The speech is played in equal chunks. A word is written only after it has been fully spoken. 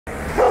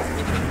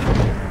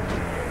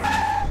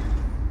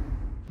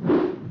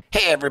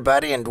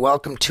everybody, and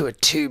welcome to a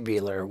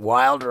tubular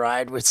wild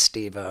ride with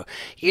Steve-O.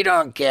 You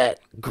don't get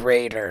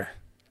greater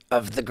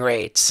of the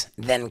greats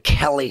than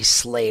Kelly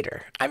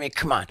Slater. I mean,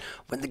 come on.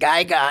 When the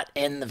guy got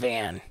in the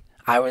van,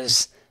 I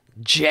was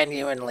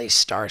genuinely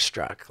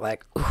starstruck.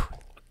 Like, ooh,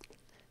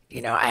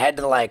 you know, I had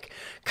to like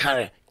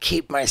kind of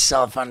keep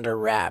myself under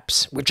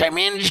wraps, which I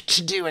managed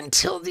to do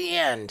until the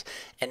end.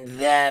 And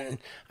then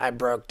I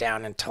broke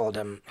down and told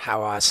him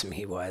how awesome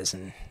he was.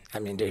 And I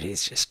mean, dude,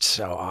 he's just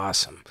so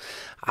awesome.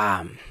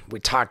 We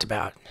talked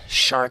about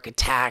shark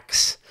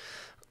attacks.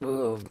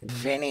 Ooh,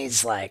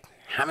 Vinny's like,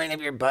 how many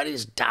of your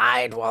buddies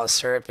died while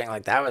surfing?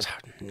 Like, that was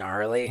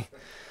gnarly.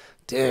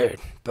 Dude,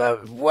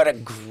 but what a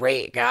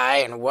great guy,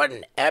 and what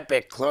an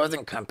epic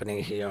clothing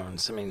company he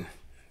owns. I mean,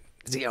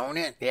 does he own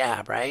it?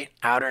 Yeah, right?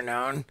 Outer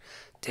Known?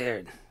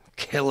 Dude,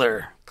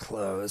 killer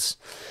clothes.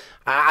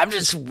 I'm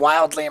just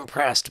wildly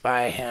impressed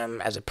by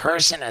him as a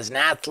person, as an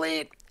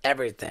athlete,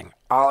 everything,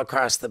 all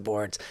across the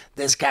boards.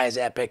 This guy's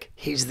epic.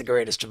 He's the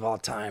greatest of all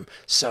time.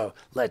 So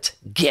let's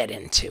get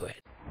into it.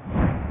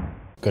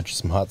 Got you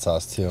some hot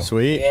sauce too.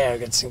 Sweet. Yeah,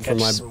 got some from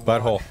my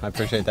butthole. I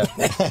appreciate that.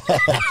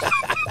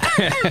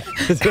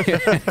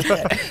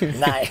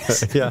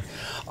 Nice. Yeah.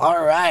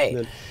 All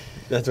right.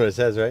 That's what it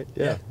says, right?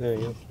 Yeah. There you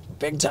go.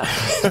 Big time.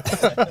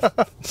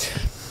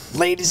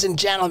 Ladies and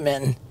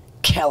gentlemen,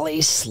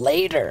 Kelly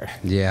Slater.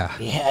 Yeah.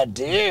 Yeah,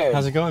 dude.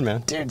 How's it going,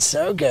 man? Dude,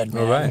 so good,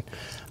 man. All right.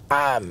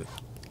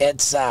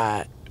 It's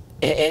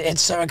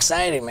so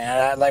exciting,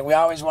 man. Like, we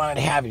always wanted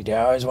to have you, dude.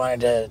 I always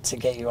wanted to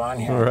get you on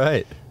here. All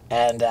right.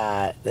 And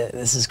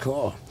this is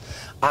cool.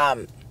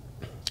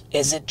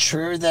 Is it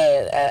true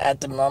that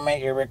at the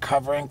moment you're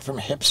recovering from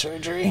hip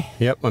surgery?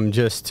 Yep. I'm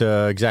just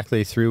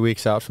exactly 3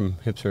 weeks out from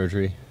hip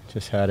surgery.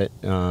 Just had it.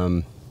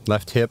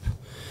 Left hip,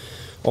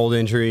 old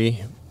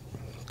injury.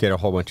 Did a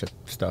whole bunch of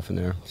stuff in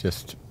there.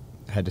 Just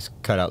had to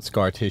cut out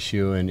scar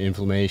tissue and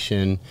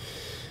inflammation.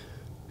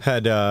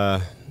 Had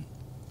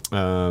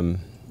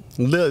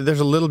there's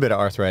a little bit of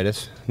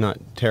arthritis, not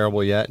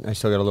terrible yet. I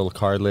still got a little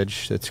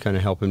cartilage that's kind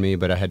of helping me,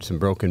 but I had some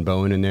broken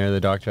bone in there the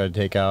doctor had to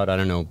take out. I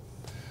don't know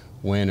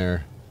when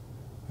or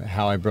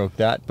how I broke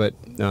that, but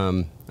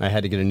I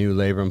had to get a new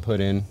labrum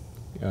put in.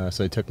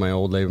 So they took my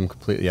old labrum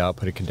completely out,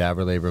 put a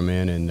cadaver labrum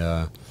in,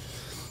 and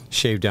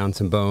shaved down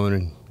some bone.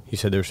 And he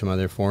said there were some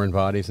other foreign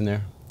bodies in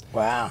there.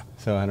 Wow.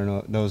 So I don't know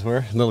what those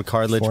were. Little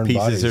cartilage Foreign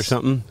pieces bodies. or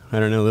something. I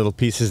don't know, little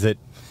pieces that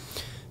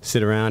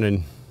sit around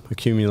and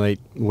accumulate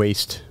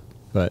waste.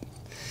 But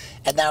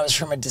And that was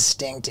from a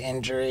distinct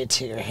injury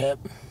to your hip?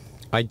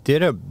 I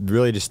did a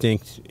really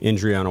distinct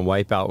injury on a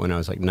wipeout when I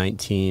was like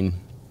 19.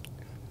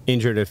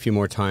 Injured a few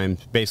more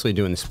times, basically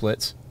doing the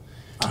splits.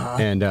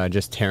 And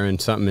just tearing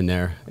something in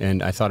there.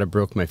 And I thought I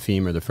broke my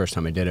femur the first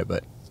time I did it,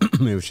 but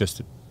it was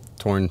just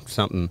torn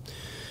something.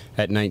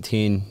 At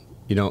 19,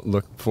 you don't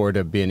look forward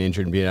to being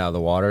injured and being out of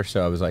the water.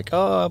 So I was like,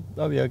 oh,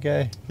 I'll be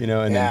okay. You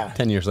know, and then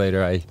 10 years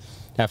later,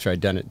 after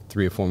I'd done it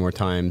 3 or 4 more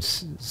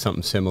times,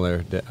 something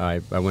similar, I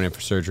went in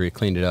for surgery,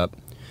 cleaned it up,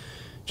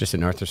 just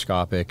an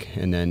arthroscopic.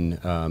 And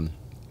then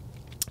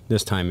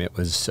this time it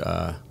was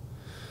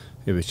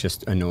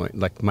just annoying.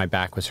 Like, my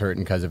back was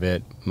hurting because of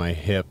it. My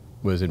hip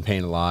was in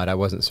pain a lot. I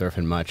wasn't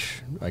surfing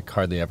much, like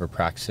hardly ever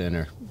practicing,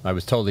 or I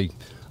was totally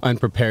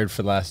unprepared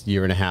for the last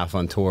year and a half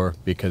on tour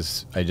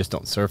because I just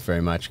don't surf very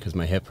much because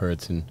my hip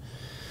hurts, and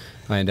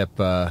I end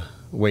up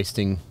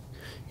wasting.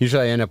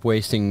 Usually I end up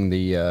wasting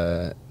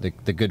the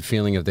good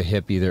feeling of the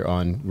hip either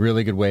on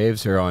really good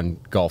waves or on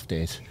golf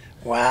days.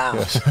 Wow.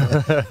 Yes.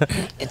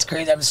 It's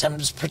crazy. I'm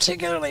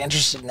particularly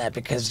interested in that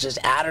because just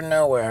out of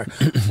nowhere,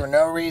 for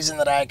no reason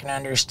that I can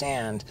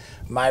understand,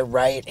 my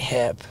right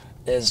hip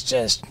is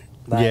just...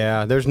 Like,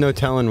 yeah, there's no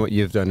telling what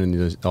you've done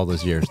in all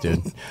those years,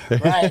 dude.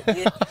 Right.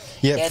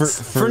 Yeah,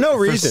 for no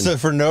reason.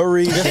 For no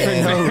reason.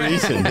 For no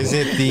reason. Is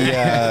it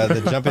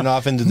the jumping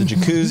off into the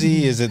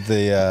jacuzzi? Is it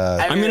the?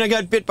 I mean, I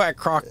got bit by a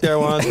croc there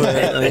once,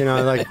 but you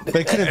know, like, but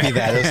it couldn't be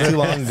that. It was too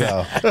long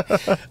ago.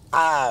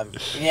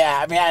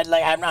 Yeah, I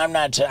mean, I'm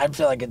not. I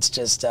feel like it's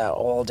just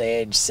old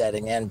age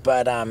setting in.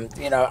 But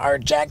you know, our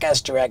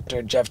Jackass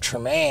director Jeff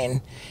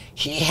Tremaine,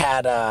 he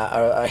had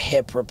a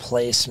hip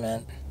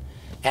replacement.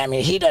 I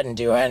mean, he doesn't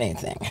do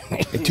anything.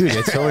 Dude,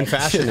 it's so in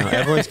fashion now.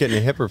 Everyone's getting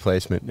a hip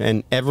replacement,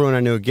 and everyone I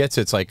know gets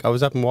it. It's like, I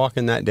was up and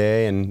walking that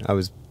day, and I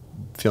was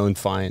feeling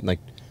fine. Like,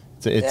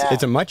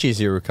 it's a much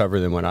easier recovery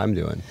than what I'm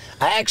doing.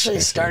 I actually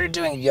started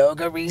doing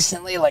yoga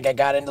recently. Like, I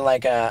got into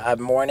like a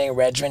morning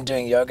regimen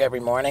doing yoga every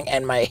morning,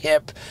 and my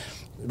hip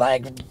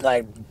like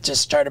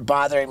just started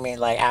bothering me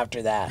like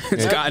after that.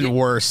 It's gotten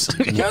worse.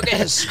 Yoga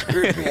has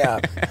screwed me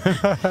up.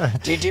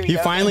 Do you do yoga? You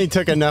finally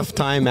took enough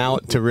time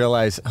out to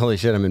realize, holy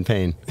shit, I'm in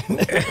pain.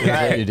 That's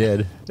what you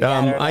did.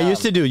 Yeah, I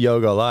used to do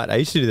yoga a lot. I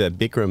used to do that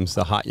Bikram's,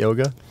 the hot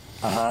yoga.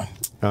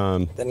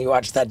 Then you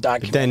watched that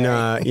documentary.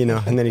 Then, you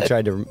know, and then he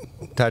tried to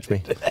touch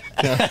me.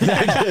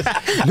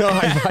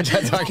 I watched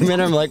that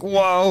documentary. I'm like,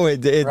 whoa,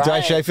 should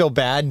I feel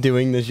bad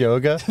doing this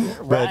yoga?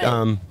 Right.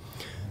 But,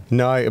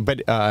 no,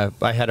 but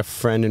I had a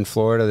friend in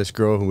Florida, this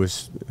girl who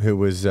was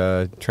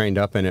trained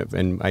up in it,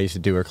 and I used to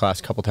do her class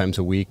a couple times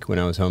a week when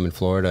I was home in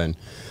Florida. And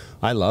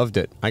I loved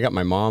it. I got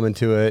my mom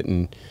into it,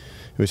 and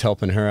it was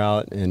helping her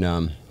out. And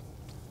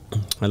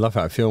I love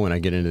how I feel when I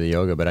get into the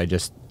yoga, but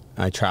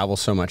I travel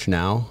so much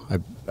now.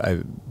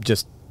 I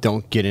just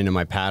don't get into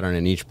my pattern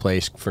in each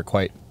place for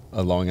quite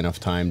a long enough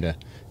time to,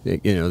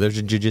 there's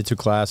a jiu-jitsu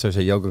class, there's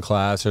a yoga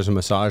class, there's a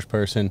massage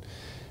person.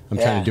 I'm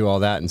trying to do all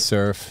that and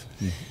surf,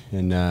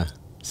 and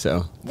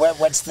so.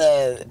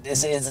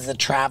 Is it the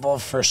travel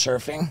for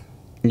surfing?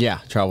 Yeah,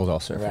 travel's all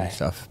surfing Right.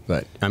 stuff.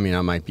 But I mean,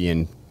 I might be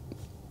in,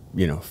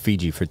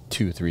 Fiji for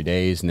 2 or 3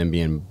 days, and then be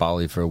in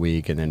Bali for a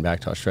week, and then back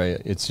to Australia.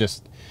 It's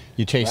just,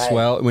 you chase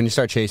swell. When you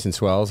start chasing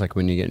swells, like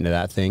when you get into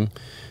that thing,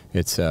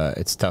 it's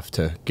tough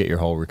to get your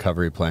whole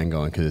recovery plan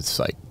going, because it's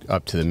like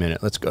up to the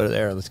minute. Let's go to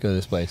there. Let's go to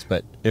this place.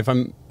 But if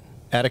I'm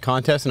at a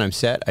contest and I'm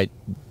set, I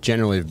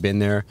generally have been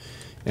there,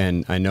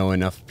 and I know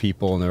enough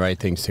people and the right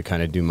things to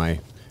kind of do my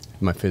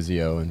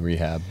physio and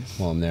rehab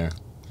while I'm there.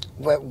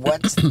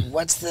 What's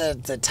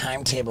the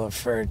timetable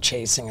for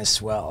chasing a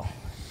swell?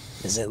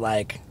 Is it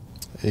like?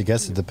 I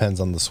guess it depends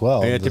on the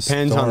swell. It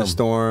depends on the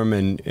storm,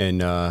 and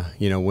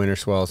winter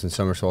swells and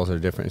summer swells are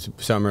different.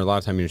 Summer, a lot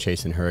of time you're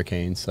chasing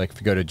hurricanes. Like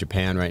if you go to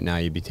Japan right now,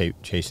 you'd be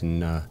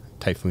chasing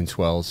typhoon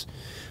swells,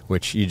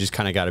 which you just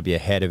kind of got to be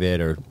ahead of it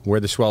or where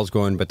the swell's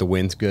going, but the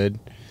wind's good,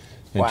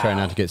 and try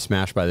not to get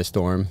smashed by the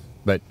storm.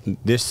 But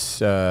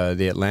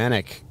the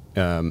Atlantic,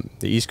 the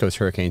East Coast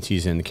hurricane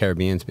season, the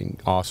Caribbean's been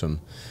awesome.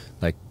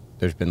 Like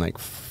there's been like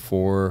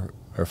 4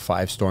 or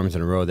 5 storms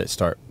in a row that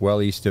start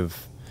well east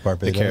of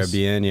Barbados. the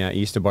Caribbean,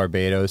 east of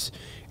Barbados,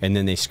 and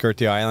then they skirt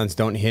the islands,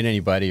 don't hit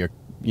anybody or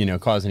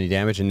cause any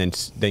damage, and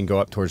then go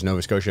up towards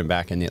Nova Scotia and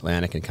back in the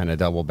Atlantic and kind of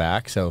double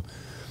back. So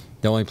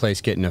the only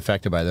place getting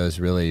affected by those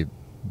really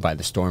by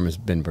the storm has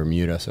been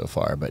Bermuda so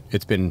far. But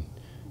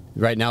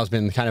right now it's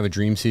been kind of a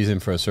dream season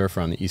for a surfer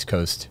on the East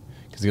Coast,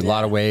 because there's a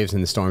lot of waves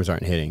and the storms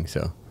aren't hitting.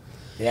 So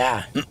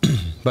Yeah.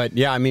 but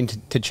yeah, I mean,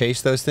 to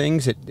chase those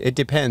things, it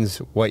depends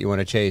what you want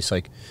to chase.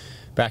 Like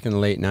back in the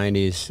late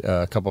 90s,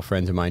 a couple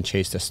friends of mine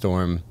chased a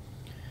storm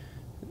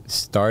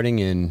starting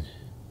in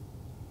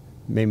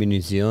maybe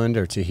New Zealand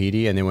or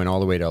Tahiti, and they went all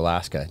the way to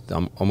Alaska,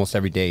 almost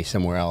every day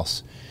somewhere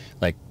else.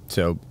 Like,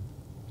 so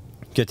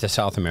get to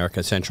South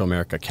America, Central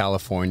America,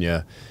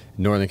 California,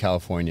 Northern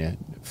California,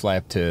 fly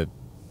up to,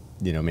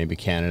 maybe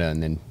Canada,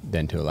 and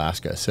then to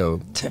Alaska. So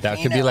that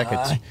could be like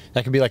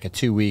a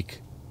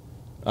 2-week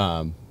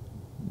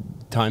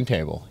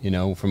timetable,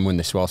 from when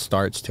the swell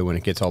starts to when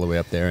it gets all the way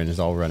up there and is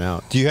all run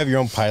out. Do you have your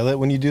own pilot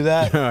when you do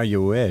that? Oh,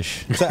 you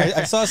wish. So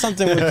I saw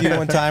something with you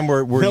one time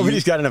where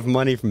Nobody's got enough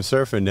money from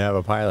surfing to have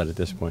a pilot at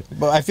this point.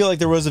 But I feel like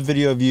there was a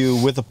video of you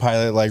with a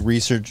pilot, like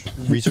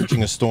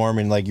researching a storm,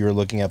 and like you were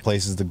looking at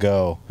places to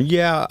go.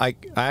 Yeah, I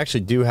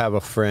actually do have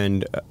a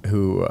friend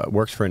who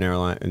works for an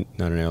airline,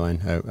 not an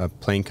airline, a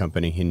plane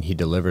company, and he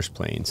delivers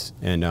planes.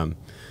 And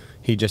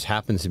he just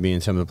happens to be in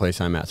some of the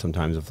places I'm at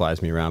sometimes and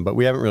flies me around. But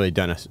we haven't really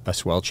done a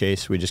swell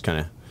chase. We just kind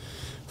of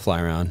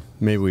fly around.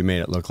 Maybe we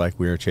made it look like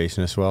we were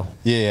chasing a swell.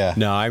 Yeah.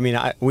 No, I mean,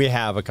 we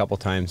have a couple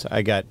times.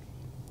 I got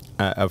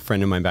a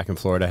friend of mine back in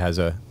Florida has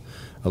a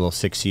little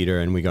 6-seater,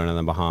 and we go down to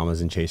the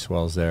Bahamas and chase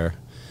swells there.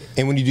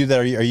 And when you do that,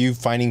 are you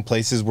finding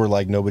places where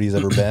like nobody's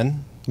ever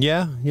been?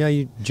 Yeah.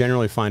 You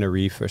generally find a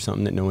reef or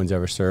something that no one's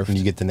ever surfed. And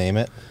you get to name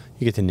it?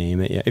 You get to name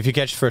it, yeah. If you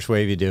catch the first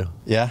wave, you do.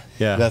 Yeah?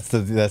 Yeah. That's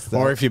the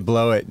Or if you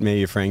blow it, maybe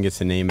your friend gets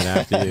to name it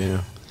after you,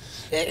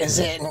 Is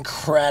it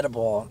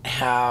incredible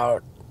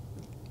how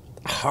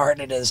hard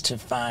it is to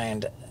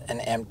find an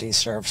empty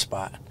surf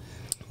spot?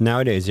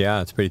 Nowadays, yeah,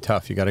 it's pretty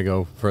tough. You got to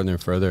go further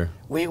and further.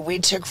 We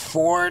took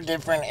 4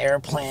 different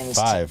airplanes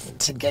 5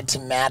 to get to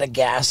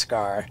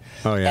Madagascar.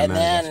 Oh, yeah, and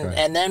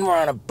Madagascar. then we're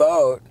on a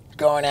boat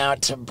going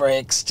out to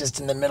breaks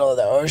just in the middle of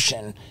the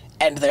ocean,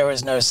 and there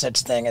was no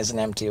such thing as an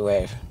empty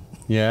wave.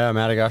 Yeah,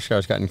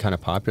 Madagascar's gotten kind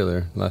of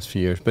popular the last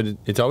few years, but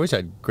it's always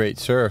had great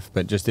surf,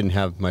 but just didn't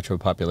have much of a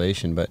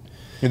population. But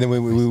and then we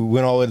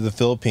went all the way to the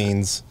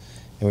Philippines,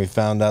 and we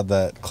found out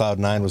that Cloud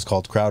 9 was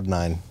called Crowd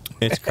 9.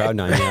 It's Crowd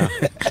 9, yeah.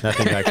 That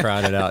thing got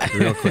crowded out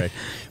real quick.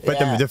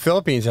 But the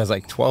Philippines has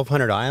like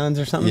 1,200 islands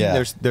or something.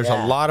 Yeah. There's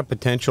a lot of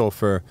potential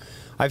for.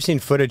 I've seen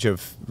footage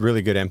of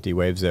really good empty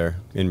waves there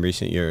in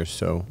recent years.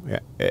 So,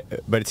 yeah,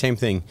 but same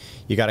thing.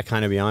 You got to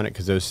kind of be on it,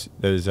 because those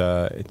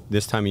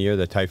this time of year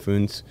the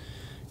typhoons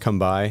come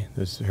by,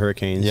 those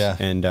hurricanes,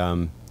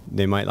 and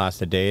they might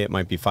last a day, it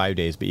might be 5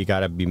 days, but you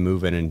got to be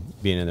moving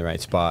and being in the right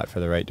spot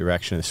for the right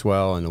direction of the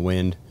swell and the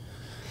wind.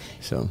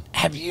 So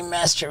have you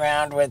messed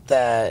around with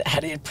how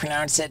do you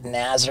pronounce it,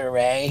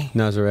 Nazare?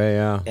 Nazare,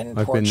 yeah.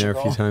 I've been there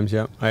a few times,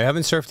 yeah. I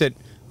haven't surfed it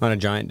on a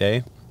giant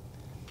day.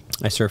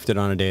 I surfed it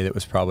on a day that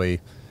was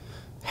probably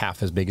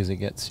half as big as it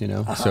gets,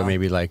 so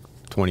maybe like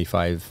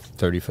 25,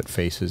 30-foot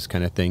faces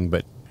kind of thing,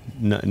 but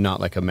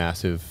not like a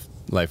massive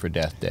life or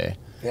death day.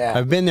 Yeah.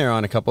 I've been there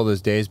on a couple of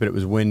those days, but it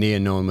was windy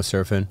and no one was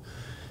surfing.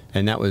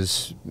 And that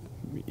was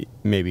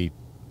maybe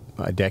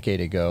a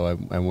decade ago.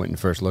 I went and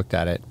first looked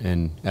at it.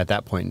 And at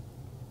that point,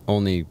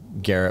 only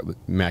Garrett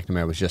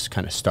McNamara was just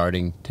kind of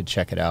starting to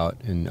check it out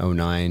in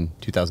 2009,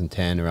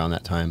 2010, around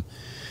that time.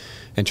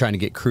 And trying to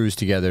get crews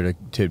together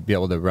to be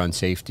able to run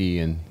safety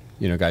and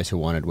guys who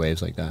wanted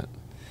waves like that.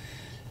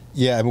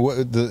 Yeah, I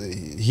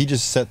mean, he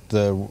just set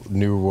the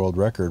new world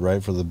record,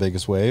 right, for the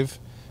biggest wave,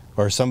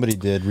 or somebody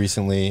did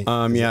recently.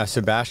 Yeah,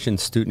 Sebastian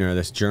Stutner,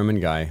 this German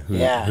guy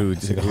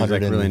who's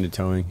like really into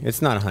towing.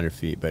 It's not 100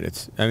 feet, but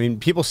it's. I mean,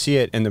 people see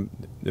it, and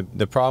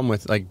the problem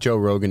with, like, Joe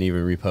Rogan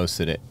even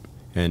reposted it,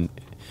 and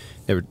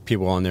there were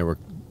people on there were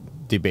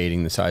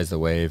debating the size of the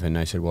wave, and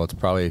I said, well, it's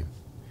probably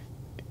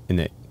in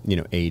the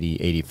 80,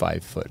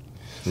 85 foot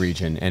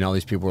region, and all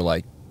these people were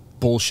like,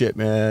 bullshit,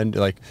 man.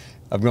 Like,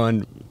 I'm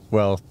going,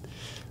 well,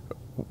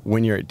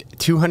 when you're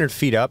 200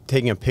 feet up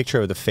taking a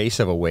picture of the face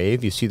of a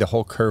wave, you see the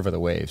whole curve of the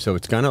wave, so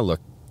it's gonna look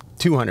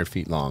 200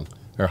 feet long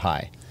or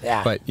high.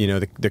 Yeah. But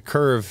the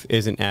curve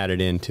isn't added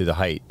into the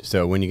height,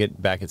 so when you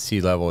get back at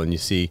sea level and you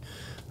see,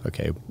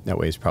 okay, that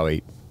wave's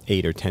probably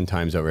 8 or 10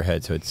 times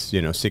overhead, so it's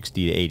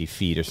 60 to 80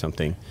 feet or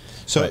something.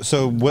 So I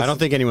don't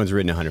think anyone's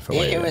ridden a 100-foot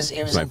wave. It was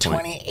in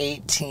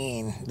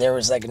 2018. There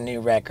was like a new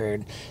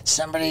record.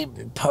 Somebody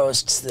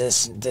posts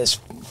this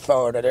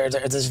photo,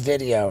 this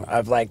video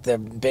of like the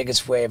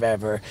biggest wave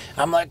ever.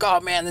 I'm like, oh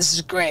man, this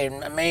is great,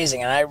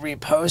 amazing, and I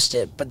repost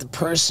it. But the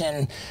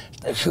person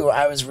who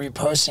I was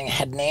reposting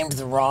had named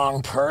the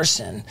wrong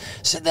person.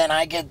 So then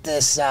I get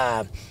this.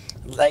 It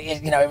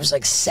was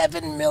like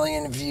 7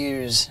 million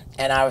views,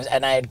 and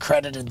I had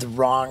credited the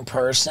wrong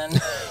person,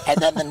 and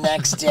then the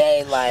next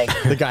day, like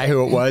the guy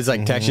who it was,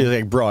 like, texted you,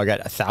 like, bro, I got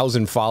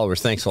 1,000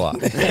 followers, thanks a lot.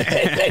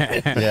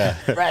 Yeah,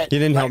 right. You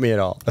didn't help me at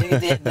all.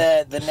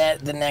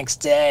 The next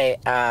day,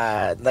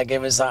 like, it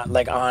was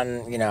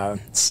on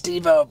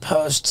Steve-O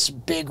posts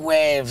big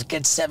wave,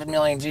 gets 7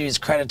 million views,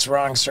 credits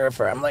wrong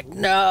surfer. I'm like,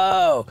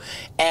 no,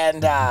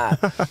 and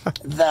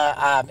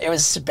it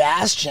was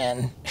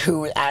Sebastian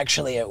who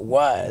actually it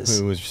was.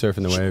 Who was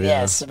surfing the wave?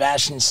 Yeah,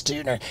 Sebastian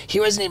Stutner. He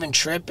wasn't even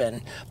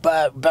tripping,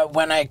 but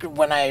when I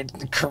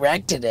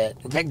corrected it,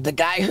 the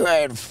guy who I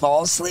had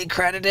falsely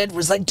credited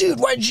was like, "Dude,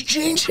 why'd you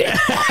change it?"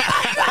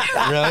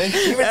 Really?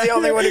 He was the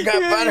only one who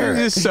got butthurt.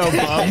 He was so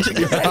bummed.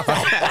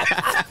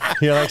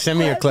 You're like, send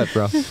me your clip,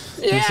 bro. Yeah.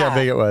 This how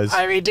big it was.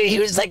 I mean, he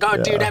was like,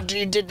 "Oh, dude, after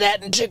you did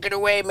that and took it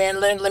away, man,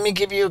 let me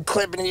give you a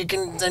clip and you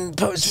can then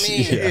post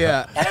me."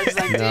 Yeah. And I was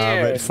like, "Dude."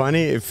 No, but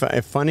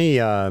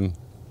funny.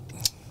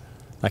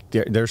 Like,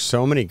 there's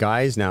so many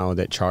guys now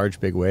that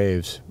charge big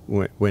waves.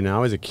 When I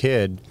was a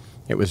kid,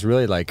 it was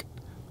really like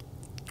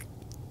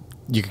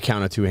you could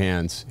count on 2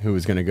 hands who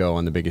was going to go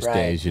on the biggest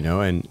days,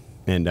 and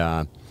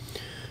there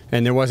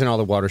wasn't all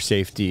the water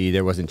safety.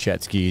 There wasn't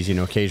jet skis.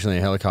 Occasionally a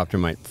helicopter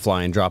might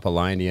fly and drop a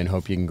line to you and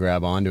hope you can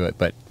grab onto it.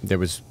 But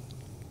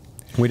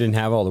we didn't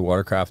have all the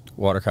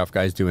watercraft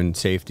guys doing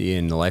safety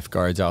and the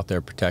lifeguards out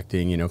there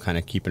protecting, kind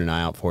of keeping an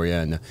eye out for you,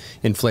 and the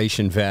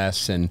inflation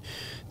vests and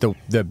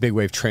the big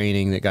wave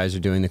training that guys are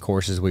doing, the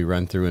courses we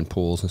run through in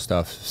pools and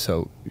stuff.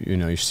 So,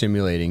 you're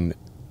simulating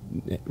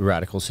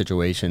radical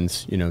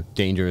situations,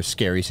 dangerous,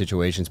 scary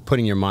situations,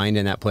 putting your mind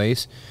in that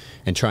place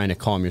and trying to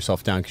calm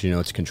yourself down because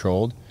it's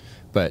controlled.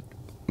 But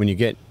when you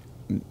get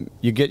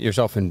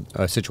yourself in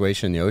a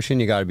situation in the ocean,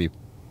 you got to be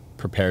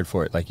prepared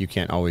for it. Like, you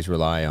can't always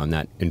rely on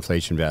that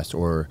inflation vest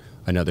or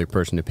another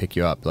person to pick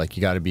you up. Like,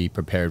 you got to be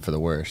prepared for the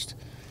worst.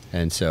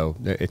 And so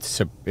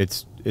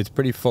it's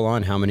pretty full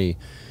on how many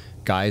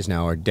guys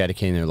now are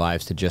dedicating their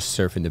lives to just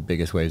surfing the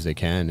biggest waves they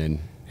can,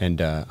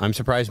 and I'm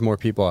surprised more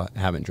people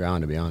haven't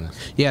drowned, to be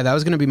honest. Yeah, that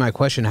was going to be my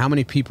question. How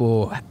many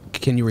people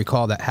can you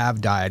recall that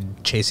have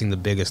died chasing the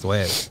biggest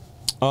wave?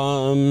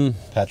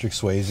 Patrick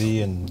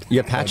Swayze and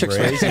Patrick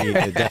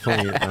Swayze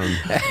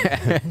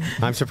definitely.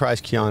 I'm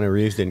surprised Keanu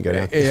Reeves didn't go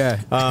down.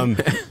 Yeah.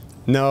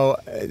 No,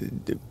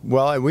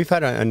 well, we've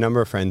had a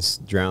number of friends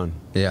drown.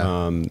 Yeah.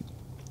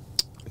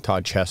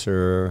 Todd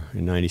Chesser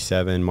in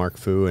 '97, Mark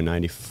Fu in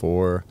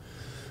 '94.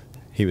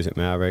 He was at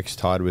Mavericks.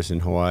 Todd was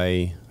in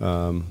Hawaii.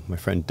 My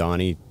friend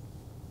Donnie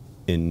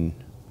in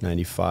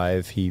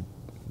 '95, he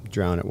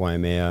drowned at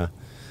Waimea.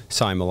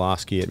 Cy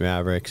Milosky at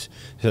Mavericks.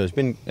 So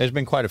there's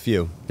been quite a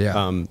few.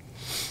 Yeah.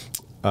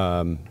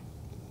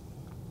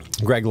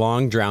 Greg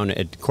Long drowned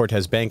at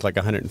Cortez Bank, like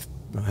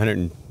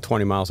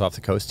 120 miles off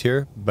the coast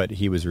here, but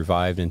he was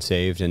revived and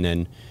saved. And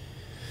then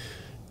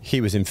he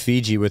was in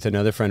Fiji with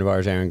another friend of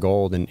ours, Aaron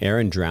Gold, and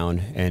Aaron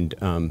drowned, and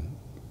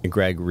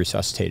Greg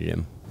resuscitated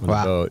him on the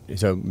boat.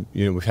 So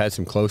we've had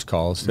some close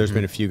calls. There's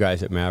been a few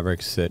guys at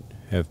Mavericks that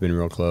have been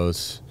real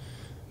close.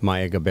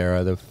 Maya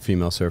Gabera, the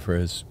female surfer,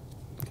 has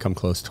come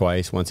close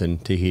twice, once in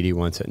Tahiti,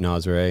 once at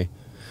Nazare.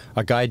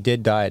 A guy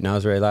did die at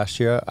Nazare last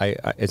year.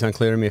 It's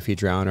unclear to me if he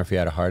drowned or if he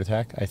had a heart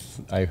attack.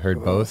 I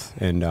heard both,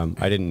 and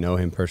I didn't know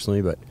him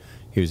personally, but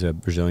he was a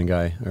Brazilian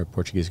guy or a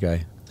Portuguese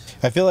guy.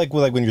 I feel like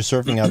when you're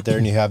surfing out there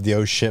and you have the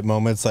oh shit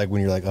moments, like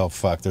when you're like, oh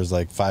fuck, there's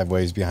like 5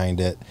 waves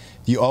behind it.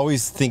 You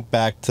always think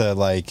back to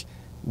like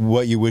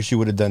what you wish you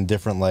would have done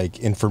different.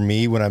 Like, and for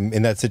me, when I'm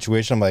in that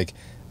situation, I'm like,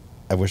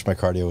 I wish my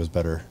cardio was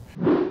better.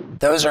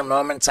 Those are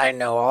moments I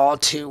know all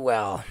too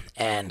well,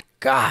 and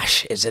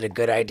gosh, is it a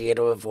good idea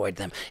to avoid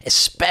them,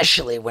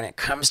 especially when it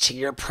comes to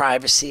your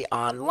privacy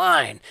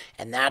online.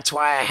 And that's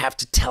why I have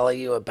to tell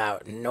you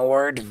about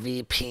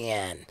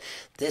NordVPN.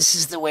 This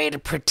is the way to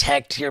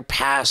protect your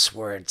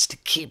passwords, to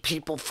keep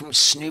people from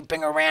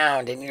snooping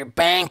around in your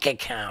bank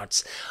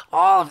accounts.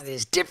 All of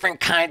these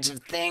different kinds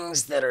of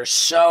things that are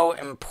so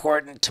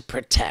important to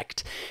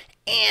protect.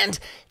 And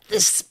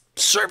this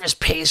service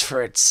pays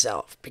for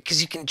itself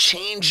because you can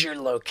change your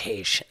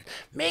location,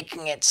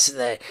 making it so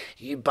that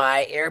you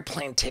buy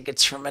airplane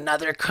tickets from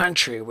another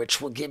country, which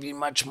will give you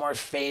much more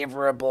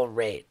favorable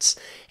rates.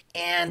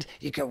 And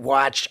you can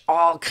watch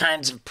all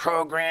kinds of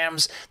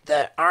programs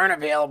that aren't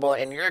available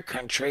in your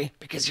country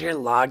because you're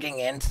logging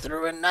in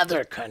through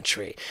another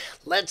country.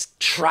 Let's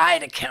try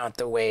to count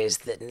the ways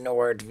that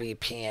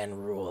NordVPN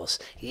rules.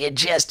 You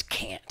just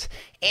can't.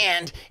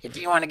 And if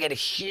you want to get a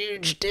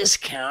huge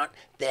discount,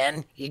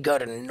 then you go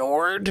to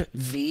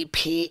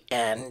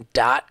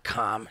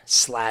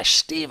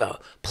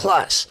nordvpn.com/Stevo.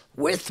 Plus,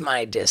 with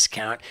my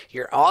discount,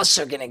 you're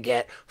also going to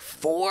get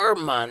 4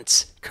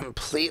 months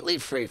completely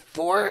free,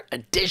 4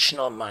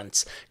 additional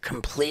months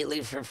completely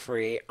for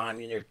free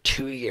on your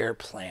 2-year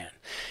plan.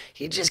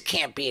 You just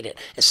can't beat it,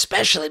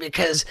 especially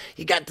because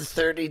you got the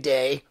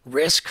 30-day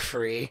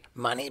risk-free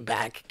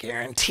money-back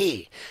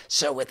guarantee.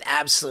 So with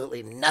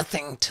absolutely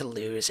nothing to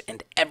lose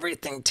and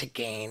everything to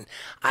gain,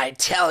 I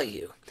tell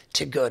you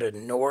to go to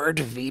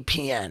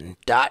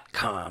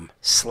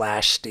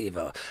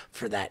nordvpn.com/Stevo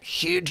for that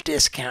huge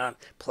discount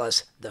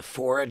plus the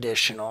 4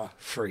 additional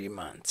free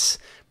months.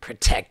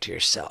 Protect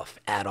yourself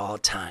at all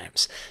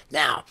times.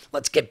 Now,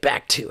 let's get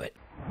back to it.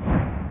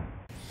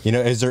 You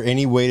know, is there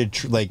any way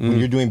to when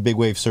you're doing big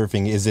wave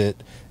surfing? Is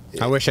it?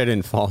 I wish I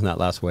didn't fall in that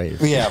last wave.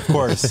 Yeah, of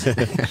course.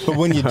 But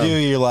when you do,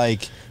 you're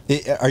like,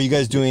 are you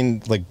guys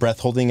doing like breath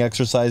holding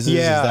exercises?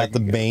 Yeah. Is that the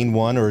main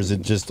one, or is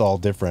it just all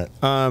different?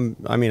 I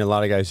mean, a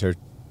lot of guys are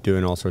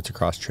doing all sorts of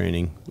cross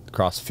training.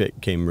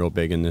 CrossFit came real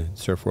big in the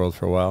surf world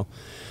for a while.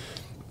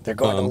 They're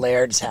going to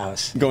Laird's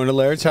house. Going to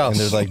Laird's house.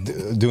 And they're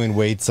like doing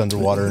weights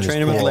underwater. In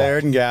training with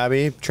Laird and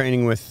Gabby.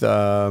 Training with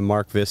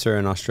Mark Visser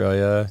in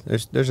Australia.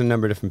 There's a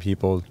number of different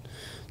people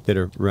that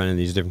are running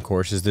these different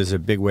courses. There's a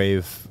big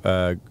wave.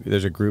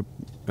 There's a group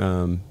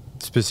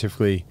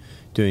specifically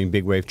doing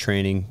big wave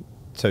training,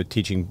 so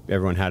teaching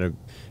everyone how to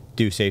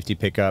do safety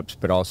pickups,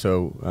 but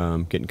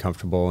also getting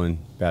comfortable in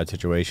bad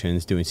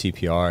situations, doing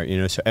CPR. You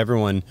know, so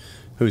everyone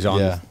who's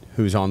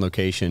on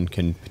location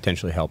can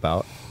potentially help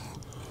out.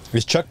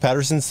 Is Chuck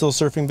Patterson still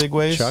surfing big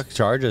waves? Chuck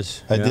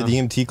charges. I did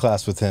EMT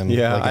class with him.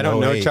 Yeah, like I don't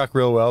know 08. Chuck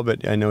real well,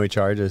 but I know he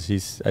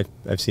charges.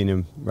 I've seen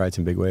him ride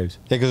some big waves.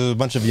 Yeah, because there was a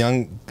bunch of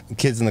young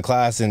kids in the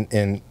class,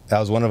 and I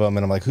was one of them,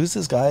 and I'm like, who's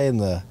this guy in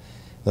the...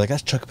 They're like,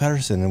 that's Chuck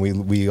Patterson, and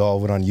we all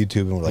went on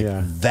YouTube and we're like,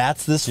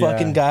 that's this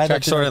fucking guy.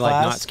 Chuck's sort of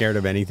like not scared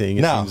of anything.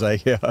 It seems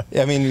like,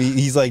 I mean,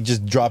 he's like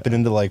just dropping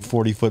into like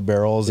 40-foot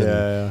barrels.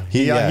 And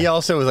he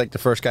also was like the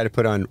first guy to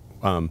put on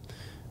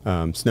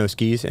snow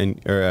skis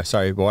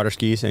water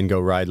skis and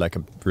go ride like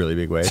a really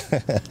big wave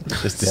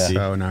just to see.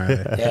 Oh, gnarly.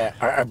 Yeah,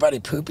 our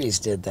buddy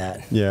Poopies did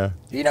that. Yeah.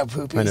 You know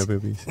Poopies? I know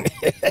Poopies.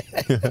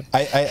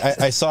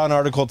 I saw an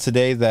article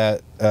today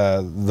that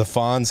the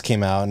Fonz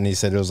came out, and he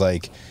said it was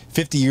like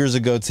 50 years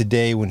ago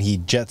today when he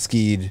jet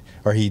skied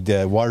or he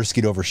water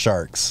skied over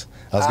sharks.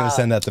 I was going to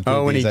send that to Poopies.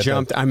 Oh, when he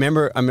jumped. I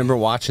remember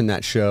watching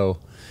that show,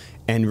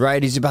 and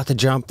right, he's about to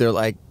jump. They're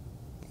like,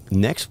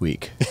 next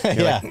week.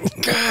 Yeah.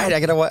 Like, God, I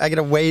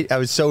gotta wait. I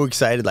was so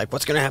excited. Like,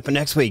 what's gonna happen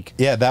next week?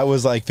 Yeah, that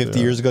was like 50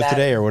 years ago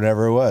today or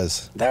whatever it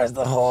was. That was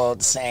the whole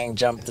saying,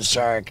 jump the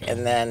shark.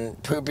 And then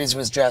Poopies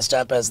was dressed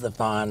up as the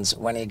Fonz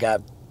when he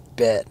got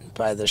bit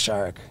by the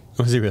shark.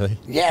 Was he really?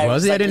 Yeah.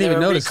 Was he? I didn't even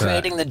notice that.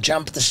 Recreating the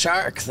jump the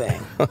shark thing.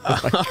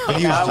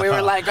 We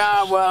were like,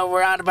 oh, well,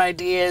 we're out of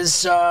ideas,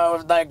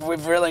 so like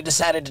we've really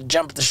decided to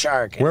jump the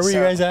shark. Where were you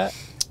guys at?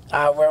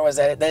 Where was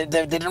that? They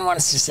didn't want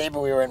us to say,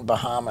 but we were in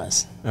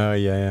Bahamas. Oh,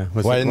 yeah.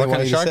 What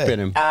kind of shark bit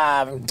him?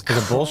 Was it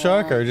a bull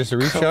shark or just a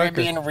reef shark?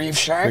 Caribbean reef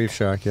shark. Reef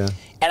shark, yeah.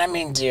 And I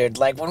mean, dude,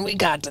 like when we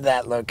got to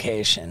that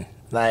location,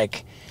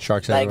 like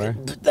sharks everywhere.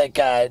 Like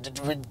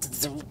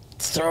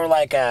throw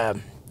like a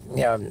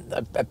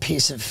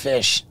piece of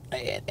fish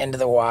into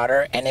the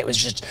water, and it was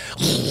just,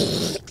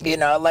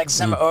 like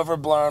some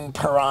overblown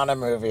piranha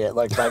movie. It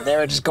looked like they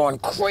were just going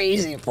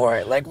crazy for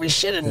it. Like we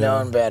should have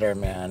known better,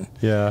 man.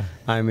 Yeah,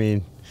 I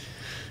mean.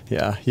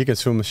 Yeah, you can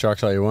swim with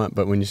sharks all you want,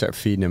 but when you start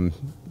feeding them,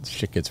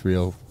 shit gets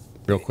real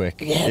quick.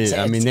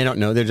 Yeah, I mean, they don't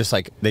know. They're just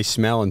like, they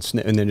smell and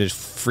sniff, and they're just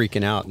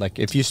freaking out. Like,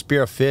 if you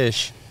spear a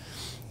fish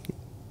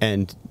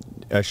and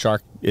a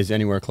shark is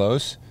anywhere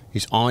close,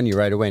 he's on you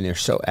right away, and they're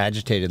so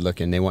agitated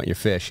looking. They want your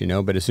fish,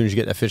 But as soon as you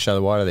get that fish out of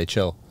the water, they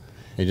chill.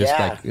 They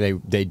just,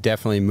 they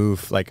definitely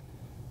move, like,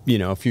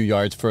 a few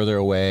yards further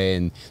away,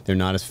 and they're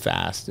not as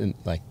fast. And,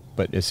 like,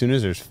 but as soon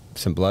as there's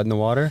some blood in the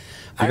water,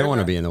 you don't want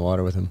to be in the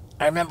water with them.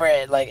 I remember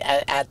it, like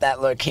at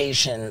that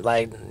location,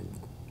 like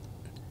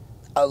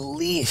a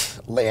leaf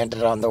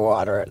landed on the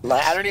water.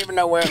 Like, I don't even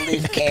know where a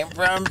leaf came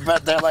from,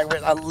 but they're like,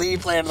 a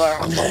leaf landed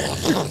on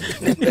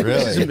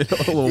Really? Middle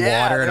of the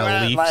water and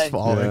a leaf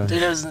falling.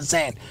 Dude, it was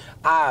insane.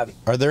 Are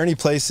there any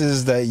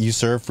places that you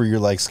surf where you're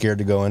like scared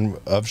to go in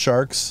of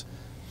sharks?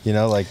 You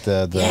know, like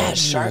the Yeah,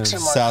 sharks are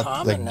more South,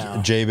 common like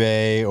now. J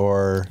Bay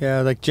or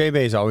Yeah, like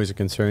J-Bay is always a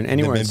concern.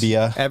 Anywhere,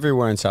 Namibia.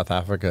 everywhere in South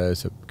Africa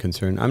is a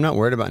concern. I'm not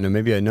worried about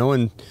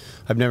Namibia.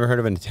 I've never heard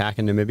of an attack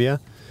in Namibia.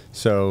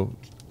 So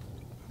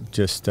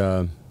just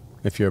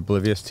if you're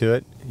oblivious to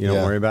it, you don't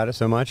Yeah. worry about it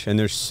so much. And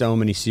there's so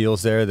many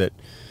seals there that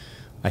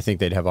I think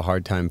they'd have a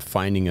hard time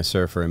finding a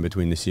surfer in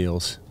between the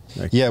seals.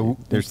 Like, Yeah.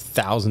 there's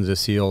thousands of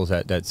seals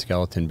at that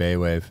Skeleton Bay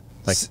wave,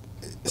 like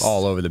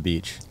all over the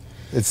beach.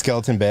 it's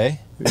Skeleton Bay.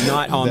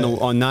 Not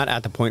not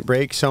at the point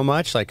break so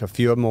much. Like a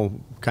few of them will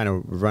kind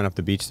of run up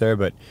the beach there,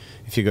 but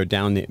if you go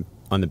down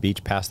on the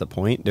beach past the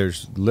point,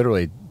 there's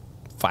literally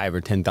 5,000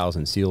 or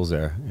 10,000 seals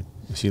there,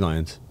 sea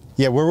lions.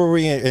 Yeah, where were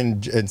we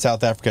in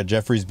South Africa,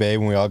 Jeffreys Bay,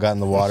 when we all got in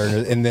the water,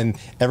 and then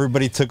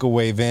everybody took a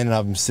wave in, and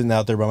I'm sitting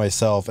out there by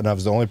myself, and I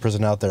was the only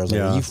person out there. I was like,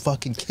 Yeah. "Are you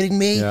fucking kidding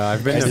me?" Yeah,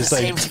 I've been And there. It's the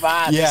like- same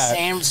spot. yeah. The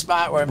same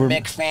spot where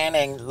Mick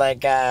Fanning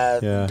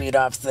beat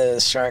off the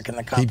shark in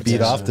the He competition.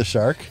 beat off the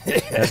shark.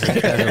 That's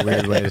a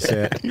weird way to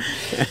say it.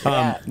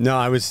 No,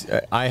 I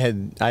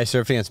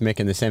surfed against Mick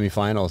in the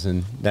semifinals,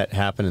 and that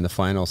happened in the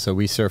finals. So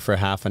we surfed for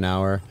half an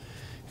hour,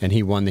 and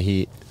he won the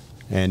heat,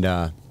 and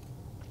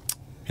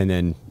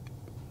then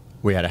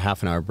we had a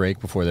half an hour break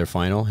before their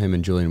final, him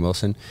and Julian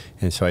Wilson,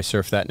 and so I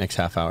surfed that next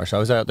half hour. So I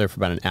was out there for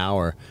about an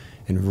hour,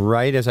 and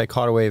right as I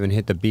caught a wave and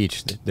hit the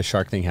beach, the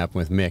shark thing happened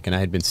with Mick, and I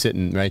had been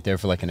sitting right there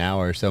for like an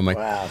hour. So my,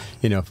 Wow.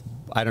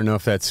 I don't know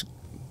if that's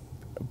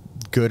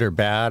good or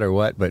bad or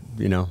what, but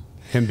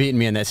him beating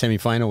me in that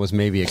semifinal was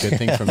maybe a good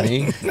thing for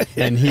me,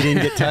 and he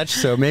didn't get touched,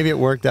 so maybe it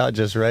worked out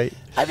just right.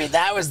 I mean,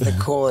 that was the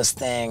coolest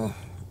thing.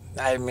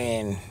 I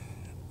mean,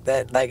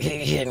 that like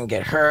he didn't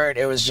get hurt.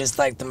 It was just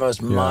like the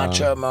most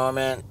macho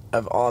moment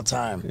of all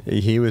time.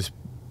 He was,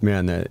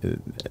 man.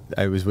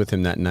 I was with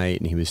him that night,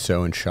 and he was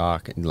so in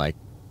shock and like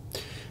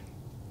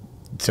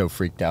so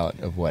freaked out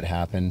of what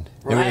happened.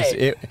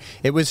 Right.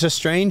 It was a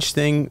strange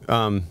thing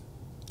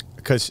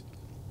because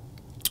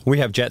we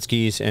have jet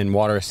skis and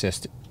water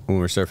assist when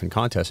we're surfing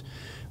contests,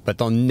 but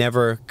they'll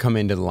never come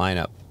into the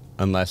lineup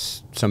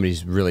unless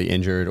somebody's really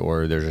injured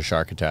or there's a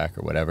shark attack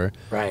or whatever.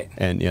 Right.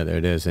 And yeah, there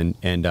it is. And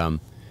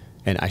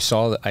I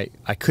saw that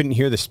I couldn't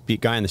hear the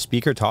guy on the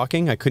speaker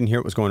talking. I couldn't hear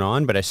what was going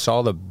on, but I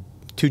saw the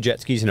two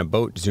jet skis and a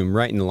boat zoom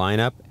right in the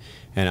lineup,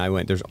 and I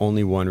went, "There's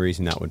only one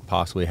reason that would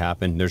possibly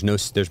happen. There's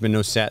been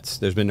no sets.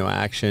 There's been no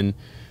action.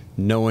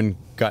 No one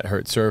got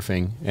hurt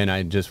surfing." And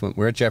I just went,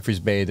 "We're at Jeffreys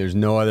Bay. There's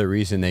no other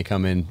reason they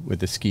come in with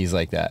the skis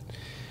like that."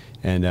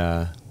 And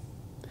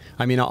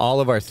I mean,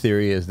 all of our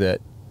theory is that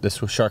this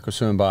shark was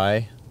swimming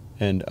by,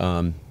 and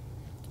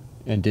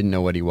didn't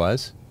know what he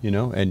was,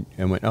 and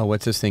went, "Oh,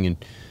 what's this thing?" and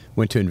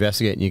went to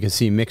investigate, and you can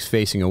see Mick's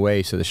facing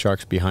away, so the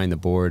shark's behind the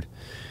board,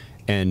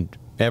 and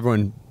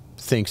everyone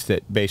thinks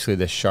that basically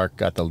the shark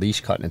got the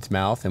leash caught in its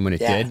mouth, and when it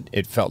did,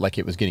 it felt like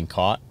it was getting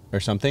caught or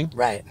something,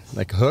 Right.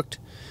 like hooked,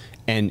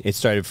 and it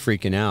started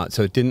freaking out.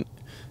 So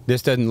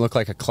this doesn't look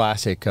like a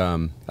classic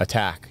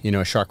attack.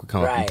 A shark would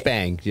come up and Right.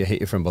 bang, you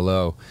hit you from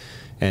below,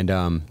 and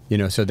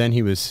so then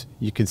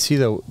you can see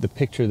the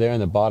picture there in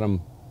the bottom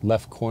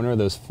left corner,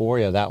 those four,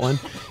 that one.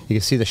 You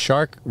can see the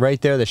shark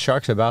right there. The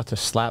shark's about to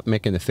slap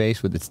Mick in the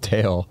face with its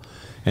tail,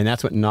 and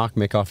that's what knocked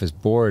Mick off his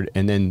board.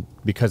 And then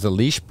because the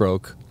leash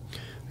broke,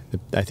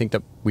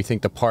 we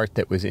think the part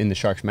that was in the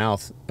shark's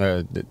mouth,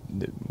 the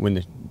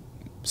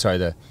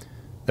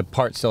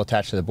part still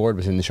attached to the board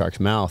was in the shark's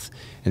mouth,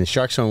 and the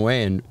shark swam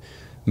away, and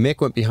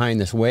Mick went behind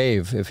this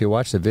wave. If you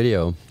watch the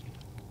video,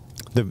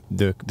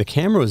 the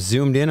camera was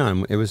zoomed in on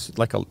him. It was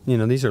like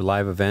these are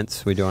live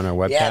events we do on our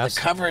webcast. Yeah, the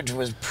coverage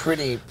was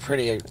pretty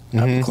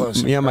up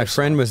close. Yeah, a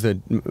friend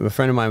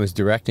of mine was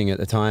directing at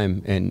the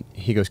time, and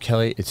he goes,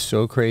 "Kelly, it's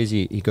so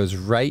crazy." He goes,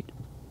 right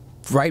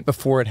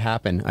before it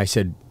happened, I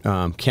said,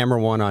 "Camera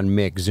one on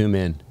Mick, zoom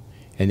in."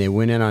 And they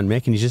went in on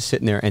Mick, and he's just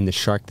sitting there, and the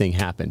shark thing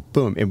happened.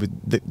 Boom!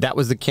 That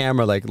was the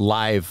camera, like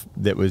live,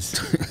 that was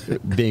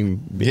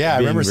being Yeah, I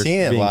remember seeing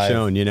it live.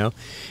 shown,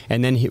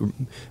 And then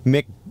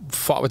Mick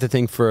fought with the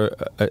thing for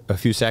a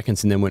few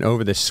seconds, and then went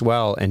over the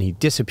swell, and he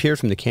disappeared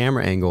from the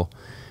camera angle,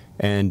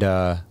 and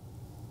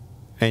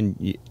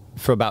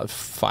for about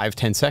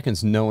 5-10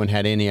 seconds, no one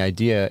had any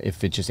idea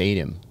if it just ate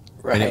him.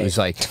 Right. And it was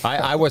like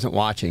I wasn't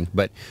watching,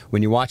 but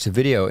when you watch the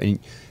video, and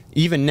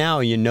even now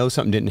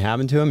something didn't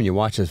happen to him, and you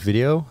watch this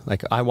video,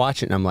 like I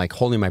watch it and I'm like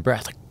holding my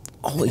breath, like,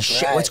 holy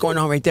shit, what's going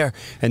on right there?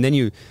 And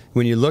then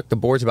when you look, the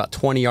board's about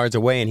 20 yards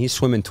away, and he's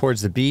swimming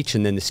towards the beach,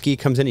 and then the ski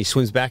comes in, he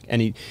swims back,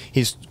 and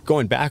he's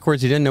going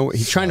backwards. He didn't know,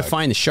 he's trying to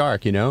find the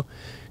shark,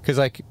 because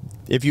like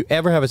if you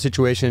ever have a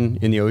situation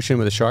in the ocean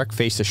with a shark,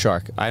 face the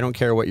shark. I don't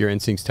care what your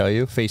instincts tell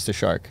you, face the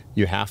shark.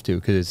 You have to,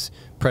 because it's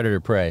predator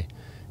prey.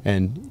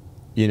 And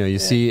you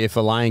see if a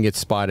lion gets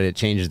spotted, it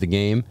changes the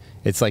game.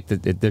 It's like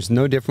there's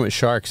no different with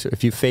sharks.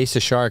 If you face a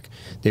shark,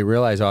 they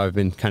realize, oh, I've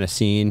been kind of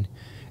seen,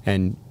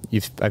 and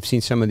I've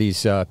seen some of these,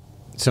 some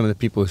of the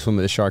people who swim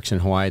with the sharks in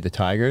Hawaii, the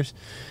tigers,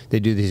 they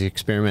do these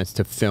experiments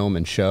to film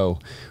and show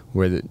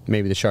where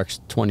maybe the shark's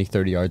 20,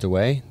 30 yards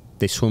away.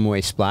 They swim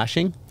away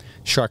splashing.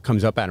 Shark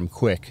comes up at them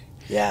quick.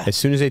 Yeah. As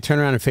soon as they turn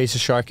around and face the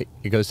shark,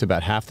 it goes to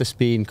about half the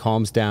speed and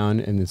calms down.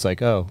 And it's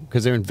like, oh,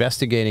 because they're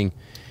investigating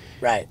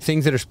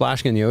things that are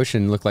splashing in the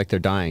ocean look like they're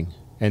dying.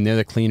 And they're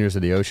the cleaners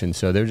of the ocean.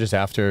 So they're just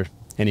after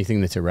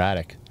anything that's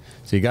erratic.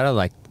 So you got to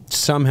like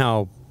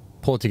somehow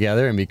pull it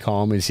together and be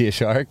calm when you see a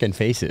shark and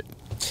face it.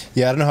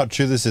 Yeah, I don't know how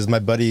true this is. My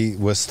buddy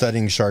was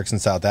studying sharks in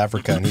South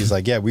Africa, and he's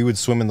like, yeah, we would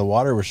swim in the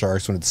water with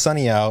sharks when it's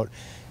sunny out.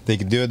 They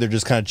can do it. They're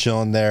just kind of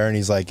chilling there. And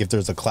he's like, if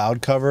there's a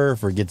cloud cover,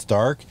 if it gets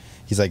dark,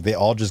 he's like, they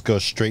all just go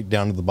straight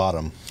down to the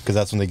bottom because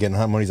that's when they get in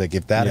hunt mode. He's like,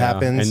 if that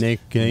happens, and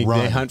they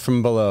hunt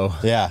from below.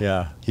 Yeah.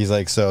 Yeah. He's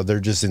like, so they're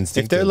just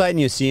instinctive. If they're letting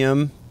you see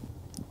them,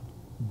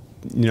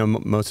 you know,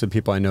 most of the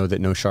people I know that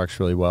know sharks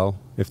really well,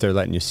 if they're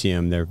letting you see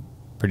them, they're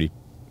pretty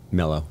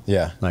mellow.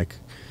 Yeah. Like,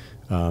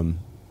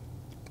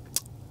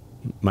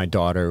 my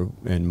daughter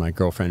and my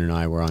girlfriend and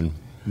I were on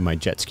my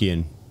jet ski,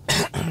 and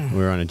we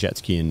were on a jet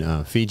ski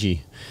in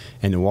Fiji,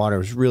 and the water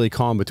was really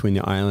calm between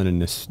the island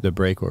and the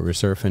break where we were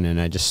surfing,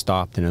 and I just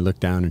stopped and I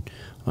looked down and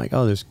I'm like,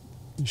 oh, there's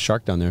a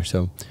shark down there.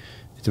 So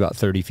it's about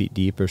 30 feet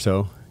deep or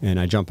so, and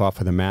I jump off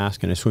with a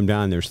mask and I swim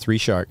down, and there's 3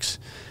 sharks,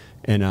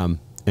 and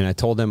I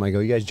told them, I go,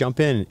 you guys jump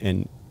in,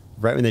 and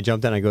right when they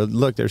jumped in, I go,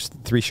 look, there's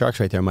 3 sharks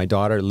right there. My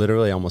daughter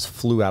literally almost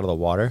flew out of the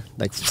water.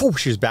 Like, whoo,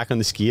 she was back on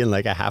the ski in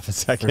like a half a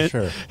second. For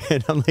sure.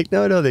 And I'm like,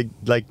 no, they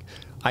like,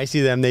 I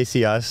see them, they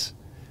see us.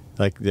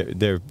 Like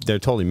they're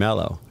totally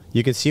mellow.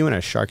 You can see when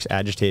a shark's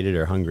agitated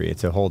or hungry.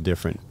 It's a whole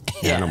different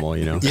animal,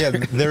 you know. Yeah,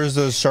 there's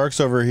those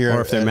sharks over here.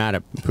 Or if they're mad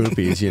at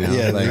poopies, you know.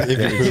 Yeah, like, if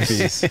you're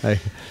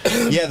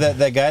poopies. Yeah,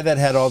 that guy that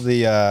had all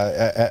the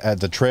at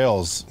the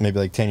trails maybe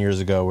like 10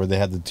 years ago, where they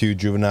had the 2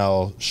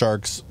 juvenile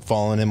sharks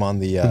following him on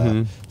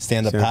the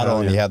stand-up paddle,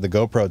 and he had the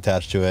GoPro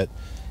attached to it,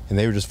 and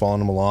they were just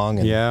following him along.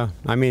 And yeah,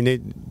 I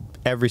mean,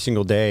 every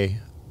single day,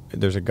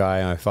 there's a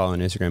guy I follow on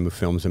Instagram who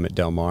films him at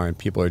Del Mar, and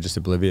people are just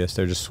oblivious.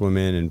 They're just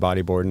swimming and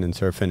bodyboarding and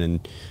surfing,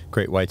 and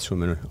great whites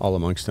swimming all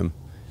amongst them.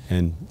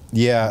 And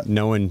yeah,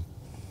 no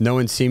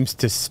one seems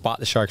to spot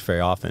the sharks very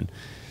often.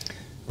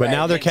 But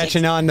now they're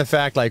catching on the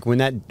fact, like when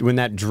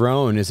that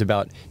drone is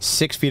about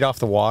 6 feet off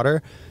the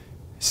water,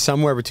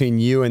 somewhere between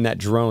you and that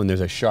drone, there's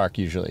a shark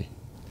usually.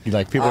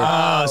 Like people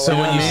are, so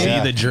when you see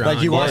the drone,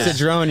 like you watch the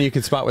drone, and you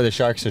can spot where the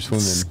sharks are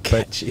swimming.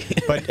 Sketchy.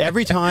 But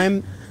every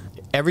time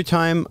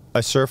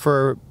a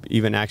surfer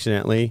even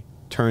accidentally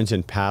turns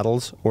and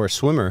paddles, or a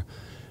swimmer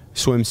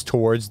swims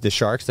towards the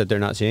sharks that they're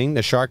not seeing,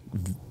 the shark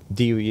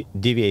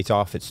deviates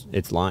off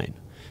its line.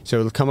 So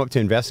it'll come up to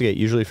investigate,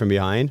 usually from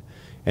behind,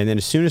 and then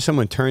as soon as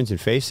someone turns and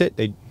face it,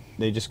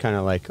 they just kind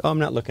of like, oh, I'm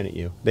not looking at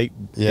you.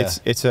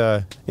 It's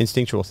a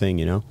instinctual thing,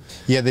 you know.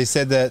 Yeah, they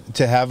said that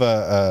to have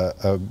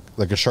a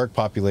shark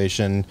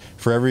population,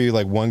 for every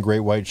like 1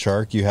 great white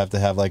shark, you have to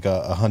have like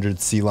 100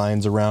 sea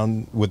lions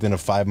around within a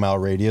 5-mile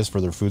radius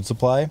for their food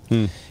supply.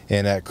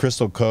 And at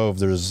Crystal Cove,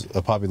 there's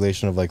a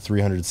population of like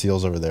 300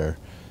 seals over there.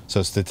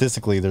 So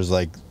statistically, there's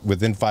like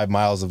within 5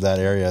 miles of that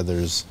area,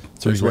 there's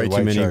way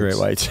too many great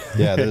whites.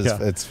 Yeah,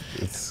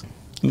 it's.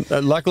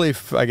 Luckily,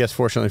 I guess,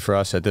 fortunately for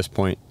us at this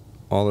point,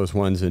 all those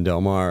ones in Del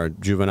Mar are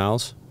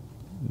juveniles.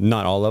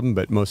 Not all of them,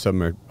 but most of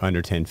them are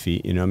under 10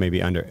 feet. You know,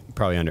 maybe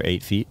probably under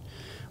 8 feet.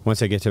 Once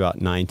they get to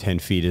about 9, 10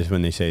 feet is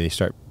when they say they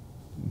start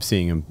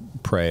seeing them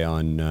prey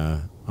on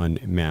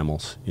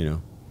mammals. You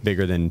know,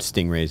 bigger than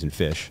stingrays and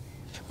fish.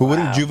 But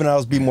wouldn't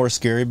juveniles be more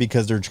scary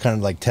because they're kind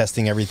of like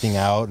testing everything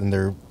out, and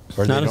they're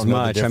not as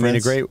much. I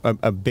mean,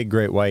 a big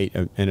great white,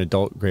 an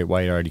adult great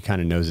white already kind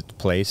of knows its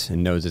place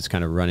and knows it's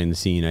kind of running the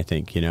scene. I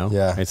think, you know.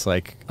 Yeah. It's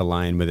like a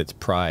lion with its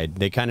pride.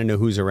 They kind of know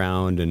who's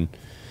around and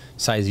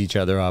size each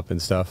other up and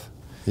stuff.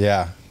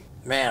 Yeah.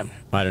 Man.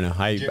 I don't know.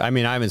 I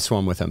mean, I haven't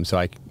swum with them, so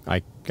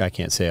I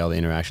can't say all the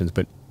interactions,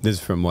 but this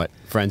is from what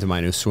friends of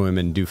mine who swim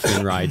and do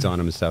fin rides on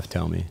them and stuff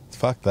tell me.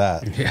 Fuck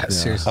that. Yeah,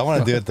 seriously. I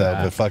want to do it though,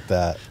 but fuck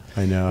that.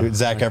 I know.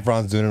 Zac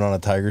Efron's doing it on a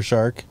tiger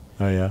shark.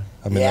 Oh yeah.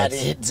 I mean, yeah,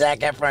 Zac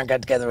Efron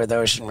got together with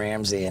Ocean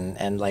Ramsey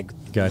and like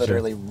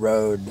literally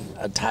rode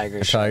a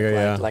tiger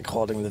shark, like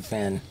holding the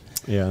fin.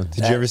 Yeah.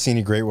 Did you ever see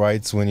any great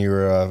whites when you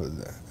were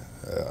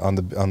on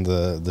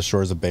the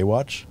shores of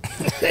Baywatch?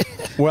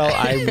 Well,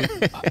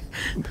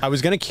 I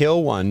was gonna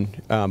kill one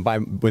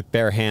with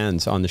bare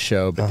hands on the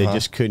show, but they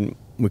just couldn't.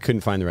 We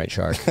couldn't find the right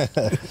shark.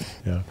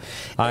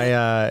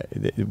 Yeah.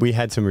 We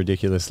had some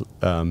ridiculous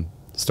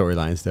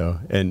storylines though,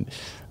 and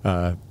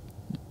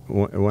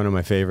one of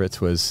my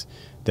favorites was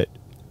that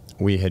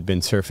we had been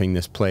surfing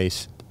this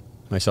place,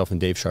 myself and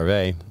Dave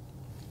Charvet.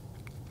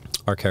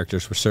 Our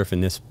characters were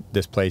surfing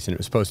this place, and it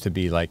was supposed to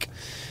be like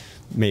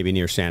maybe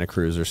near Santa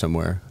Cruz or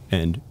somewhere,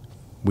 and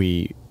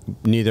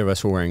neither of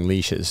us were wearing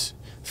leashes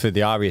for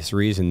the obvious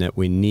reason that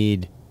we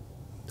need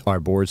our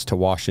boards to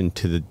wash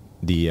into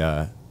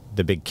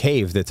the big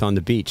cave that's on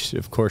the beach.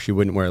 Of course, you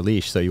wouldn't wear a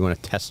leash, so you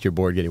want to test your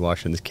board getting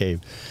washed in this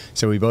cave.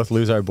 So we both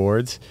lose our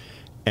boards,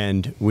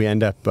 and we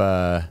end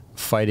up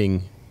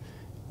fighting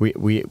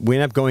we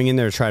ended up going in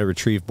there to try to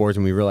retrieve boards,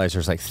 and we realized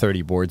there's like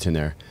 30 boards in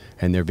there,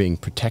 and they're being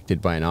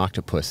protected by an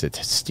octopus that's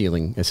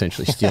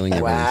essentially stealing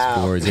everyone's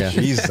Wow. boards. Yeah.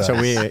 Jesus.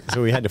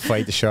 So we had to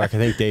fight the shark. I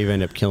think Dave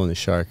ended up killing the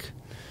shark.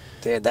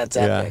 Dude, that's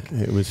epic.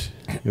 Yeah,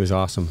 it was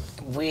awesome.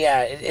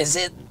 Is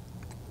it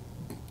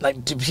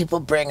like, do people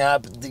bring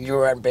up that you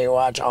were on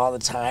Baywatch all the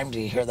time? Do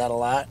you hear that a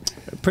lot?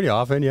 Pretty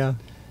often, yeah.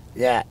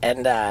 Yeah,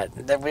 and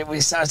then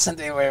we saw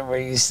something where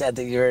you said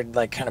that you were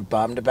like kind of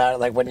bummed about it,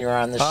 like when you were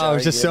on the show. Oh, I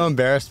was just so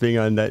embarrassed being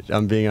on a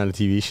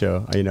TV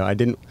show. You know, I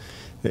didn't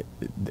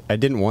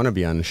want to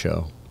be on the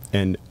show,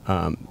 and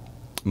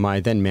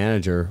my then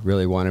manager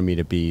really wanted me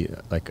to be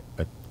like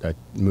a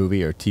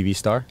movie or TV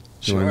star.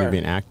 He wanted me to be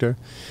an actor,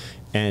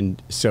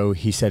 and so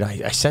he said,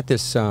 I set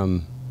this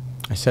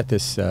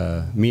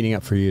meeting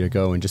up for you to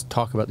go and just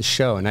talk about the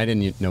show. And I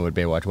didn't even know what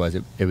Baywatch was.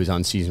 It was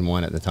on season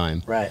 1 at the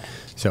time. Right.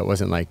 So it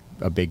wasn't like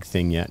a big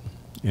thing yet.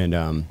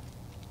 And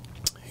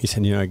he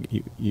said, you know,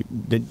 you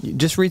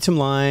just read some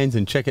lines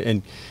and check it.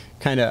 And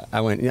kind of,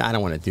 I went, I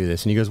don't want to do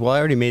this. And he goes, well, I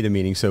already made the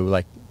meeting. So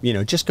like, you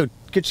know, just go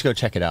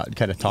check it out. And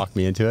kind of talked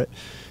me into it.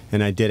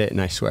 And I did it.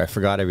 And I swear I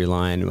forgot every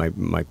line.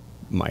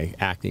 My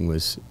acting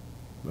was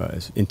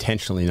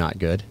intentionally not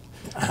good.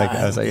 Like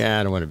I was like,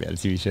 I don't want to be on a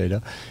TV show, you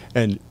know?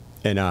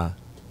 And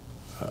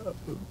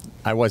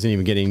I wasn't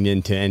even getting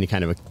into any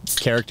kind of a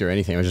character or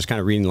anything. I was just kind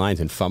of reading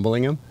lines and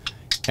fumbling them.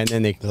 And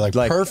then they're like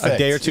perfect. A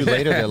day or two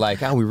later, they're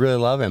like, oh, we really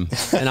love him.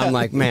 And I'm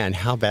like, man,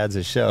 how bad's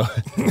this show?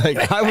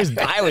 Like, I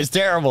was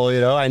terrible, you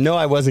know? I know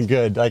I wasn't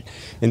good. Like,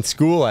 in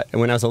school,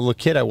 when I was a little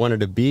kid, I wanted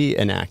to be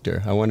an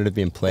actor. I wanted to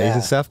be in plays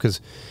and stuff because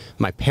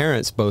my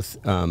parents both,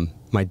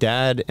 my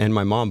dad and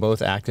my mom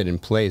both acted in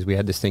plays. We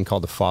had this thing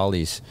called the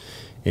Follies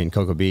in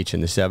Cocoa Beach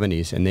in the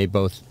 70s, and they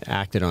both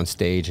acted on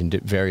stage in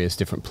various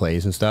different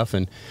plays and stuff.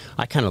 And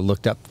I kind of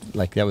looked up,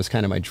 like that was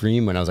kind of my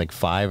dream when I was like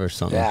 5 or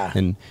something. Yeah.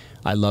 And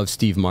I loved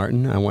Steve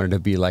Martin. I wanted to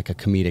be like a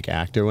comedic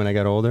actor when I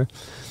got older.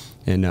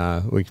 And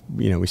we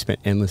spent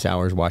endless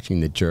hours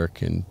watching The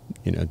Jerk and,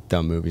 you know,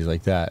 dumb movies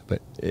like that.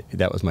 But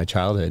that was my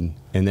childhood.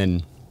 And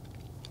then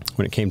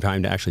when it came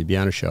time to actually be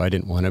on a show, I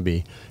didn't want to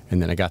be.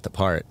 And then I got the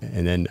part.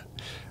 And then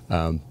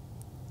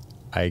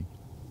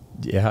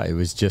it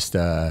was just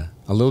a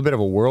little bit of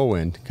a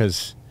whirlwind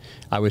because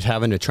I was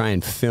having to try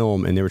and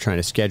film, and they were trying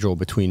to schedule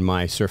between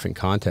my surfing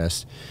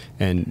contest.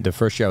 And the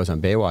first year I was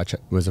on Baywatch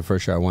was the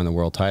first year I won the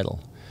world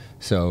title.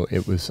 So I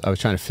was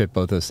trying to fit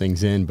both those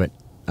things in, but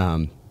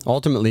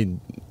ultimately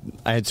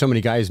I had so many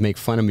guys make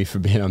fun of me for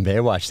being on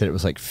Baywatch that it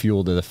was like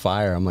fuel to the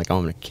fire. I'm like, oh,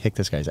 I'm going to kick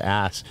this guy's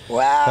ass.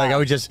 Wow. Like I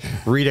would just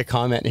read a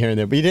comment here and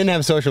there, but you didn't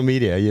have social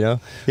media, you know?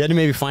 You had to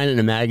maybe find it in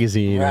a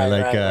magazine or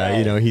like,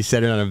 you know, he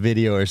said it on a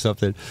video or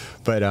something.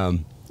 But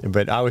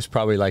I was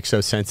probably like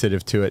so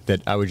sensitive to it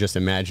that I was just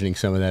imagining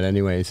some of that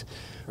anyways.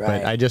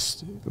 Right. But I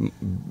just,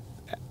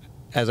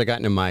 as I got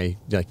into my,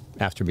 like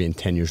after being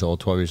 10 years old,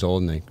 12 years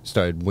old, and I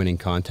started winning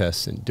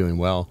contests and doing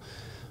well,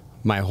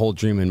 my whole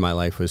dream in my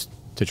life was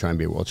to try and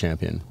be a world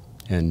champion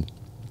and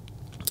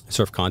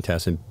surf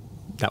contests, and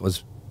that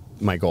was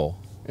my goal.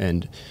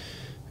 And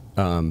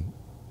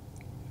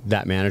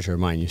that manager of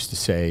mine used to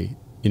say,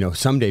 you know,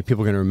 someday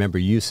people are going to remember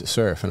you used to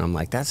surf. And I'm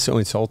like, that's so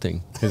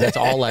insulting because that's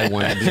all I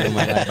want to do in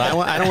my life. I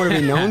don't want to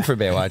be known for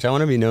Baywatch. I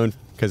want to be known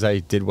because I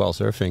did well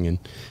surfing. And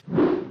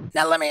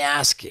Now let me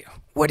ask you,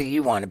 what do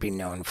you want to be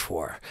known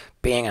for?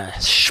 Being a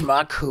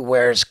schmuck who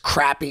wears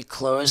crappy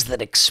clothes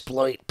that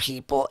exploit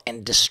people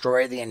and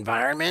destroy the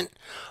environment?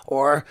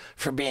 Or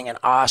for being an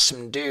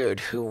awesome dude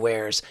who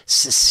wears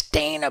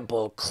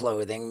sustainable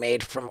clothing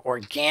made from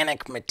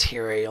organic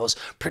materials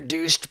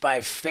produced by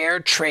fair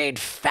trade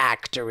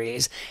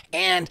factories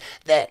and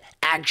that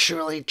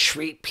actually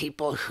treat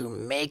people who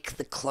make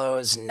the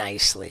clothes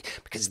nicely?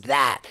 Because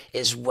that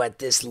is what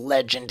this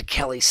legend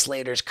Kelly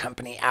Slater's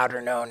company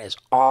Outer Known is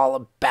all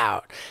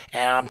about.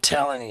 And I'm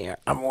telling you,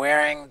 I'm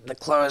wearing the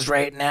clothes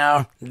right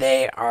now.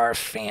 They are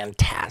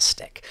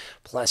fantastic.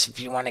 Plus, if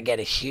you want to get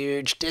a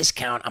huge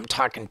discount, I'm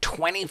talking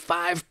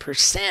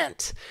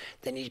 25%,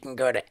 then you can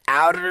go to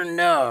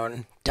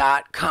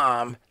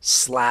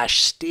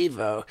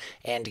outerknown.com/Stevo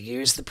and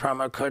use the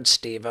promo code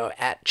Stevo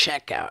at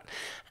checkout.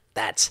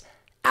 That's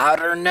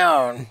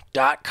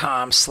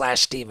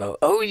outerknown.com/Stevo,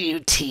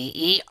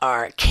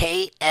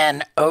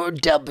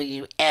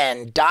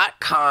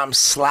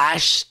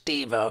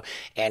 outerknown.com/Stevo,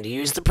 and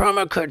use the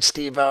promo code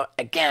Stevo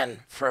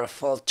again for a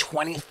full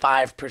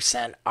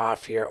 25%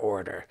 off your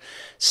order.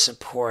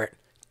 Support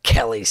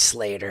Kelly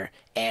Slater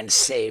and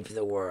save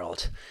the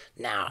world.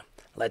 Now,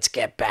 let's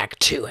get back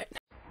to it.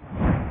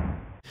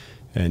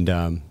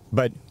 And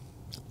but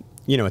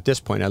you know, at this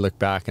point I look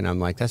back and I'm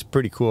like, that's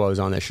pretty cool I was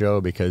on that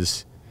show,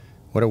 because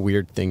what a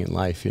weird thing in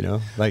life, you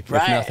know? Like,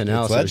 Right. if nothing It's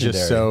else, it was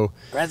just so...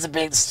 That's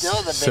still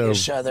the biggest So-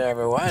 show there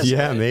ever was.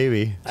 Yeah, right?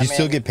 maybe. Do you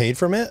still get paid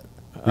from it?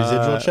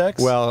 Residual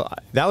checks? Well,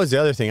 that was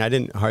the other thing. I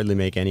didn't hardly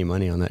make any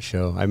money on that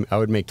show. I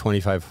would make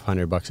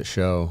 $2,500 a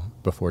show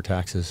before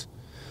taxes.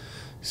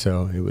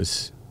 So it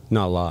was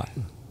not a lot.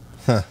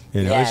 You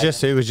know, Yeah.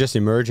 it was just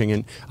emerging,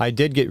 and I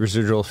did get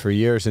residuals for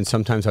years, and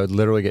sometimes I would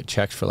literally get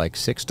checks for like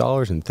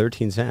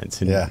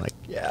 $6.13, and Yeah. like,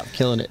 yeah, I'm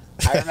killing it.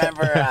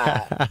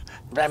 I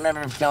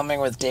remember filming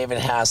with David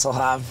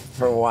Hasselhoff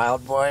for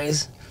Wild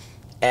Boys,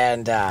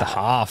 and The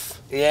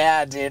Hoff.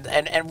 yeah, dude,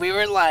 and we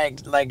were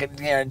like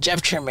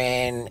Jeff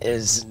Tremaine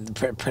is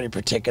pretty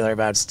particular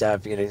about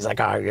stuff. You know, he's like,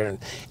 oh, you're,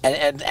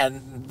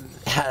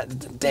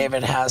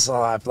 David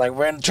Hasselhoff, like,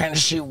 we're trying to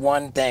shoot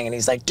one thing, and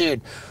he's like,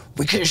 dude,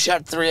 we could have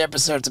shot 3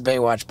 episodes of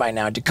Baywatch by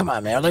now. Dude, come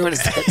on, man. Look what it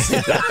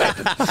says.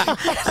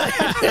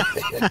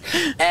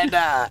 and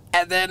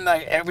then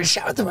and we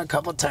shot with them a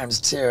couple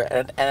times too.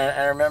 And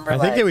I remember I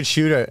think they would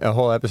shoot a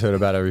whole episode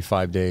about every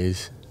 5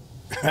 days.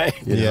 right.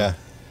 You know? Yeah.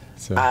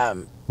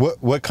 So.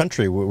 What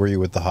country were you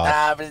with the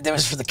Hoff? But it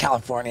was for the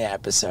California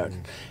episode,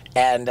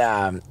 and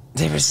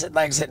they were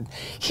like I said,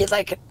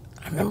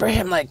 I remember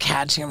him like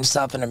catching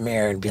himself in a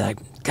mirror and be like,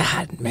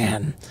 God,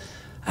 man,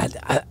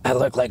 I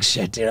look like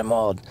shit, dude. I'm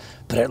old,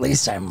 but at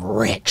least I'm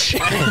rich.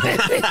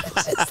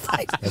 It's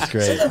like, That's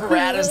great. It's the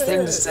raddest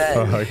thing to say.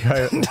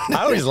 I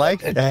always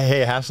liked.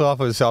 Hey, Hasselhoff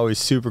was always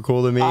super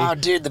cool to me. Oh,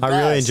 dude, the I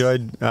really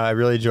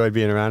best. enjoyed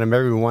being around him.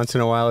 Every once in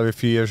a while, every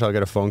few years, I'll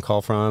get a phone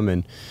call from him,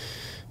 and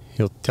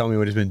he'll tell me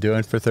what he's been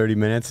doing for 30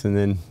 minutes, and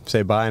then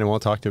say bye, and I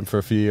won't talk to him for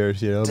a few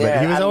years. You know, Dude, but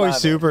he was I always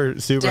love super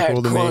Dude,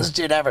 cool to me. coolest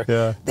dude ever.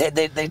 Yeah.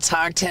 They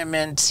talked him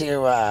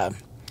into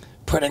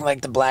putting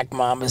like the Black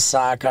Mamba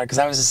sock on because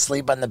I was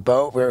asleep on the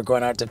boat. We were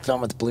going out to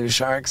film with Blue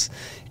Sharks,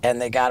 and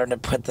they got him to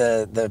put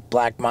the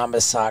Black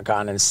Mamba sock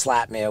on and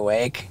slap me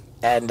awake.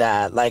 And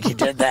like he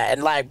did that,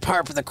 and like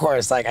par for the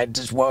course, like I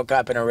just woke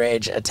up in a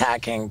rage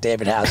attacking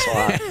David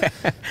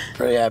Hasselhoff.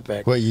 Pretty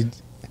epic. What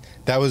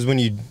that was when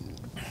you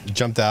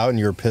jumped out and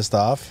you were pissed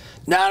off?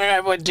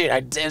 No, dude,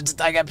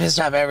 I got pissed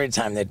off every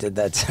time they did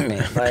that to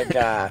me. Like,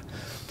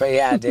 but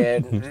yeah,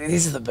 dude,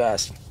 these are the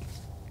best.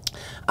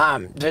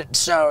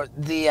 So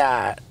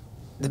the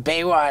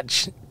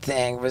Baywatch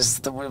thing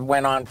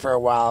went on for a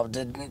while.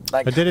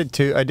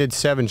 I did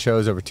 7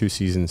 shows over 2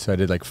 seasons. So I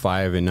did like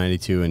 5 in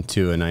 '92 and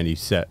 2 in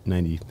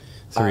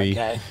 '93.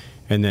 Okay.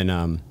 And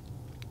then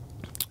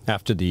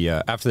after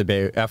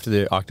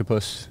the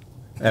octopus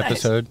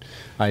episode,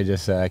 I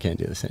just I can't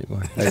do this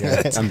anymore.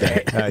 I'm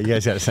done. You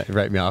guys got to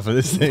write me off of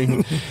this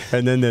thing.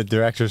 And then the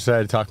director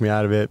started to talk me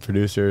out of it,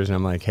 producers, and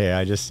I'm like,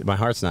 hey, my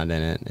heart's not in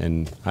it,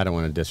 and I don't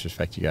want to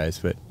disrespect you guys,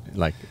 but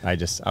like I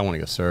want to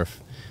go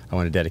surf. I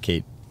want to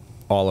dedicate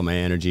all of my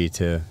energy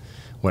to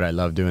what I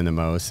love doing the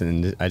most,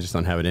 and I just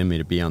don't have it in me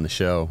to be on the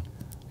show.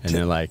 And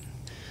they're like,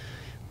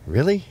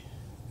 really?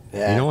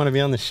 Yeah. You don't want to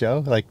be on the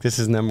show? Like, this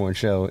is the #1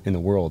 show in the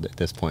world at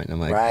this point. And I'm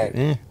like,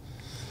 Right.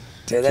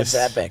 Dude, that's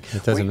epic.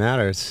 It doesn't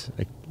matter. It's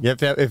like,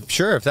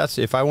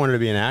 if I wanted to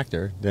be an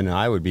actor, then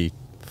I would be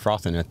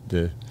frothing at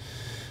the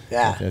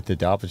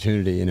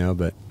opportunity, you know.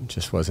 But it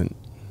just wasn't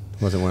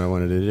what I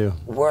wanted to do.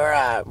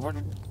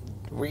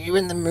 Were you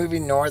in the movie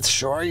North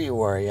Shore? You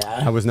were,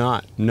 yeah. I was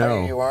not. No,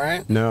 Oh, you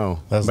weren't? No,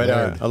 That's but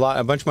weird.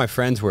 a bunch of my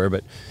friends were,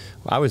 but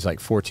I was like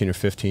 14 or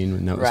 15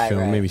 when that was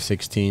filmed, right. maybe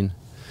 16.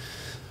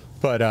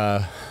 But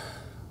I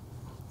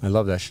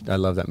love that. I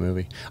love that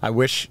movie. I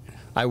wish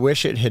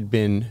it had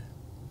been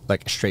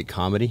like a straight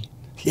comedy.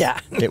 Yeah.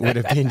 It would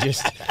have been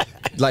just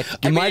like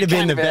it might have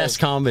been the best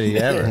comedy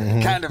ever.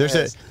 Kind of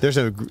There's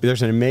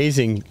an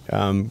amazing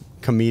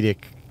comedic,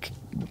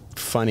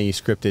 funny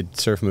scripted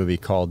surf movie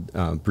called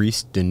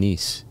Brice de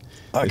Nice.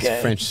 It's Okay.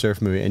 a French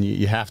surf movie, and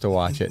you have to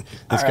watch it.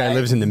 This All guy right.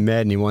 lives in the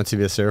Med, and he wants to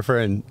be a surfer,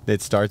 and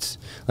it starts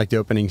like the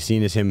opening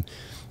scene is him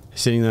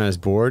sitting on his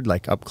board,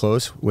 like up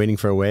close, waiting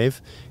for a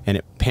wave, and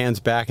it pans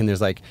back, and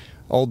there's like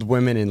old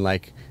women in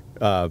like.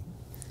 The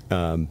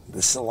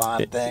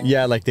salon thing.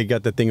 Yeah, like they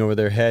got the thing over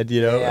their head,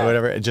 you know, Yeah. or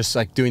whatever. Just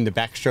like doing the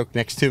backstroke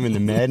next to him in the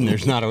Med, and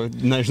there's not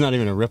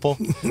even a ripple,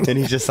 and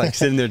he's just like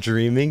sitting there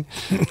dreaming.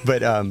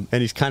 But and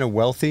he's kind of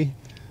wealthy,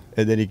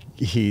 and then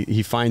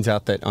he finds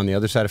out that on the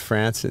other side of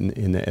France,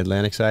 in the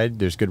Atlantic side,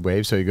 there's good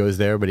waves, so he goes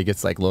there, but he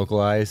gets like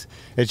localized.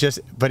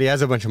 But he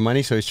has a bunch of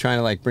money, so he's trying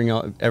to like bring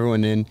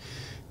everyone in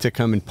to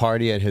come and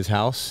party at his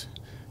house,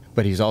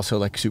 but he's also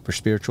like super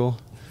spiritual.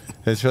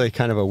 It's really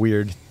kind of a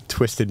weird,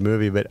 twisted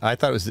movie, but I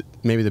thought it was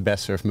maybe the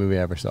best surf movie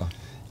I ever saw.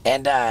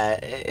 And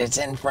it's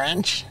in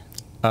French?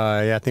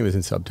 Yeah, I think it was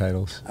in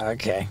subtitles.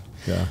 Okay.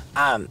 Yeah.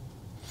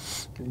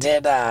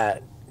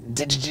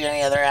 Did you do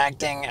any other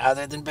acting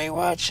other than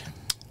Baywatch?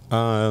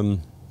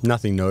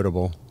 Nothing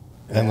notable.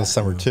 Endless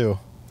Summer 2.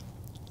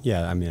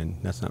 Yeah, I mean,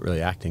 that's not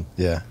really acting.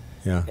 Yeah.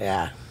 Yeah.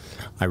 Yeah.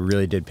 I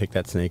really did pick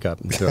that snake up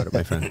and throw it at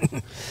my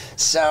friend.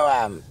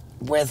 So,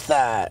 with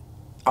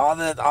all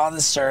the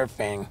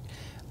surfing,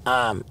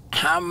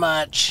 how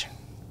much?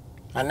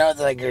 I know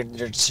that like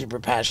you're super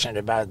passionate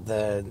about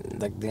the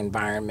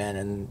environment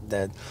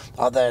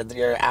and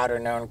your Outer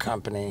Known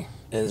company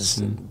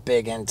is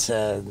big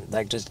into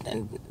like just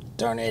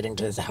donating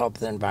to help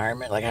the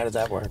environment. Like, how does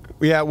that work?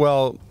 Yeah,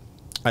 well,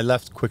 I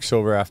left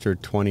Quicksilver after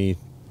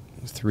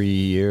 23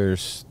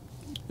 years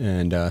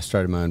and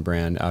started my own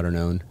brand, Outer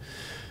Known.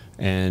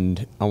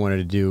 And I wanted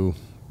to do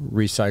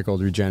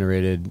recycled,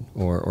 regenerated,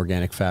 or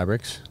organic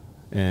fabrics.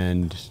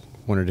 And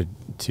wanted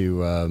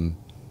to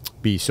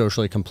be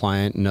socially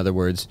compliant. In other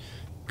words,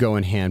 go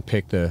and hand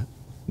pick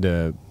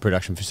the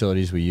production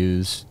facilities we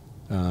use,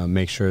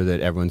 make sure that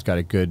everyone's got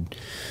a good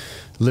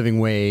living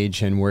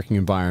wage and working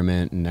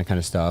environment and that kind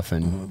of stuff.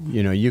 And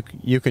you know,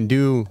 you can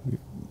do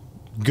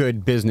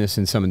good business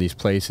in some of these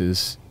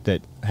places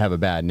that have a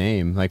bad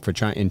name. Like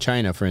in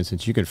China, for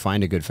instance, you can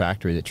find a good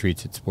factory that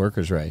treats its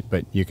workers right,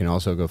 but you can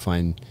also go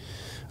find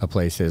a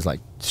place that is like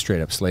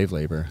straight up slave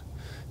labor.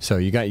 So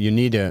you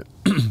need to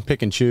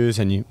pick and choose,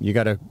 and you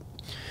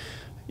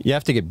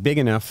have to get big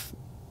enough,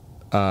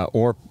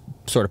 or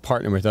sort of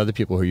partner with other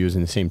people who are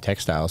using the same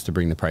textiles to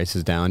bring the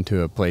prices down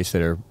to a place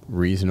that are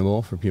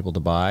reasonable for people to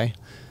buy.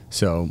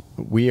 So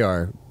we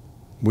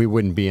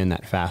wouldn't be in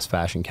that fast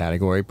fashion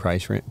category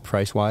price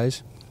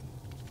wise.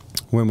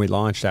 When we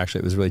launched, actually,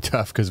 it was really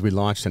tough because we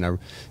launched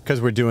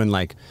because we're doing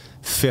like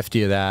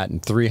 50 of that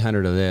and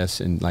 300 of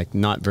this and like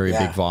not very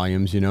big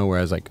volumes, you know,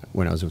 whereas like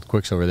when I was with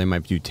Quicksilver, they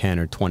might do 10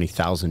 or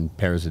 20,000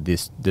 pairs of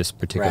this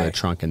particular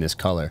trunk in this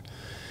color.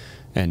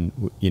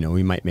 And, you know,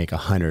 we might make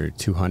 100 or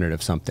 200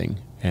 of something.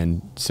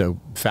 And so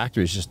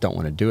factories just don't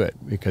want to do it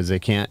because they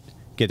can't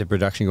get the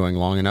production going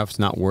long enough. It's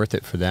not worth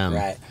it for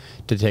them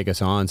to take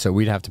us on. So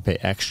we'd have to pay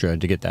extra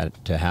to get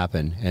that to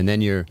happen. And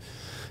then your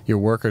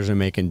workers are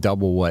making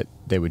double what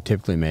they would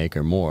typically make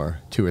or more,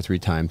 2 or 3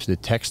 times. The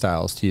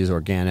textiles, to use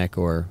organic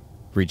or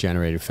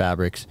regenerated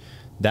fabrics,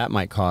 that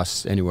might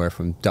cost anywhere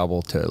from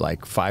double to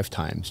like 5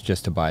 times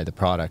just to buy the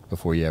product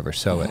before you ever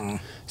sew it.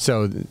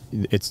 So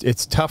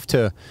it's tough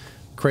to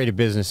create a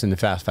business in the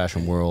fast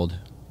fashion world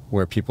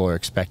where people are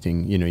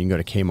expecting, you know, you can go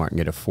to Kmart and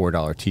get a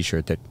 $4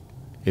 t-shirt that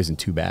isn't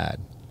too bad,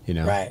 you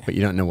know, but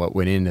you don't know what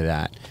went into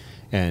that.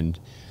 And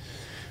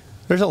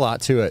there's a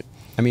lot to it.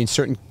 I mean,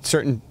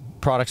 certain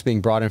products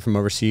being brought in from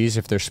overseas,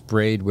 if they're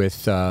sprayed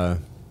with,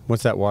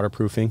 what's that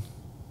waterproofing?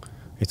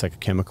 It's like a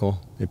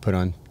chemical they put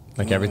on,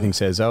 like everything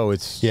says, oh,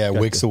 it's... Yeah, it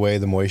wicks away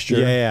the moisture.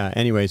 Yeah.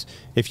 Anyways,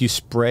 if you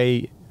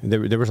spray,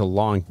 there was a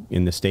law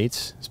in the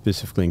States,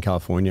 specifically in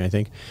California, I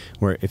think,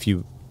 where if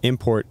you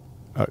import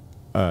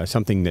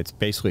something that's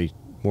basically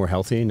more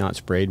healthy, not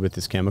sprayed with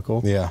this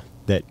chemical,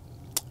 that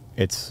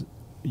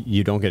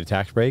you don't get a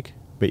tax break,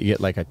 but you get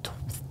like a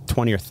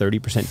 20 or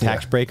 30%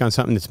 tax break on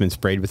something that's been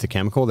sprayed with the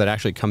chemical that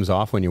actually comes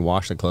off when you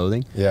wash the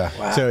clothing.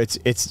 So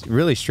it's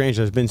really strange.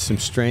 There's been some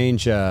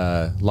strange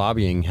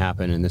lobbying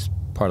happen in this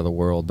part of the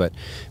world, but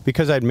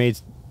because I'd made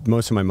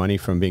most of my money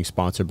from being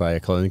sponsored by a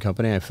clothing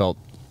company, I felt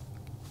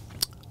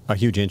a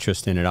huge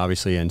interest in it,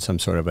 obviously, and some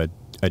sort of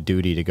a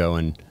duty to go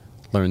and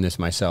learn this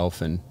myself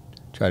and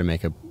try to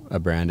make a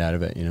brand out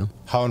of it, you know.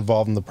 How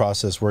involved in the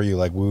process were you?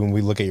 Like when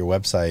we look at your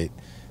website,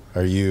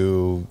 are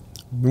you...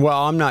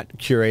 Well, I'm not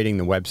curating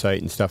the website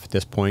and stuff at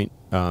this point.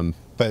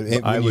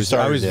 But I was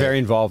very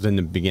involved in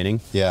the beginning.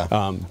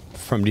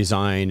 From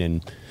design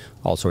and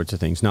all sorts of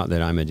things. Not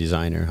that I'm a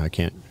designer. I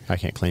can't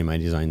claim I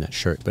designed that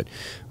shirt. But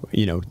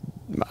you know,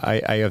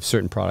 I have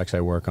certain products I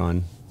work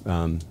on,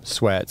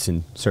 sweats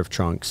and surf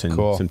trunks and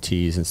some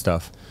tees and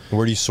stuff.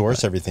 Where do you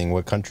source everything?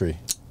 What country?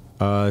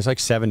 There's like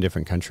 7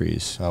 different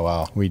countries. Oh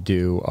wow! We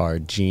do our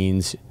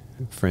jeans,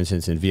 for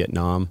instance, in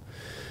Vietnam,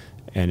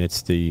 and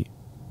it's the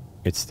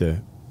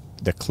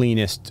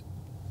cleanest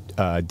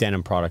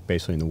denim product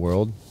basically in the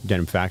world,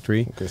 denim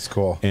factory. That's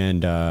cool.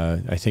 And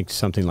I think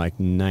something like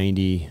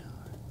 98%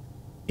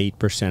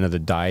 of the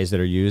dyes that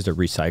are used are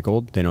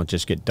recycled. They don't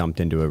just get dumped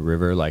into a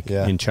river. Like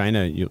in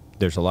China,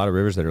 there's a lot of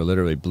rivers that are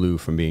literally blue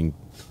from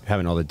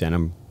having all the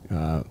denim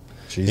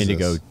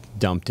indigo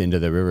dumped into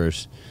the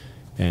rivers.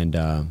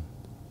 And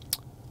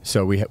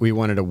so we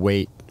wanted to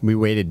wait. We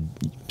waited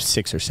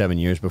 6 or 7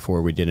 years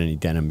before we did any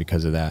denim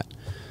because of that.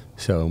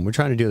 So we're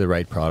trying to do the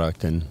right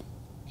product and,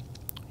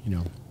 you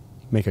know,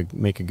 make a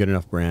good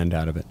enough brand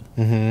out of it.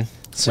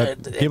 So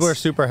people are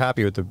super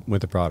happy with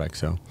the product.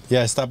 So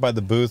I stopped by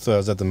the booth. I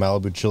was at the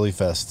Malibu Chili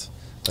Fest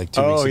like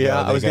 2 weeks ago.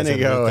 I was gonna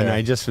go, and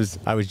I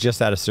was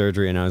just out of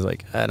surgery, and I was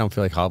like, I don't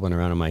feel like hobbling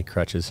around on my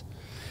crutches.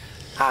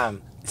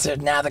 So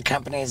now the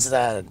company's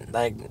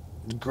like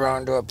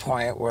grown to a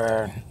point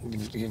where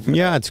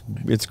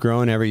it's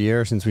grown every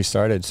year since we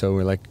started. So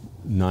we're like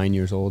 9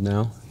 years old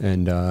now,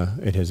 and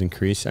it has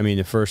increased. I mean,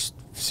 the first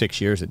 6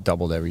 years it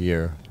doubled every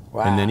year.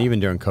 Wow. And then even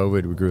during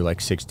COVID, we grew like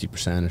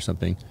 60% or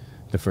something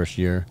the first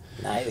year.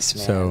 Nice,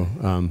 man. So,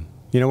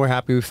 you know, we're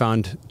happy we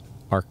found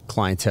our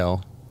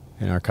clientele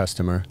and our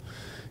customer.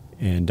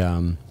 And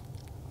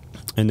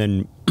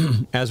then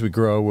as we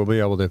grow, we'll be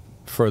able to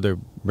further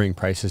bring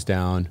prices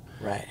down.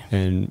 Right.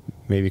 And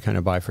maybe kind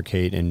of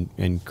bifurcate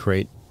and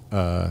create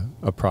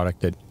a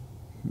product that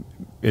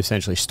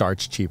essentially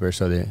starts cheaper,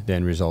 so the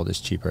end result is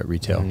cheaper at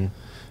retail.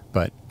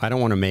 But I don't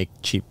want to make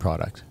cheap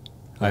product.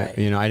 Right.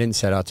 I didn't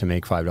set out to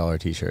make $5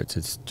 t-shirts.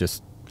 It's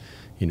just,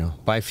 you know,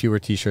 buy fewer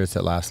t-shirts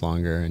that last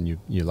longer, and you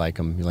like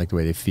them. You like the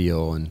way they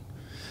feel, and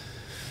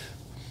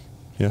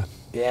yeah,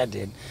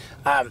 dude.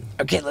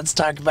 Okay, let's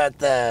talk about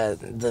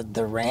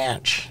the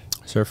ranch.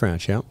 Surf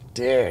ranch, yeah.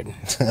 Dude,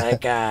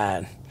 like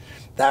that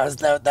was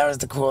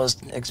the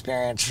coolest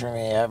experience for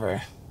me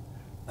ever.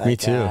 Me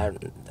too.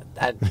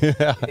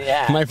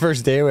 Yeah. My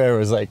first day there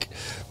was like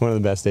one of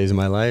the best days of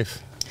my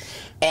life.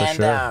 And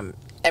sure.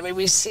 I mean,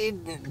 we see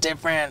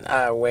different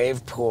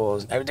wave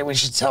pools. We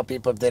should tell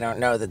people if they don't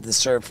know that the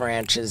Surf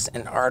Ranch is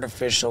an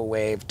artificial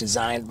wave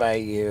designed by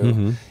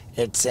you.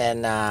 It's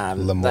in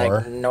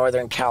like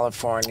Northern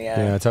California.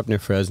 Yeah, it's up near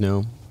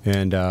Fresno,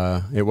 and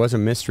it was a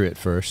mystery at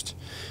first.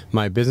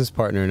 My business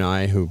partner and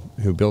I, who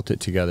built it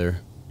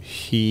together,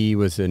 he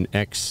was an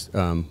ex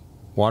pro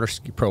water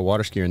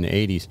skier in the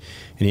 '80s,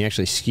 and he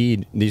actually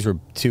skied. These were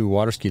 2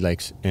 water ski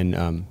lakes,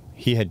 and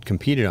he had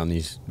competed on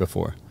these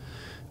before.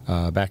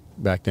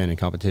 Back then in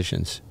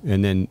competitions,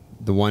 and then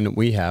the one that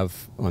we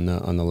have on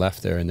the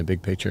left there in the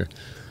big picture,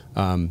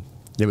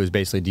 it was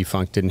basically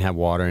defunct, didn't have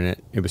water in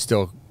it. It was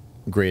still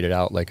graded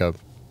out like a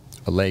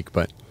lake,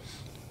 but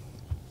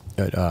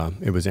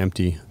it was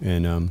empty.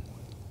 And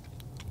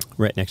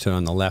right next to it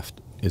on the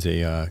left is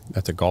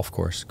that's a golf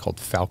course called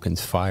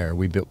Falcon's Fire.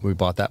 We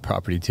bought that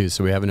property too,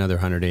 so we have another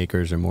 100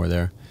 acres or more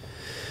there.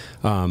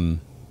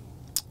 And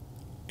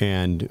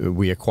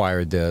we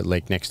acquired the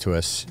lake next to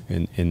us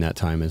in that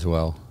time as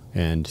well.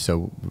 And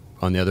so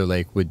on the other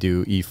lake would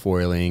do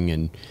e-foiling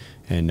and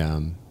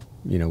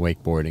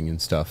wakeboarding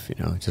and stuff,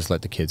 just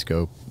let the kids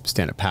go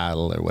stand up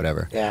paddle or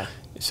whatever. Yeah.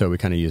 So we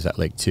kind of use that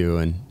lake too.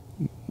 And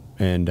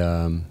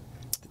the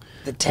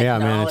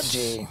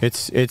technology.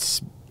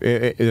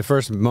 Yeah, the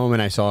first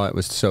moment I saw it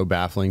was so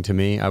baffling to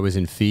me. I was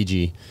in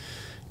Fiji,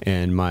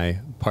 and my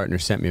partner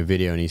sent me a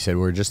video, and he said,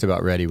 "We're just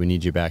about ready. We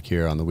need you back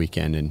here on the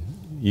weekend." And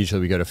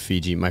usually we go to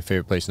Fiji. My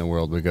favorite place in the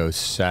world. We go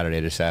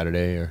Saturday to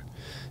Saturday or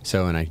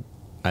so. And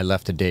I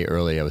left a day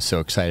early. I was so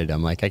excited.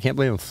 I'm like, I can't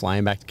believe I'm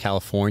flying back to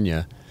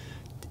California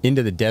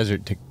into the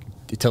desert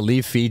to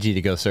leave Fiji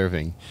to go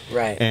surfing.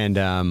 Right.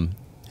 And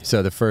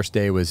so the first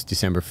day was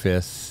December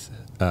 5th,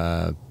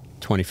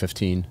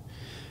 2015.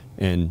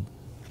 And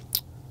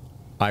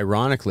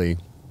ironically,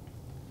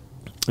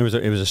 it was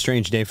a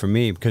strange day for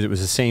me because it was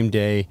the same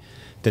day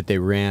that they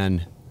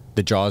ran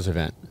the Jaws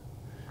event,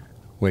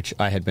 which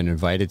I had been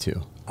invited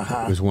to.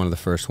 It was one of the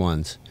first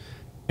ones.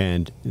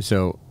 And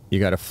so you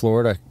got a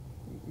Florida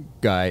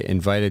guy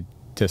invited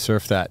to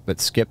surf that, but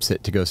skips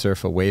it to go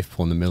surf a wave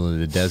pool in the middle of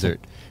the desert.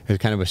 It was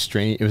kind of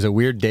it was a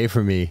weird day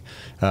for me.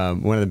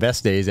 One of the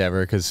best days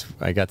ever because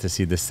I got to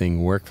see this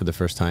thing work for the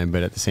first time,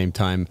 but at the same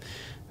time,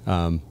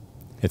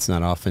 it's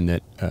not often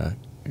that,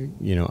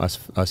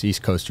 us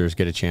East Coasters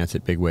get a chance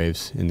at big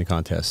waves in the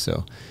contest.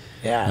 So,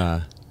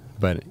 yeah.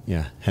 But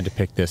yeah, had to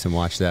pick this and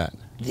watch that.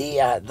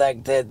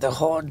 The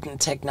whole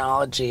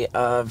technology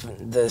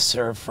of the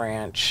Surf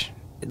Ranch,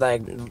 it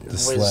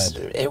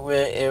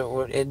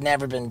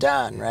never been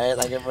done, right?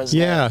 Like it was.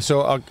 Yeah,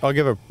 so I'll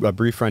give a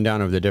brief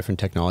rundown of the different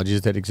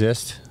technologies that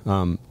exist.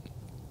 When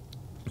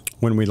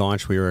we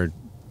launched, we were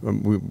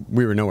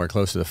nowhere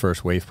close to the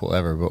first wave pool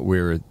ever, but we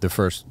were the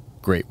first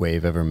great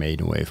wave ever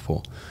made in wave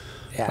pool.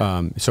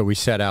 Yeah. So we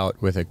set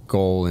out with a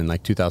goal in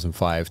like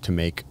 2005 to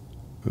make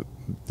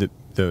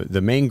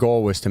the main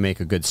goal was to make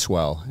a good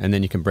swell, and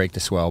then you can break the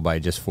swell by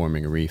just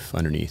forming a reef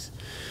underneath.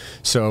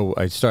 So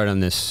I started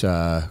on this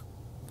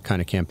kind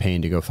of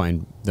campaign to go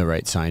find the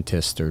right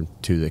scientist or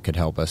 2 that could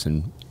help us.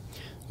 And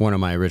one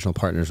of my original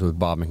partners was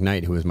Bob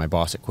McKnight, who was my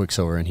boss at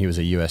Quicksilver, and he was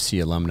a USC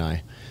alumni.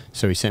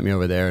 So he sent me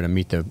over there to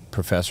meet the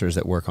professors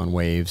that work on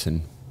waves,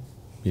 and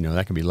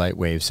that could be light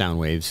waves, sound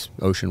waves,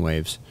 ocean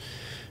waves.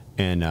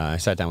 And I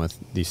sat down with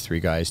these 3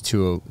 guys.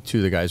 Two of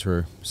the guys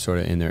were sort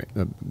of in their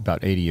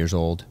about 80 years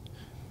old,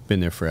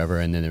 been there forever,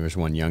 and then there was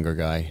one younger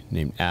guy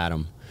named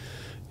Adam.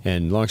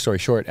 And long story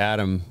short,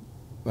 Adam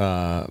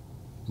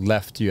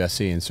left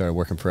USC and started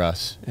working for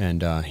us,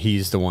 and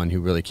he's the one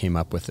who really came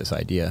up with this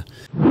idea.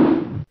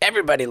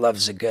 Everybody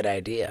loves a good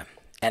idea,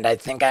 and I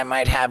think I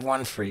might have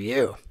one for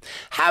you.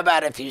 How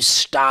about if you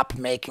stop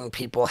making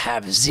people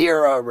have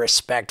 0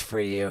 respect for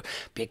you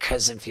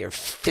because of your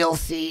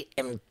filthy,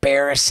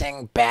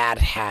 embarrassing bad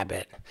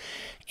habit,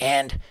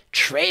 and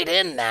trade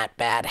in that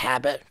bad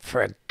habit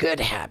for a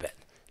good habit?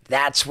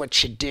 That's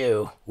what you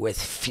do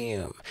with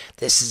Fume.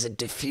 This is a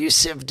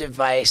diffusive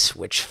device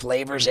which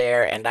flavors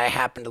air, and I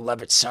happen to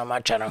love it so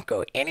much I don't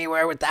go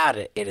anywhere without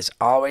it. It is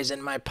always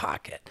in my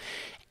pocket.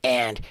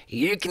 And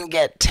you can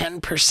get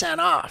 10%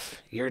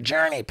 off your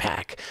journey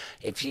pack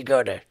if you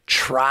go to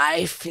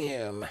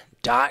tryfume.com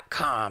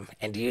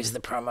and use the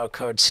promo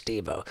code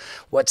STEVO.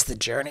 What's the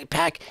journey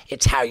pack?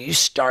 It's how you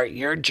start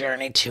your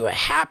journey to a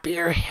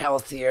happier,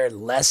 healthier,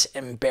 less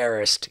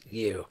embarrassed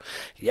you.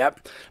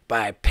 Yep.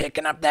 By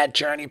picking up that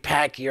journey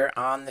pack, you're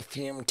on the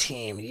Fume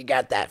team. You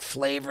got that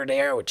flavored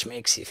air, which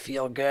makes you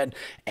feel good,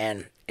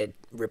 and it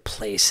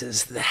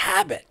replaces the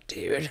habit,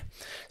 dude.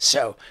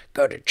 So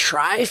go to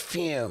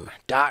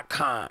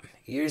tryfume.com.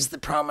 Use the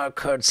promo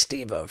code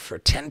STEVO for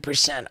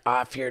 10%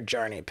 off your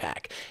journey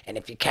pack. And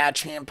if you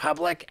catch me in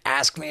public,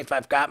 ask me if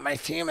I've got my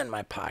Fume in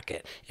my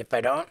pocket. If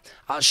I don't,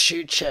 I'll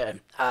shoot you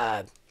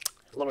a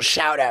little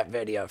shout-out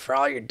video for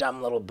all your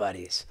dumb little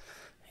buddies.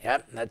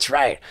 Yep, that's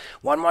right.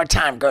 One more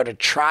time, go to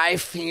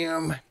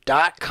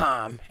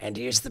tryfume.com and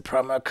use the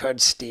promo code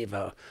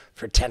STEVO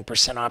for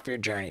 10% off your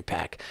journey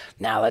pack.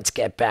 Now let's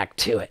get back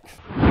to it.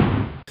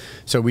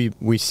 So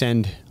we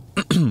send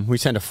we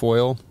send a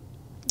foil,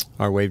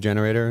 our wave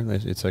generator.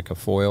 It's like a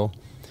foil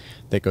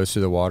that goes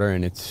through the water,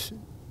 and it's,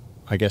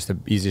 I guess the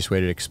easiest way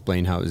to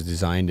explain how it was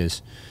designed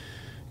is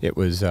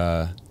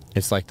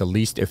it's like the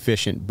least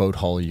efficient boat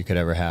hull you could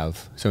ever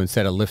have. So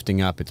instead of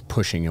lifting up, it's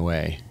pushing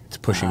away. It's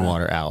pushing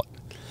water out.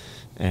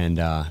 And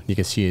you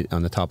can see it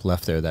on the top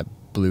left there, that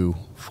blue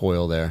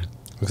foil there.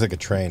 Looks like a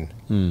train.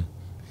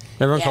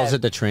 Everyone calls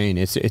it the train.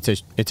 It's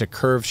a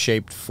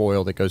curve-shaped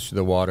foil that goes through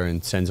the water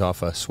and sends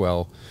off a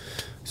swell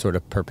sort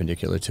of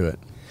perpendicular to it.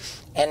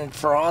 And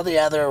for all the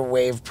other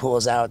wave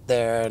pools out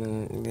there,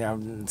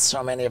 and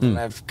so many of them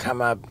have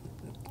come up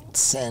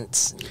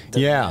since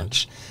the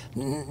ranch,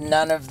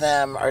 none of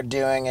them are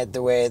doing it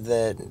the way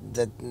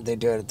that they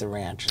do it at the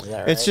ranch. Is that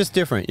right? It's just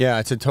different. Yeah,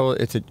 it's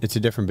a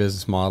different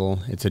business model.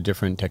 It's a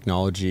different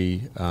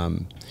technology.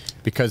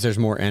 Because there's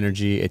more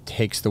energy, it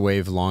takes the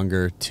wave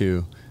longer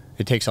to.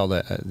 It takes all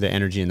the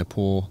energy in the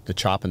pool, the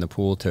chop in the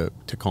pool, to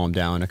calm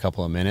down in a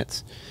couple of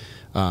minutes.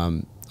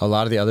 A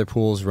lot of the other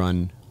pools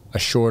run a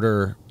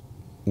shorter,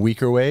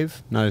 weaker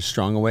wave, not as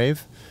strong a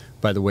wave,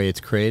 by the way it's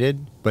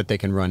created, but they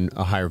can run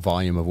a higher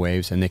volume of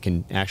waves, and they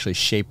can actually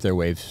shape their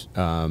waves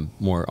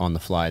more on the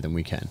fly than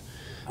we can.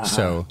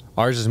 So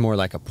ours is more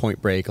like a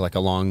point break, like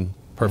a long,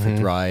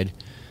 perfect ride.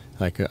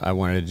 Like I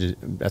wanted to,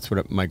 that's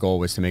what my goal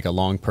was, to make a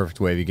long, perfect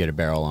wave you get a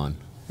barrel on.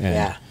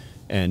 And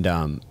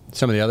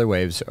some of the other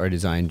waves are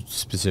designed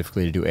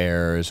specifically to do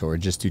airs or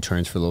just do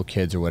turns for little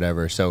kids or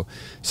whatever. So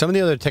some of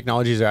the other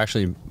technologies are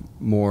actually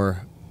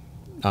more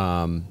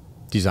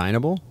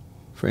designable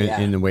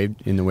in the wave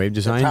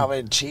design. They're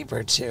probably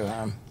cheaper too,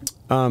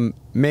 huh?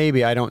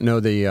 Maybe. I don't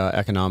know the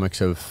economics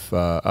of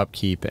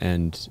upkeep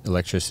and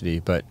electricity,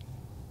 but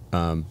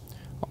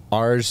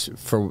ours,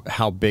 for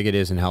how big it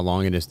is and how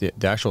long it is, the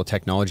actual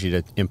technology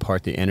to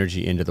impart the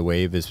energy into the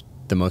wave is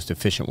the most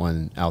efficient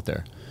one out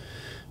there.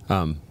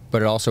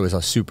 But it also is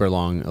a super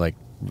long, like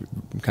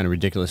kind of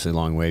ridiculously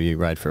long wave you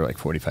ride for like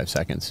 45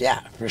 seconds.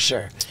 Yeah, for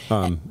sure.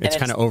 It's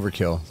kind of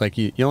overkill. Like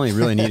you only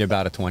really need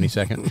about a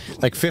 20-second,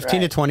 like 15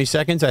 to 20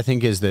 seconds, I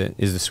think is the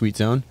sweet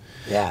zone.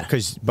 Yeah.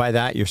 Because by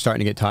that you're starting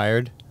to get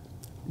tired.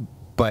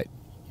 But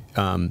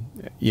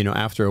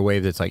after a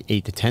wave that's like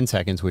 8 to 10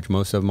 seconds, which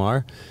most of them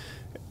are,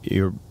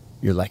 you're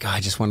like, I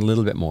just want a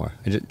little bit more,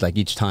 like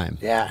each time.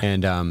 Yeah.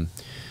 And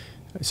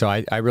so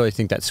I really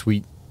think that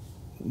sweet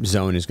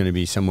zone is going to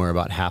be somewhere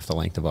about half the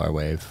length of our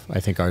wave. I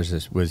think ours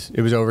was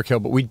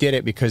overkill, but we did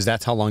it because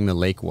that's how long the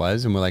lake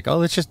was, and we're like, oh,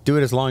 let's just do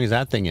it as long as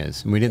that thing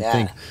is. And we didn't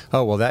think,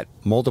 oh, well, that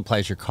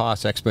multiplies your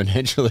costs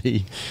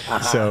exponentially.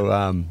 So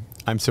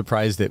I'm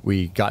surprised that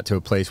we got to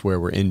a place where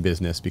we're in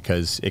business,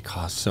 because it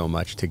costs so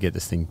much to get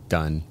this thing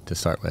done to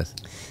start with.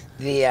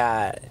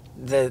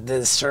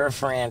 The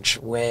surf ranch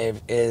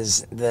wave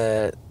is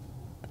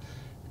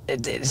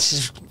it's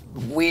just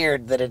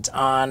weird that it's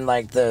on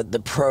like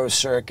the pro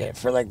circuit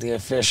for like the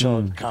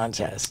official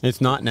contest.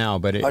 It's not now,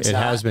 but it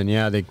has been.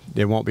 Yeah,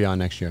 they won't be on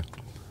next year.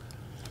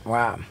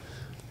 Wow.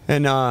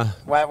 And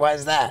why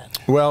is that?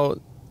 Well,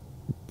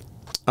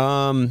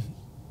 I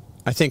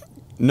think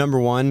number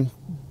one,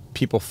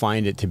 people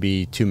find it to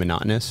be too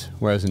monotonous,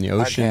 whereas in the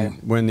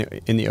ocean,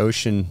 in the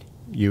ocean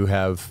you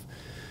have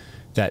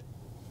the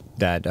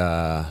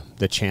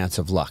chance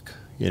of luck,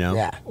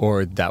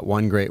 or that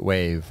one great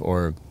wave,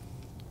 or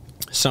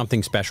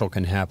something special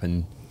can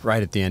happen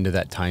right at the end of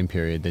that time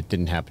period that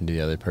didn't happen to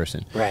the other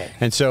person. Right.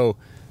 And so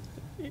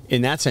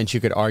in that sense, you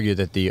could argue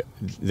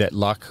that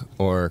luck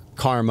or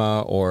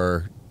karma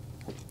or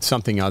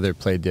something other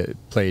played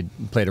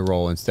a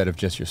role instead of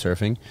just your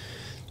surfing.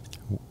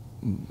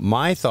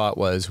 My thought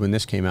was, when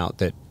this came out,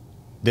 that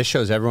this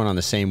shows everyone on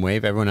the same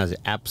wave. Everyone has an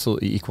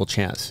absolutely equal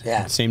chance.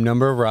 Yeah. Same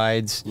number of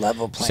rides.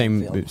 Level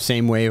playing field.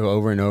 Same wave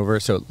over and over,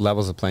 so it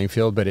levels the playing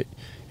field. But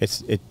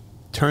it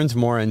turns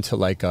more into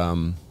like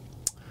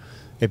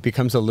it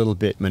becomes a little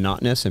bit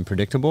monotonous and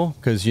predictable,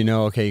 because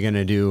okay, you're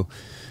gonna do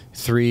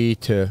 3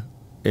 to,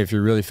 if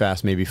you're really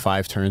fast, maybe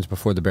 5 turns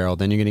before the barrel.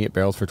 Then you're gonna get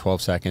barreled for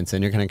 12 seconds.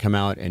 Then you're gonna come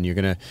out and you're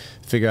gonna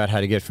figure out how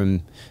to get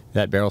from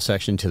that barrel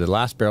section to the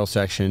last barrel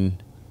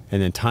section,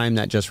 and then time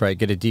that just right,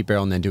 get a deep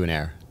barrel, and then do an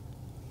air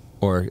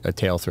or a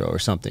tail throw or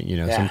something.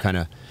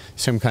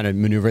 Some kind of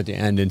maneuver at the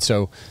end. And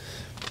so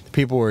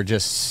people were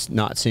just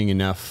not seeing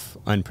enough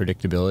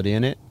unpredictability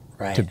in it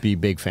to be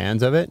big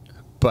fans of it.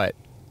 But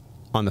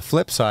on the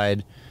flip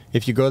side,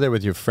 if you go there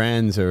with your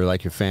friends or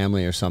like your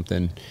family or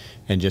something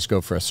and just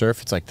go for a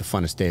surf, it's like the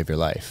funnest day of your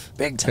life.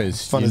 Big time.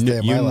 Funnest day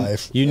of my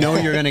life. You know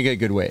you're going to get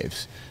good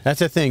waves. That's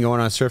the thing, going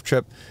on a surf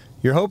trip.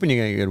 You're hoping you're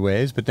going to get good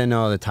waves, but then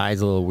the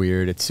tide's a little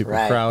weird. It's super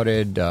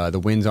crowded.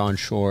 The wind's on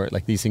shore.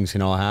 Like, these things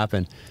can all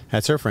happen.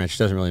 At surf ranch, it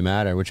doesn't really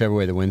matter. Whichever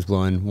way the wind's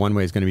blowing, one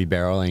way is going to be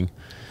barreling.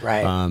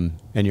 Right.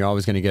 And you're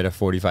always going to get a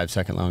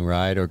 45-second long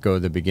ride, or go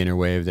the beginner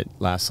wave that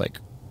lasts like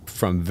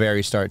from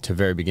very start to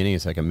very beginning.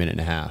 It's like a minute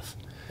and a half.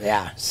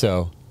 Yeah.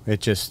 So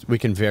We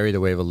can vary the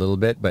wave a little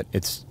bit, but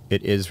it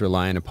is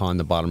reliant upon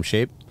the bottom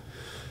shape.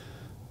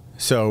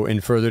 So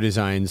in further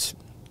designs,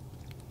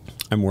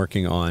 I'm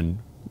working on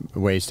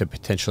ways to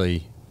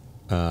potentially,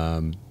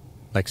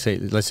 let's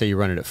say you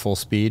run it at full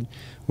speed,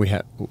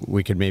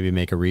 we could maybe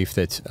make a reef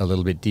that's a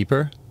little bit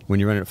deeper. When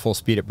you run it at full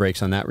speed, it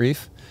breaks on that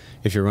reef.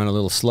 If you run a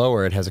little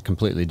slower, it has a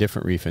completely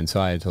different reef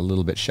inside. It's a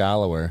little bit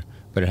shallower,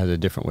 but it has a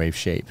different wave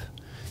shape.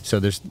 So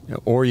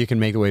or you can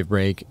make the wave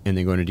break and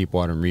then go into deep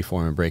water and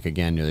reform and break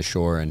again near the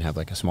shore and have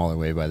like a smaller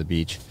wave by the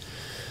beach.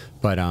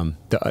 But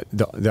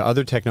the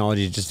other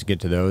technology, just to get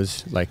to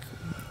those, like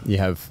you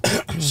have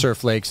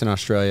surf lakes in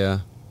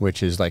Australia,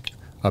 which is like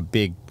a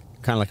big,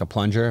 kind of like a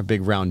plunger, a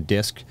big round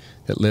disc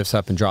that lifts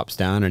up and drops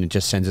down, and it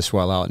just sends a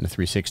swell out in a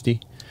 360.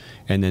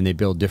 And then they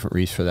build different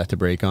reefs for that to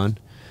break on.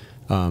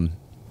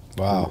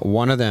 Wow.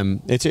 One of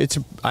them,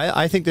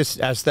 I think this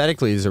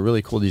aesthetically is a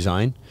really cool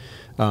design.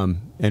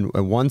 And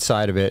one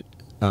side of it,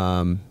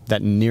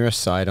 that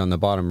nearest side on the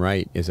bottom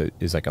right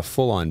is like a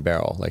full-on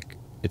barrel. Like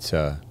it's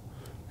a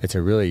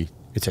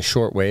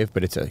short wave,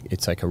 but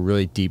it's like a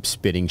really deep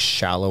spitting,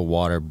 shallow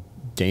water,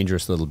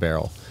 dangerous little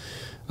barrel.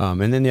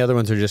 And then the other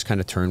ones are just kind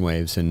of turn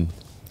waves and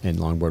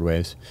longboard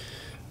waves.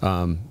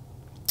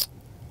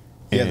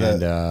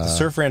 The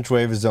surf ranch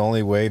wave is the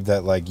only wave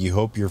that like you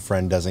hope your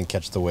friend doesn't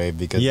catch the wave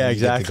because yeah, then you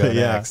get to exactly, go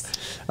yeah.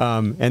 next.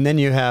 And then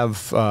you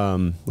have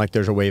like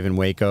there's a wave in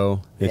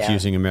Waco. It's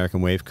using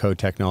American Wave Co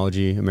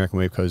technology. American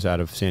Wave Co is out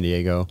of San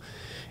Diego,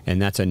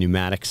 and that's a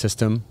pneumatic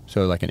system,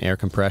 so like an air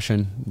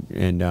compression,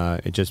 and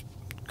it just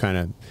kind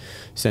of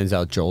sends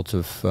out jolts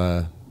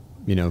of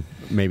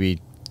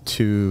maybe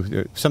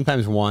 2,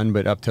 sometimes 1,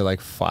 but up to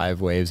like 5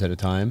 waves at a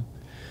time.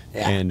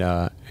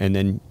 Yeah. And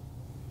then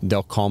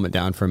they'll calm it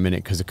down for a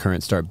minute because the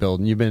currents start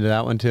building. You've been to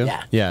that one too?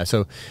 Yeah. Yeah.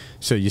 So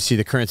you see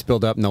the currents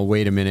build up and they'll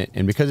wait a minute,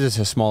 and because it's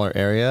a smaller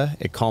area,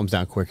 it calms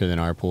down quicker than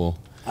our pool.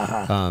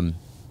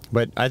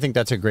 But I think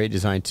that's a great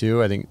design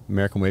too. I think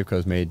American Wave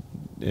Co. made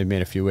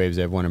a few waves.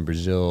 They have one in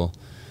Brazil.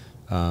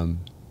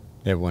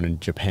 They have one in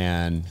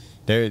Japan.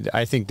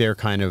 I think they're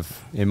kind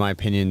of, in my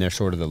opinion, they're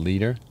sort of the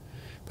leader.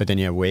 But then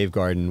you have Wave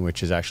Garden,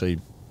 which is actually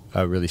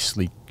a really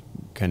sleek,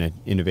 kind of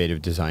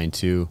innovative design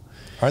too.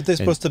 Aren't they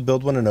supposed to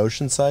build one in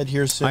Oceanside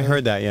here soon? I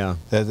heard that, yeah.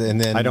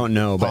 And then I don't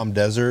know, Palm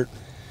Desert.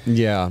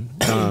 Yeah,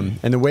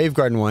 and the Wave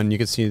Garden one, you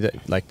can see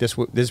that like this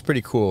is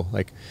pretty cool.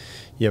 Like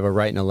you have a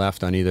right and a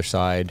left on either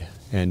side,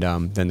 and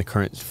then the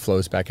current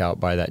flows back out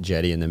by that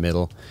jetty in the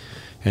middle,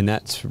 and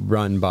that's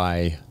run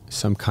by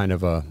some kind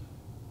of a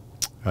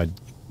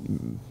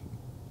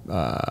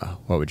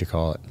what would you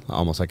call it?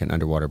 Almost like an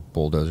underwater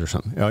bulldozer or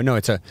something. Oh no,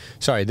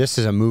 this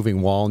is a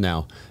moving wall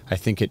now. I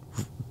think it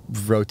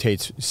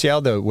rotates. See how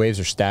the waves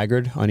are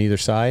staggered on either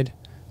side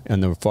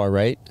on the far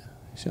right?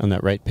 On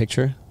that right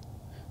picture?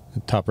 The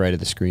top right of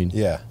the screen.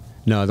 Yeah.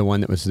 No, the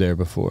one that was there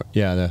before.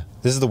 Yeah.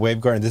 This is the Wave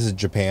Garden. This is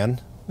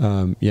Japan.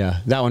 Yeah,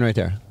 that one right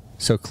there.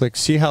 So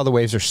see how the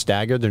waves are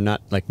staggered? They're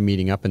not like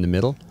meeting up in the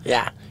middle?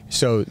 Yeah.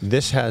 So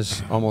this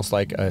has almost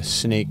like a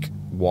snake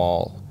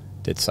wall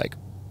that's like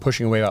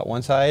pushing a wave out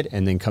one side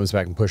and then comes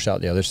back and pushes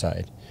out the other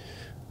side.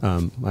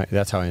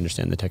 That's how I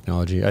understand the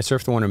technology. I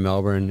surfed the one in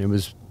Melbourne. It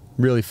was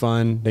really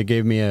fun. They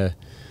gave me the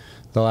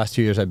last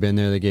 2 years I've been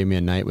there, they gave me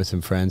a night with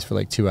some friends for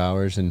like 2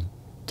 hours and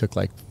took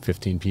like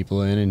 15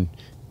 people in, and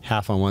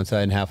half on one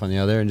side and half on the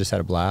other, and just had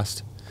a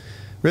blast.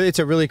 Really, it's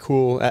a really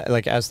cool,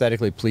 like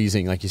aesthetically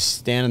pleasing. Like you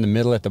stand in the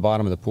middle at the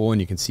bottom of the pool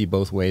and you can see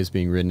both waves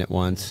being ridden at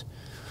once,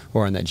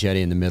 or on that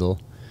jetty in the middle.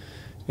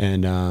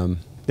 And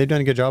they've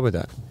done a good job with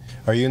that.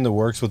 Are you in the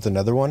works with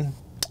another one?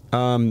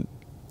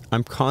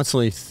 I'm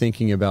constantly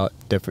thinking about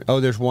different. Oh,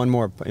 there's one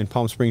more in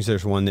Palm Springs.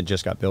 There's one that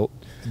just got built.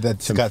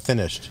 Got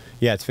finished.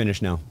 Yeah, it's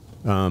finished now.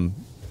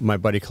 My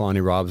buddy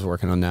Kalani Rob's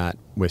working on that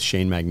with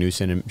Shane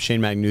Magnuson, and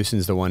Shane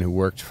Magnuson's the one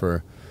who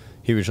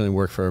he originally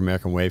worked for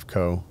American Wave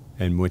Co.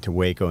 and went to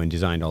Waco and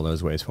designed all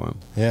those waves for him.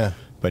 Yeah.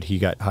 But he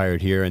got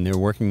hired here, and they're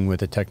working with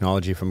the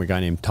technology from a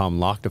guy named Tom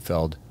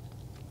Lochtefeld,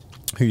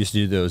 who used to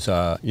do those,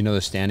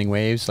 those standing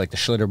waves, like the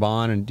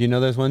Schlitterbahn, and do you know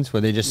those ones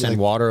where they just send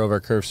water over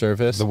a curved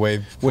surface? The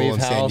wave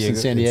house in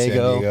San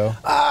Diego.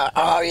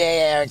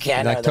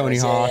 Okay. Like Tony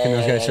Hawk and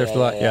those guys surfed a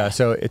lot. Yeah,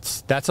 so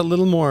that's a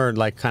little more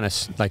like kind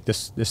of like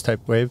this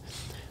type of wave.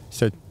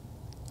 So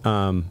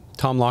Tom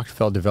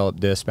Lochtefeld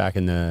developed this back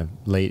in the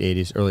late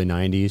 80s, early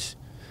 90s.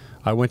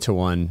 I went to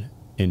one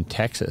in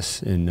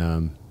Texas, in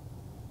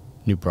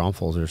New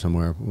Braunfels or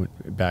somewhere,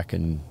 back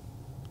in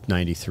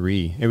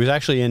 93. It was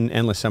actually in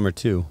Endless Summer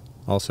too,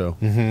 also,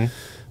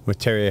 with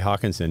Terry A.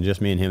 Hawkinson.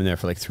 Just me and him there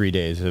for like 3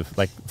 days of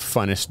like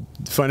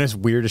funnest,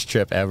 weirdest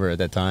trip ever at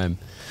that time.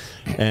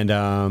 And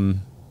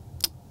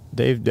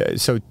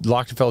so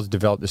Lochtefeld's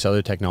developed this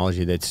other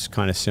technology that's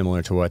kind of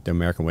similar to what the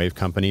American Wave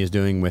Company is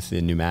doing with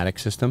the pneumatic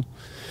system.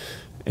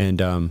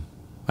 And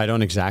I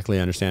don't exactly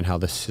understand how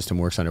this system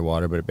works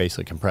underwater, but it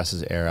basically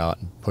compresses air out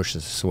and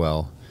pushes the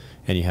swell,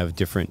 and you have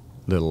different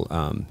little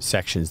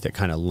sections that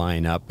kind of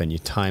line up, and you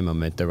time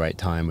them at the right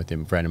time with the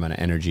right amount of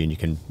energy, and you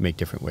can make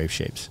different wave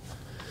shapes.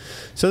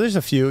 So there's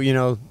a few,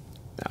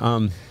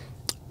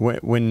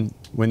 when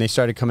they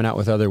started coming out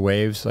with other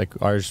waves, like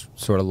ours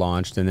sort of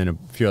launched, and then a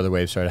few other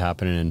waves started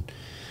happening, and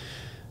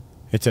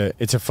it's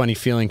a funny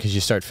feeling because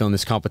you start feeling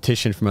this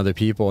competition from other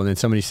people, and then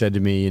somebody said to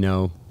me,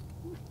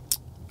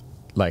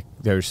 like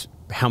there's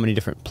how many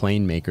different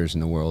plane makers in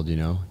the world, you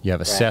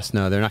have a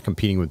Cessna, they're not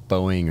competing with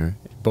Boeing, or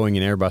Boeing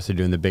and Airbus are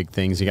doing the big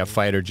things. You got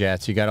fighter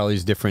jets, you got all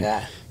these different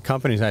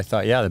companies. I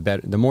thought,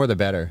 the more the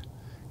better,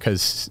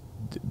 because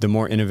the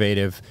more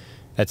innovative.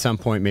 At some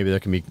point, maybe there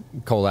can be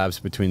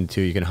collabs between the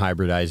two. You can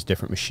hybridize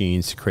different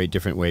machines to create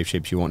different wave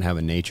shapes you won't have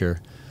in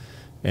nature,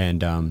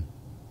 and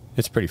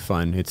it's pretty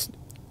fun. It's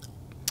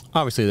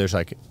obviously there's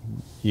like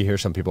you hear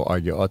some people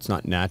argue, oh, it's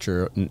not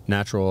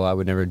natural. I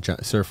would never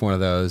surf one of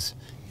those.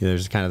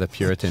 There's kind of the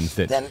Puritans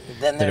that then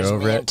that there's are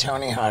over me it. and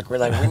Tony Hawk. We're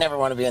like, we never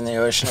want to be in the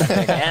ocean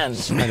again.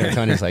 I know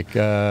Tony's like,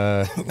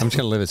 I'm just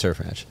gonna live at Surf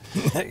Ranch.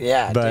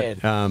 Yeah,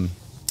 But dude.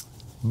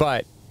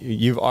 But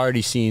you've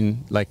already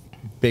seen like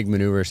big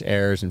maneuvers,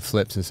 airs, and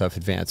flips and stuff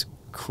advance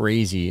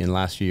crazy in the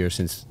last few years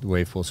since the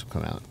wave pools have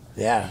come out.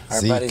 Yeah,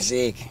 our buddy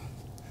Zeke.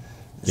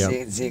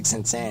 Yep. Zeke's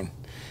insane.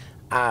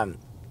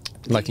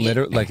 Like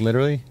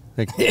literally.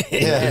 Like,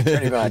 Yeah,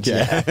 pretty much.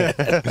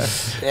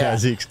 yeah,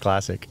 Zeke's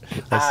classic.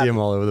 I see him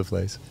all over the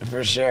place.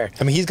 For sure.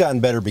 I mean, he's gotten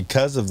better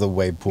because of the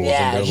wave pools,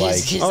 Yeah, and they're like,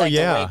 he's Oh like the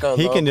yeah, Waco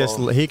he can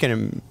local.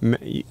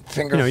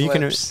 Finger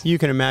flips. you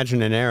can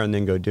imagine an air and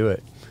then go do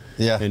it.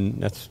 yeah.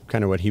 And that's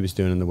kind of what he was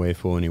doing in the wave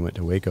pool when he went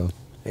to Waco.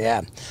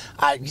 Yeah.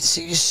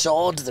 So you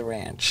sold the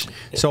ranch.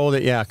 Sold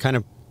it, yeah. Kind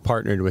of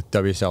partnered with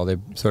WSL. They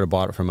sort of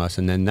bought it from us,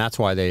 and then that's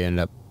why they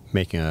ended up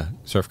making a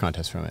surf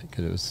contest from it,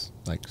 because it was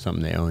like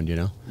something they owned,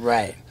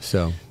 Right.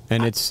 So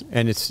it's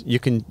you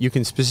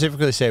can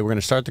specifically say we're going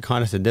to start the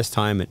contest at this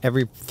time, and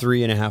every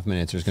 3.5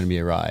 minutes there's going to be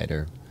a ride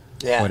or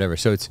whatever.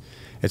 So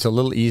it's a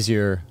little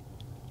easier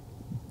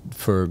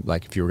for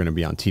like if you were going to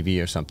be on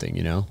TV or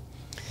something,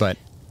 But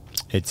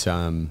it's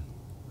I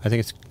think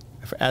it's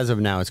as of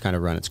now it's kind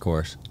of run its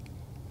course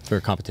for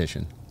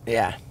competition.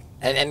 Yeah.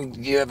 And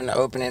you have an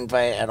open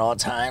invite at all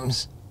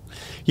times?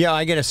 Yeah,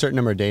 I get a certain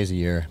number of days a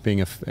year being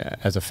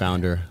as a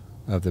founder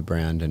of the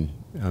brand, and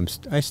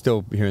I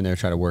still here and there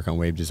try to work on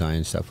wave design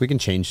and stuff. We can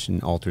change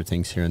and alter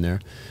things here and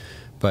there,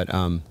 but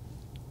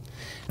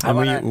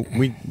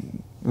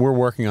we're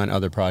working on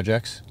other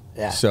projects.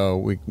 Yeah. So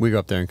we go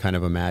up there and kind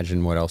of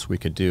imagine what else we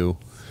could do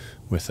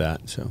with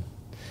that. So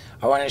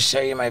I want to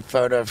show you my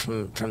photo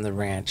from the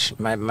ranch,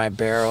 my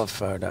barrel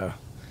photo.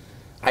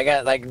 I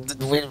got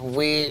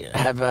we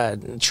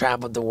have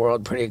traveled the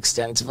world pretty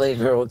extensively.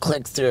 We'll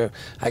click through.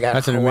 I got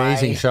that's an Hawaii.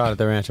 amazing shot at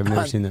the ranch. I've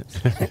never seen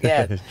that.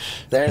 Yeah,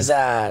 there's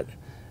I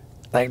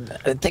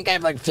think I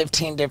have like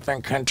 15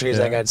 different countries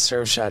I got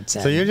surf shots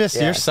in. So you're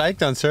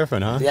psyched on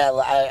surfing, huh? Yeah,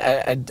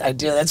 I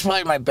do. That's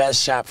probably my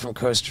best shot from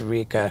Costa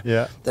Rica.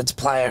 Yeah. That's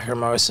Playa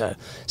Hermosa.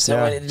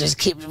 So Yeah. just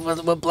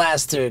we'll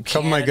blast through. A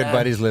couple of my good Canada.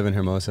 buddies live in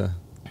Hermosa.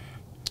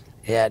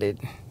 Yeah, dude.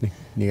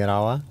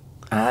 Nicaragua?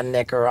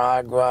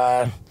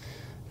 Nicaragua,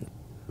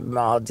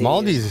 Maldives.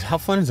 Maldives. How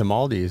fun is the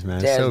Maldives,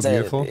 man? It's so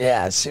beautiful.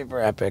 Yeah, super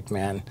epic,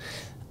 man.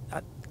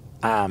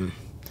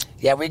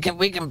 Yeah, we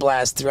can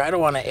blast through. I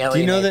don't want to alienate Do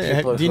you know that?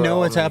 people Do you who know are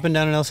what's only- happened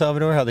down in El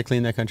Salvador? How they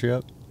cleaned that country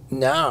up?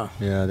 No.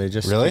 Yeah, they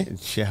just Really?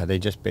 Yeah, they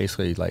just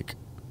basically like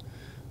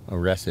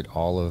arrested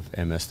all of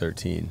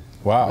MS-13.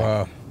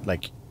 wow.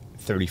 Like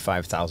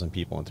 35,000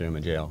 people and threw them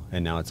in jail,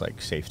 and now it's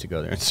like safe to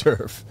go there and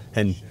surf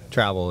and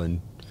travel,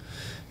 and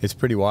it's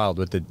pretty wild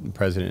what the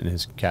president and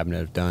his cabinet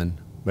have done.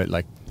 But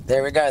like,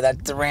 There we go.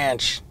 That's the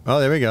ranch. oh,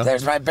 there we go.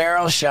 There's my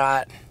barrel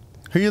shot.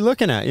 Who are you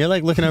looking at? You're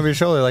like looking over your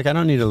shoulder. Like, I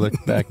don't need to look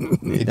back. I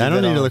don't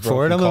need to look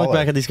forward. I'm gonna look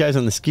back at these guys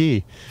on the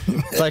ski.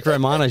 It's like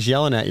Ramana's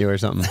yelling at you or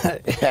something.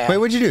 Yeah. Wait,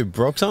 what'd you do?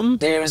 Broke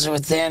something? It was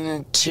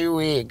within 2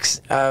 weeks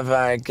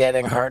of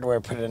getting hardware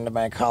put into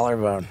my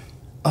collarbone.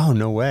 Oh,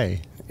 no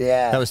way.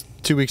 Yeah. That was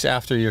 2 weeks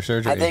after your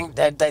surgery. I think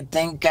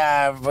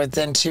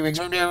within 2 weeks,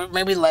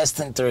 maybe less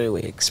than 3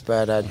 weeks,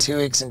 but 2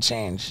 weeks and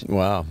change.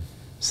 Wow.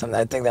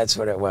 I think that's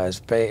what it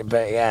was. But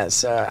yeah,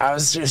 so I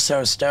was just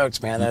so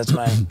stoked, man. That was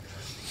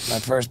my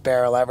first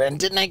barrel ever. And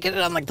didn't I get it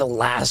on like the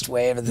last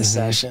wave of the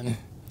session?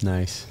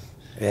 Nice.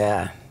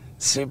 Yeah.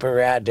 Super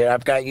rad, dude.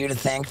 I've got you to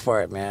thank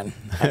for it, man.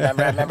 I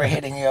remember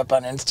hitting you up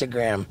on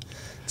Instagram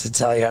to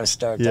tell you how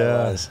stoked I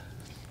was.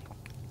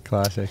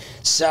 Classic.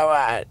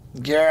 So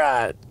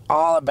you're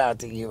all about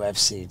the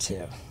UFC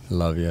too.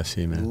 Love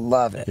UFC, man.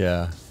 Love it.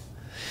 Yeah.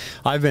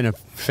 I've been a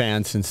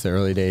fan since the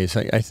early days.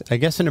 I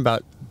guess in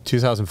about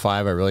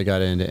 2005, I really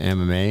got into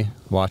MMA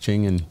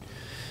watching, and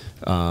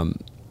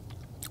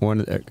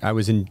I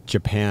was in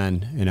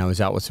Japan, and I was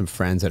out with some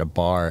friends at a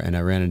bar, and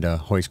I ran into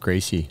Hoist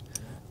Gracie,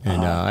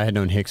 and I had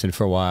known Hickson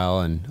for a while,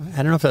 and I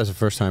don't know if that was the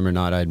first time or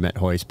not I'd met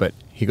Hoist, but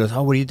he goes,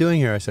 "Oh, what are you doing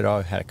here?" I said, "Oh,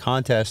 I had a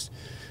contest,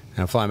 and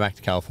I'm flying back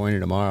to California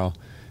tomorrow,"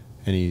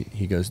 and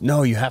he goes,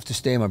 "No, you have to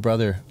stay. My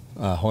brother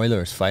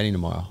Hoyler is fighting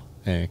tomorrow,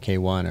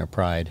 K1 or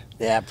Pride."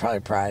 Yeah, probably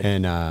Pride.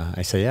 And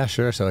I said, "Yeah,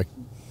 sure." So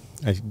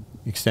I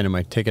extended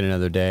my ticket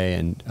another day,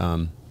 and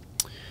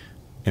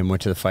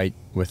went to the fight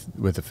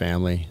with the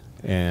family,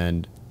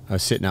 and I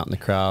was sitting out in the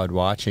crowd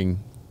watching,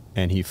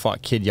 and he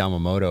fought Kid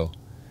Yamamoto,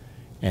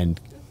 and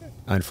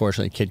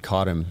unfortunately, kid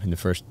caught him in the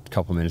first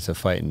couple minutes of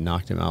the fight and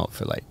knocked him out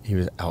for like, he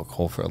was out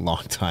cold for a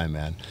long time,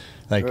 man.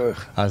 Like, Ugh.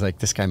 I was like,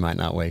 this guy might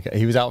not wake up.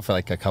 He was out for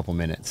like a couple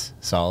minutes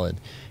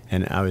solid,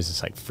 and I was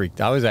just like freaked.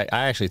 I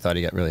actually thought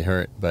he got really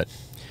hurt, but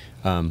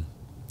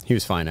he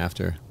was fine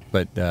after.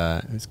 But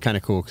it's kind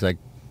of cool because like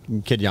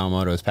Kid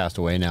Yamamoto has passed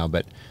away now,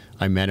 but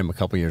I met him a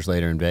couple years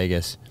later in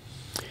Vegas,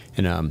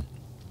 and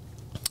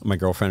my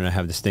girlfriend and I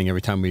have this thing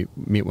every time we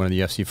meet one of the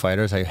UFC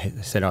fighters. I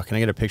said, "Oh, can I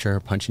get a picture of her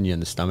punching you in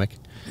the stomach?"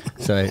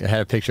 So I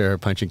had a picture of her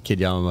punching Kid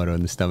Yamamoto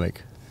in the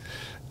stomach.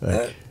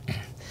 Like,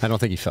 I don't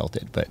think he felt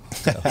it, but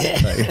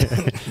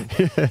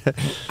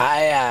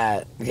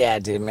yeah,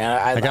 dude, man.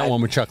 I got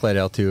one with Chuck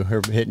Liddell too.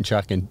 Her hitting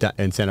Chuck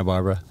in Santa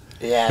Barbara.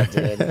 Yeah,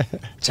 dude.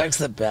 Chuck's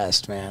the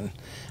best, man.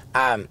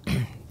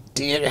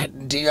 Do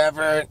you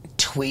ever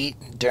tweet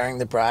during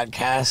the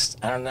broadcast?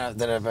 I don't know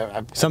that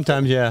I've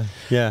Sometimes, yeah,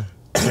 here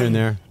and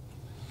there.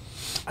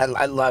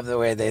 I love the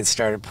way they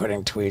started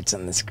putting tweets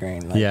on the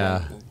screen. Like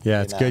Yeah,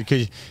 it's good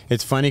because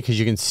it's funny because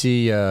you can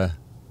see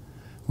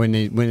when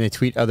they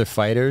tweet other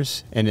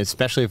fighters, and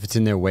especially if it's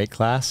in their weight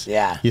class.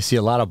 Yeah. You see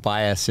a lot of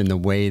bias in the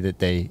way that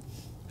they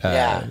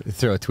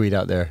throw a tweet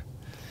out there.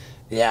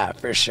 Yeah,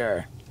 for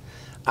sure.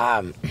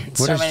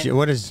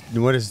 What is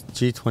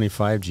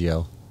G25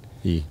 GLE?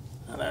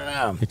 I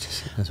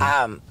don't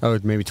know.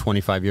 Maybe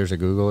 25 years of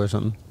Google or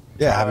something.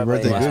 Yeah, happy Probably,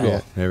 birthday, yeah. Google.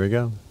 Yeah, there we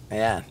go.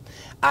 Yeah.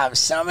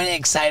 So many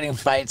exciting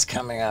fights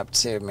coming up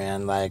too,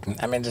 man. Like,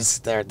 I mean,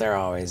 just there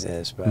always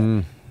is, but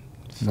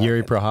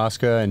Yuri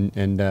Prohaska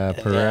and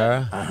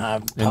Pereira.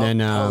 And then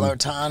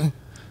Poloton,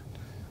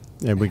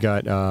 and we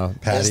got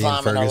Patty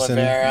Islam and Ferguson.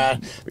 Oliveira.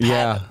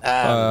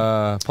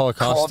 Paulo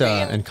Costa Colby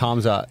and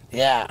Kamzat.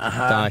 Yeah,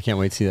 I can't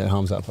wait to see that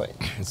Hamzat fight.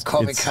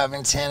 Colby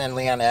Covington and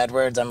Leon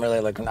Edwards. I'm really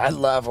looking. I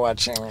love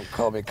watching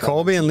Colby.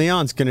 Colby and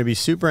Leon's going to be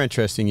super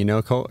interesting. You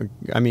know,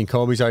 I mean,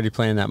 Colby's already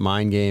playing that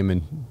mind game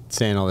and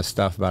saying all this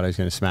stuff about how he's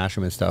going to smash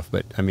him and stuff.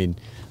 But I mean,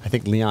 I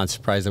think Leon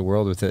surprised the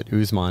world with it.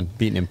 Usman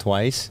beating him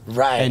twice,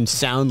 Right. and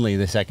soundly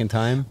the second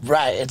time.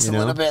 Right. It's a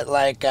little bit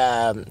like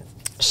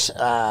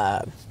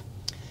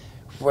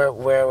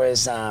where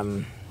was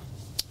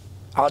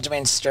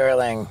Aljamain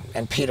Sterling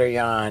and Peter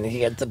Yan?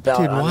 He had the belt.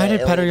 Dude, on why the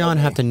did Petr Yan illegal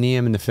have to knee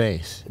him in the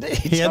face?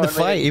 He had the totally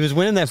fight. did. He was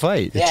winning that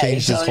fight. Yeah,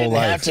 changed he his totally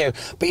whole didn't have to.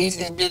 But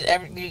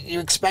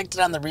you expected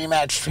on the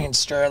rematch between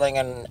Sterling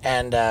and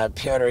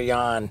Petr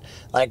Yan,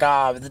 like,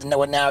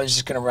 now he's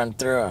just going to run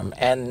through him.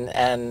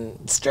 And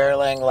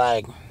Sterling,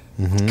 like,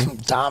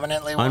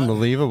 dominantly won.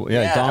 Unbelievable.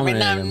 Yeah,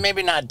 dominated I mean, him.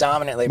 maybe not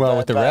dominantly, Well, but,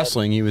 with the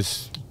wrestling, he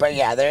was But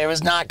yeah, it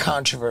was not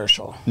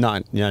controversial.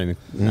 not even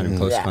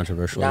close to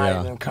controversial. Not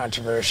Yeah. even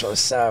controversial.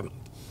 So,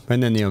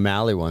 And then the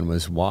O'Malley one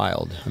was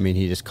wild. I mean,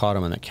 he just caught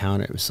him on the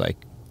counter. It was like,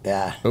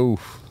 yeah.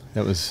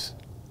 that was.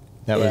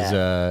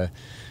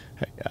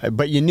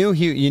 But you knew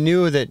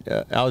that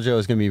Aljo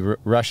was going to be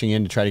rushing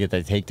in to try to get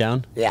that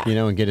takedown. Yeah. You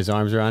know, and get his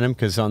arms around him,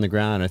 because on the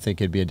ground, I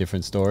think it'd be a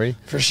different story.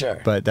 For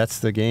sure. But that's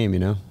the game, you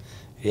know.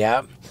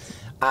 Yeah.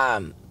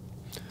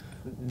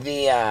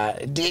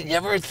 Did you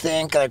ever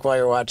think, like, while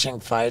you're watching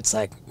fights,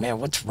 like, man,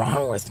 what's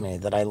wrong with me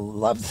that I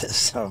love this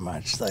so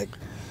much? Like,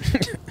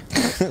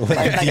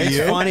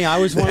 It's funny. I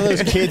was one of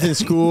those kids in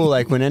school.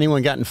 Like, when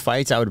anyone got in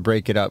fights, I would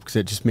break it up because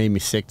it just made me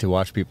sick to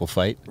watch people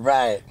fight.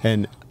 right.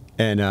 And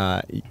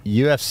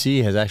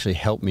UFC has actually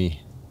helped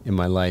me in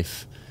my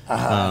life,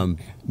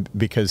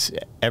 because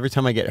every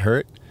time I get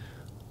hurt,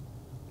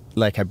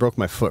 like, I broke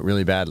my foot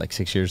really bad like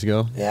 6 years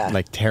ago. Yeah.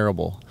 Like,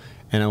 terrible.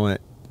 And I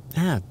went,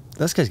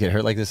 those guys get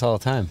hurt like this all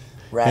the time.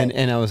 Right.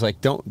 And I was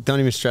like, don't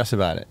even stress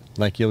about it.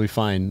 Like, you'll be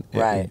fine.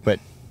 Right. But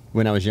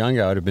when I was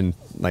younger, I would have been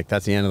like,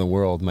 that's the end of the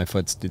world. My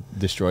foot's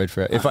destroyed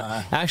forever.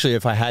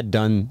 If I had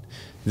done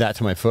that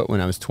to my foot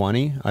when I was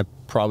 20, I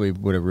probably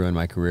would have ruined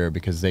my career,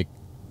 because I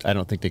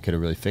don't think they could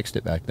have really fixed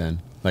it back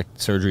then. Like,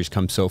 surgery's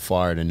come so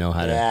far to know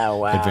how to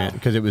advance,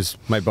 because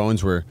my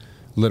bones were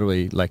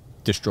literally like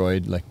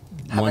destroyed. Like,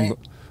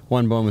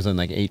 one bone was in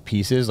like 8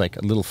 pieces,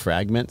 like little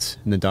fragments,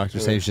 and the doctor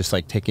said he was just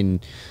like taking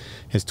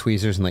his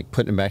tweezers and like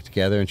putting them back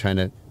together and trying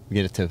to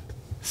get it to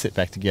sit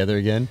back together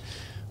again.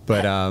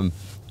 But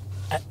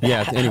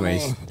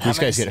anyways, these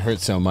guys get hurt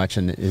so much,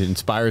 and it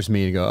inspires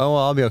me to go, oh, well,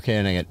 I'll be okay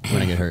when I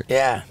get hurt.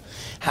 Yeah.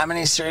 How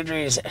many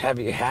surgeries have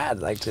you had?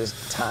 Like,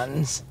 just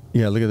tons?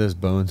 Yeah, look at those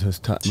bones. Those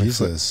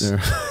Jesus.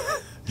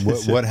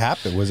 What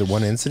happened? Was it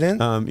one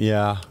incident?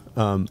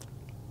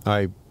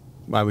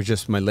 I was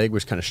just, my leg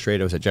was kind of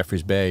straight. I was at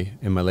Jeffreys Bay,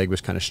 and my leg was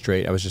kind of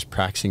straight. I was just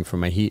practicing for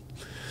my heat,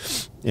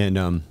 and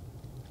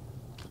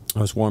I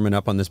was warming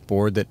up on this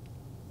board that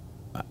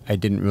I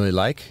didn't really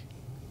like,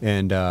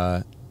 and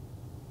I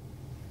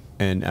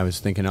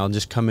was thinking, I'll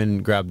just come in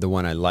and grab the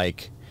one I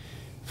like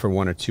for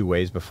 1 or 2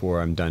 ways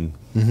before I'm done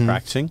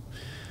practicing.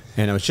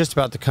 And I was just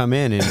about to come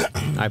in,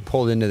 and I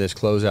pulled into this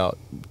closeout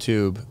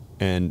tube,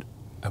 and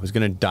I was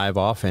going to dive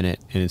off in it,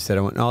 and instead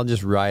I went, I'll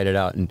just ride it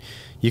out. And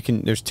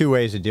there's 2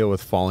 ways to deal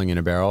with falling in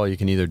a barrel. You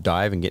can either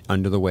dive and get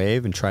under the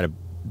wave and try to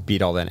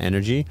beat all that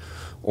energy,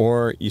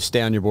 or you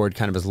stay on your board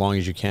kind of as long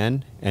as you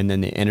can, and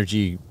then the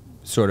energy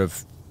sort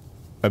of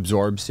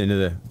absorbs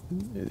into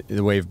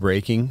the wave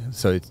breaking,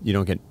 so you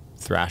don't get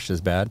thrashed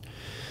as bad.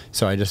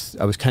 So I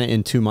was kind of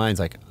in two minds,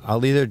 like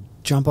I'll either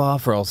jump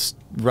off or I'll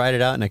ride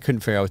it out, and I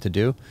couldn't figure out what to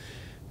do.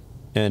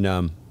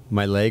 And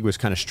my leg was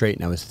kind of straight,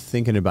 and I was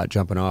thinking about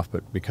jumping off,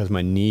 but because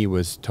my knee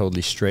was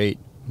totally straight,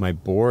 my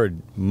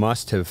board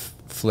must have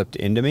flipped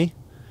into me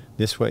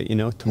this way, you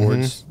know,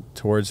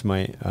 towards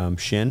my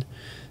shin,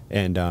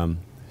 and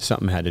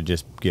something had to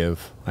just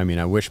give. I mean,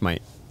 I wish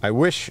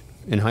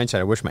in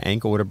hindsight, I wish my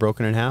ankle would have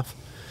broken in half,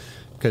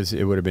 because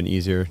it would have been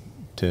easier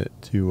to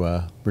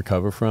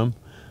recover from.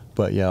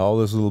 But yeah, all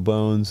those little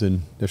bones,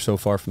 and they're so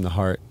far from the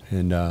heart,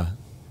 and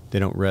they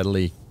don't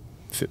readily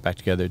fit back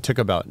together. It took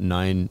about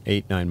 9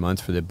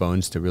 months for the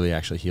bones to really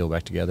actually heal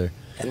back together.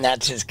 And that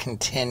just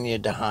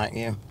continued to haunt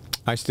you.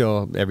 I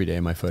still, every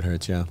day my foot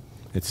hurts. Yeah,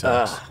 it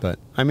sucks. But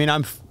I mean,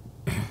 I'm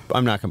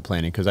not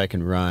complaining, because I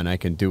can run, I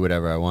can do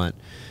whatever I want.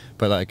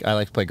 But like, I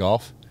like to play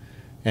golf,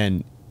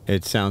 and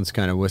it sounds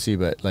kind of wussy,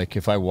 but like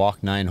if I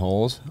walk 9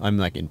 holes, I'm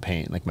like in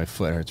pain. Like my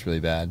foot hurts really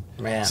bad.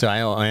 Man. So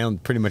I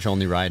pretty much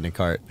only ride in a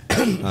cart.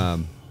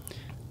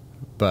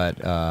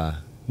 But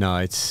no,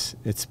 it's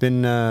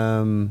been.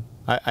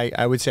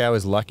 I would say I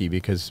was lucky,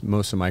 because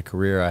most of my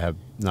career I have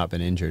not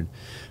been injured.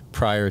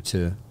 Prior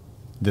to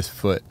this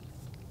foot,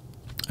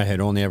 I had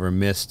only ever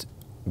missed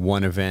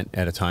one event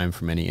at a time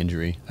from any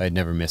injury. I had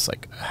never missed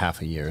like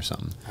half a year or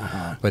something.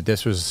 But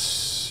this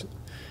was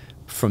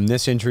from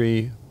this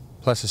injury,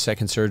 plus a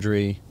second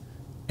surgery,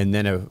 and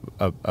then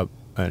an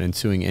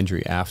ensuing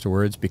injury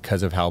afterwards,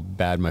 because of how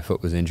bad my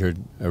foot was injured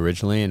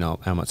originally and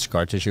how much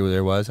scar tissue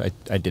there was.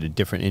 I did a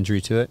different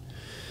injury to it.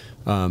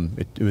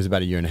 It was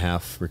about a 1.5 year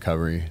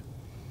recovery,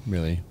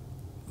 really.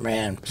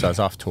 Man. So I was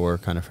off tour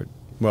kind of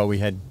I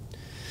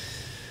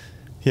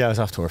was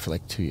off tour for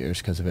like 2 years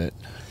because of it.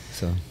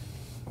 So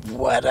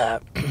What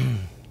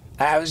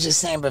I was just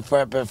saying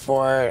before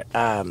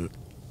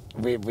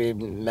we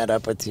met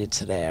up with you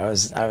today, I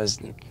was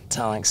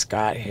telling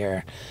Scott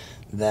here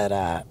that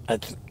I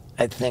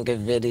think a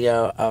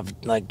video of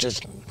like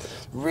just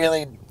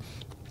really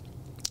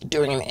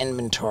doing an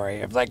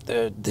inventory of like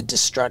the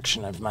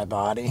destruction of my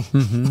body,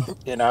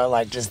 you know,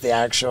 like just the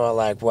actual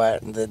like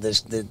what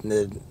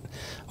the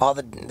all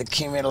the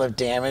cumulative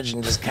damage,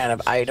 and just kind of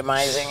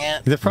itemizing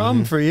it. the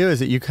problem for you is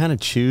that you kind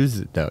of choose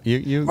it, though.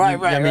 You've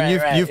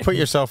put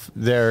yourself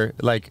there.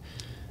 Like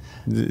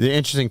the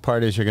interesting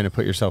part is you're going to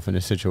put yourself in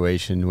a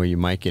situation where you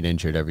might get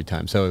injured every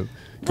time. So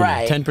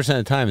 10% of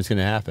the time it's going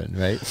to happen,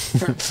 right?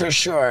 for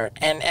sure.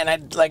 And I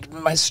like,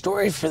 my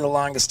story for the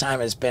longest time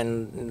has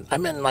been,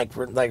 I'm in like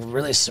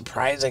really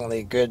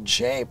surprisingly good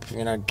shape,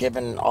 you know,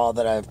 given all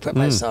that I've put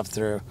myself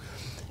through.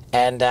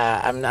 And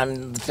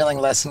I'm feeling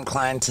less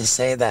inclined to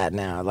say that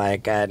now.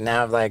 Like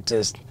now, like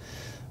just,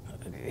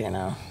 you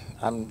know,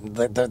 I'm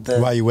the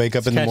Why you wake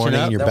up in the morning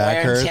and your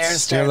back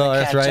hurts? A little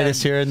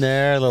arthritis here and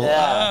there. A little.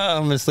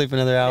 I'm gonna sleep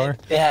another hour.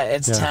 Time.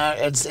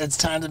 It's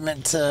time to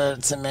make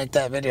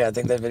that video. I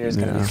think that video is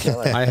gonna be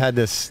killer. I had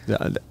this.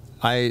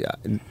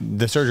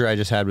 The surgery I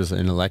just had was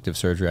an elective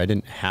surgery. I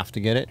didn't have to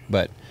get it,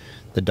 but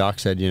the doc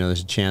said, you know,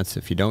 there's a chance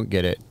if you don't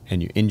get it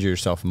and you injure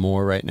yourself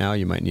more right now,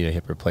 you might need a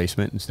hip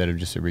replacement instead of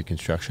just a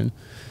reconstruction.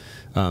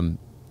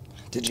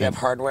 Did you have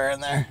hardware in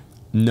there?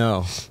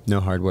 No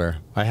hardware.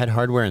 I had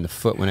hardware in the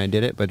foot when I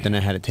did it, but then I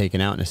had it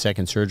taken out in a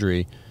second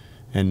surgery.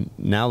 And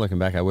now looking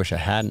back, I wish I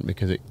hadn't,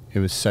 because it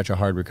was such a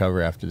hard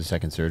recovery after the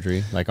second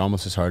surgery, like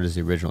almost as hard as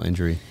the original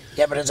injury.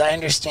 Yeah, but as I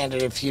understand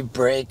it, if you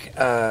break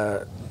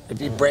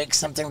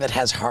something that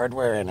has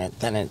hardware in it,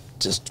 then it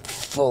just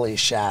fully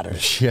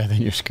shatters. Yeah,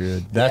 then you're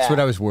screwed. That's what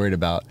I was worried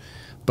about.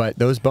 But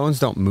those bones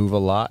don't move a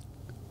lot,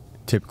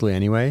 typically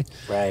anyway.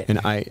 Right. And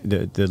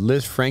the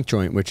Liz Frank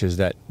joint, which is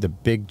the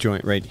big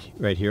joint right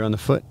here on the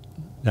foot,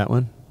 that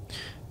one,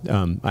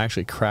 I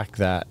actually cracked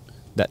that.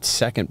 That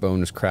second bone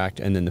was cracked,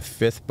 and then the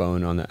fifth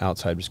bone on the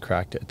outside was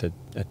cracked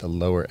at the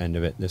lower end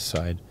of it, this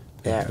side.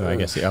 Yeah. I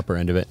guess the upper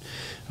end of it.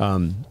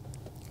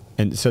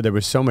 And so there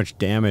was so much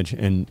damage,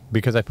 and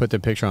because I put the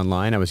picture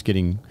online, I was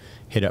getting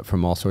hit up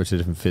from all sorts of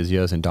different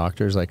physios and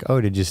doctors, like, "Oh,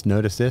 did you just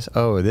notice this?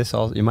 Oh, this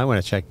all, you might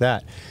want to check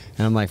that."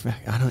 And I'm like,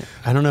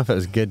 I don't know if it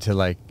was good to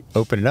like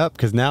open it up,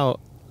 because now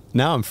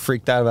I'm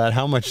freaked out about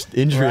how much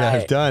injury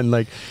I've done.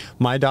 Like,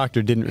 my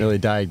doctor didn't really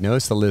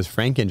diagnose the Liz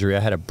Frank injury.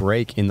 I had a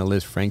break in the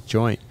Liz Frank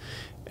joint,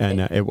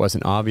 and it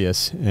wasn't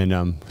obvious,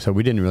 and so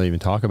we didn't really even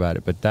talk about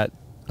it. But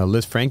a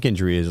Liz Frank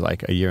injury is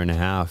like a 1.5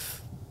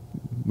 years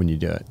when you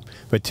do it.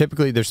 But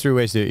typically there's 3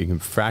 ways to do it. You can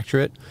fracture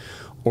it,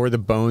 or the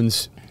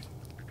bones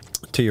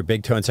to your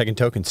big toe and second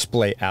toe can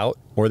splay out,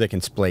 or they can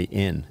splay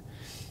in.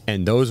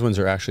 And those ones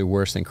are actually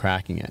worse than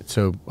cracking it.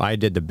 So I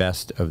did the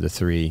best of the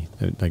 3,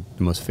 like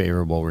the most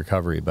favorable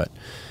recovery. But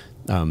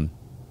a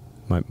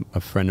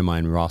friend of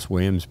mine, Ross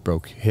Williams,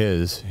 broke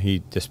his.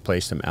 He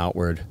displaced him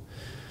outward,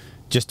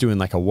 just doing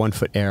like a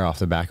 1-foot air off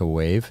the back of a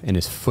wave, and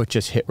his foot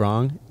just hit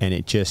wrong, and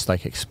it just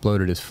like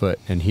exploded his foot.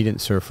 And he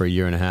didn't surf for a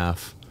 1.5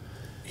 years.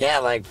 Yeah,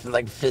 like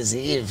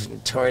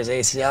Fazeev tore his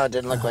ACL. It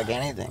didn't look like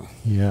anything.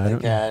 Yeah.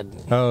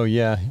 Like, oh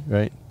yeah,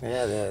 right.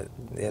 Yeah,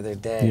 the other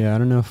day. Yeah, I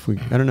don't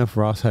know if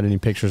Ross had any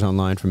pictures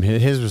online from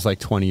his. His was like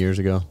 20 years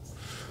ago.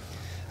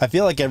 I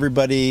feel like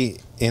everybody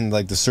in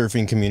like the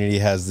surfing community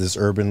has this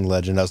urban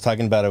legend. I was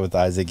talking about it with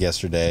Isaac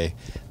yesterday,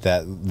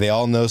 that they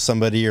all know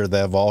somebody or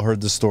they've all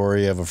heard the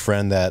story of a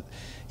friend that,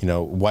 you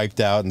know,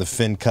 wiped out and the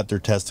fin cut their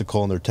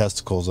testicle and their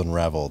testicles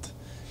unraveled.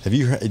 Do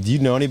you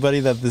know anybody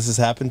that this has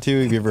happened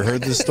to? Have you ever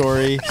heard this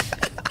story?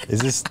 Is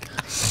this?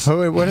 Oh,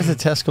 wait, what does a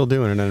testicle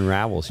do when it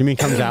unravels? You mean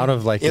comes out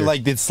of like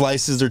It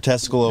slices their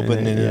testicle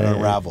open and it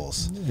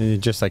unravels. And it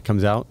just like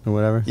comes out or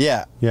whatever?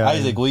 Yeah.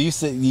 Isaac, will you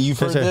say you've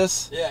heard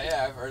this?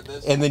 Yeah, I've heard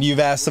this. And then you've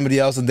asked somebody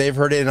else and they've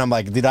heard it, and I'm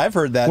like, dude, I've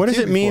heard that. What does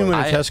too it mean before.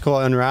 when a testicle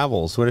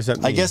unravels? What does that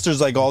mean? I guess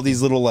there's like all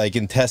these little like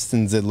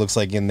intestines, it looks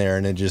like, in there,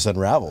 and it just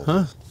unravels.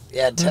 Huh?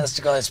 Yeah,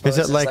 testicle, I suppose,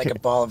 it is like- like a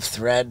ball of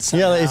thread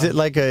somehow. Yeah, is it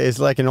like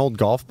an old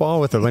golf ball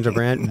with a bunch of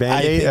I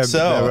band-aid, think so.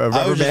 I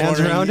rubber was just bands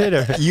wondering- around it?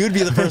 Or? You'd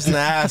be the person to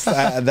ask.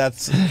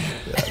 That's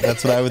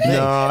what I would think.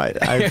 No,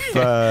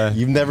 I've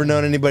You've never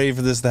known anybody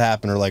for this to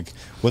happen, or like,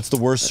 what's the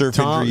worst surf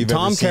injury you've ever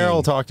Tom seen?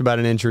 Carroll talked about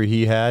an injury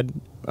he had.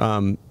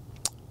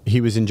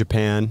 He was in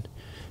Japan,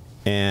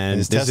 and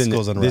his this is in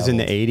testicles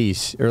the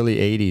 80s, early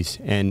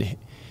 80s,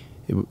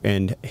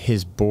 and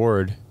his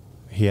board,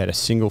 he had a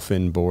single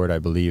fin board, I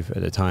believe,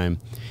 at the time,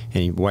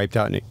 and he wiped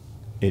out, and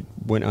it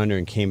went under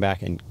and came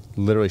back and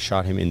literally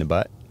shot him in the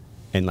butt,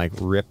 and like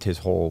ripped his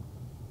whole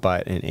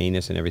butt and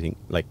anus and everything,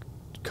 like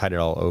cut it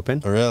all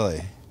open.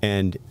 Really?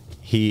 And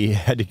he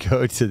had to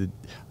go to the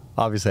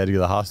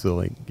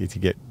hospital to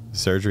get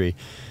surgery,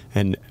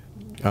 and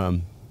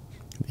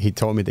he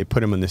told me they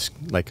put him on this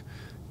like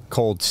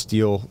cold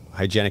steel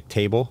hygienic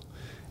table,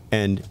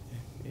 and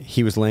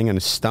he was laying on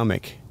his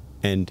stomach,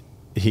 and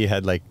he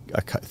had like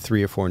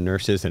 3 or 4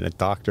 nurses and a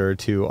doctor or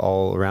two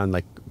all around,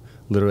 like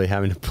literally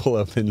having to pull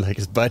open like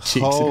his butt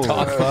cheeks Holy and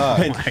talk.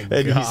 fuck.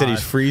 And he said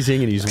he's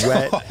freezing and he's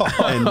wet,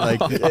 and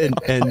like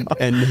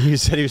and he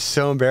said he was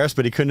so embarrassed,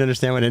 but he couldn't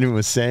understand what anyone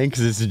was saying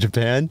because it's in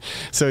Japan.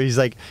 So he's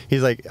like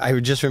I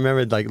just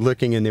remembered like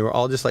looking, and they were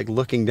all just like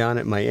looking down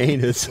at my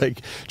anus,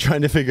 like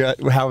trying to figure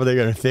out how were they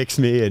going to fix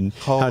me and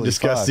how Holy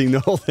disgusting the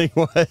whole thing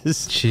was.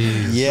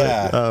 Jeez.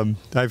 Yeah.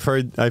 I've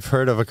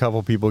heard of a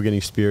couple people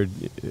getting speared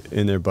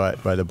in their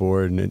butt by the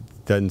board, and it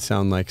doesn't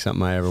sound like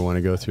something I ever want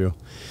to go through.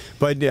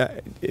 But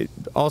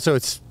also,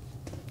 it's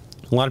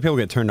a lot of people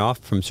get turned off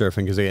from surfing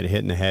because they get hit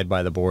in the head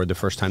by the board the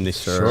first time they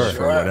surf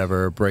or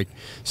whatever. Break.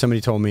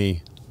 Somebody told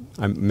me,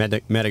 I met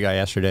a guy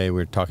yesterday. We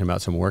were talking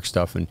about some work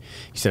stuff, and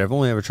he said, "I've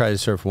only ever tried to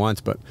surf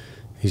once, but."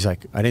 He's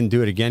like, I didn't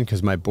do it again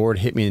because my board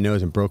hit me in the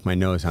nose and broke my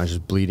nose, and I was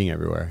just bleeding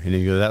everywhere. And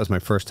he goes, that was my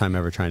first time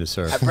ever trying to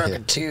surf. I broke a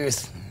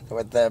tooth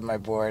with my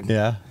board.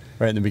 Yeah,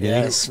 right in the beginning.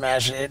 Yeah, I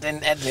smashed it.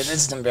 It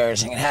is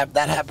embarrassing.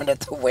 That happened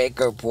at the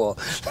Waco pool.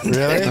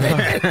 Really?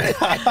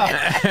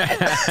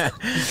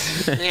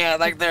 Yeah,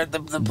 like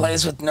the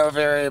place with no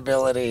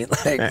variability.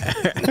 Like,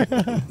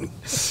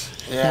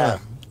 yeah.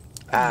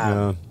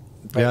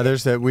 Yeah,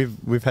 there's that.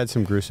 We've had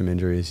some gruesome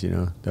injuries, you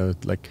know.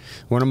 Like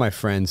one of my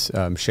friends,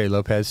 Shea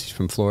Lopez, he's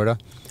from Florida.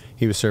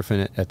 He was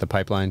surfing at the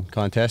pipeline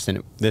contest,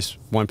 and this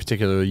one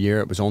particular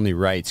year, it was only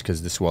rights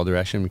because the swell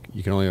direction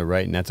you can only go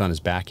right, and that's on his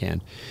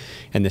backhand.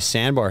 And the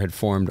sandbar had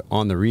formed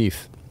on the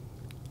reef,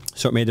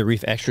 so it made the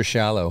reef extra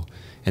shallow,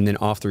 and then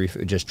off the reef it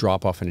would just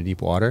drop off into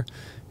deep water.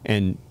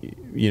 And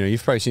you know,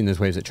 you've probably seen those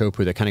waves at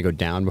Chopu that kind of go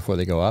down before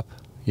they go up.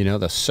 You know,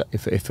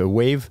 if a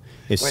wave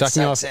is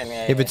sucking off,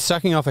 if it's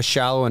sucking off a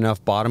shallow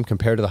enough bottom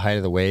compared to the height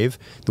of the wave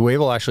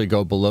will actually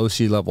go below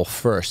sea level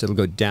first. It'll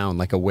go down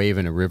like a wave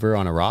in a river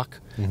on a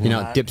rock. You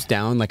know, it dips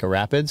down like a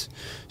rapids.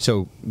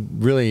 So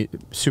really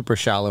super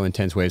shallow,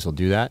 intense waves will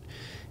do that.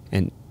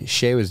 And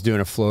Shea was doing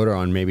a floater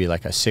on maybe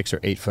like a 6 or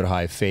 8 foot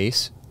high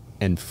face,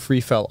 and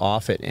free fell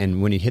off it.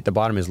 And when he hit the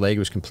bottom, his leg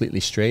was completely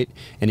straight,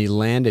 and he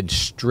landed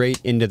straight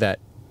into that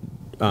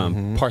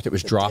part that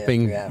was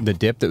dropping, the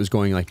dip that was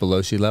going like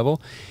below sea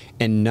level,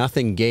 and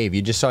nothing gave.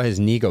 You just saw his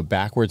knee go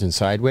backwards and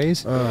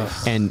sideways,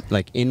 and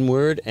like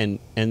inward, and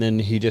then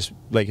he just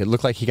like, it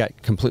looked like he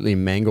got completely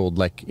mangled,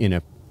 like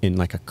in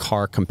like a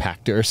car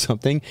compactor or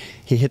something.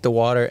 He hit the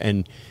water,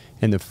 and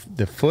the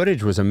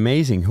footage was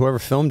amazing. Whoever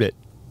filmed it,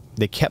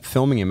 they kept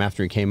filming him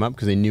after he came up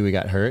because they knew he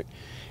got hurt.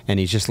 And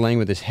he's just laying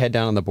with his head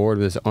down on the board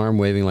with his arm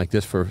waving like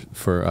this for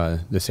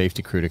the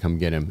safety crew to come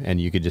get him. And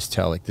you could just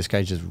tell, like, this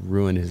guy just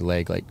ruined his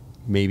leg, like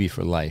maybe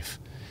for life.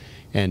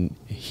 And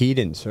he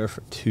didn't surf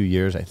for 2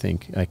 years, I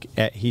think. Like,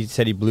 he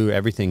said he blew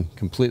everything,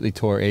 completely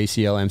tore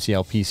ACL,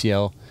 MCL,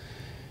 PCL,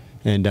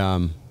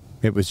 and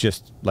it was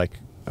just like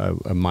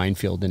a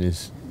minefield in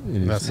his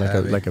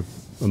like a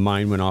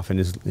mine went off in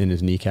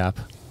his kneecap.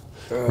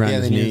 Yeah,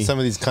 and then you're in some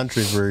of these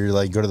countries where you're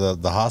like, go to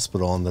the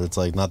hospital and it's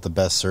like not the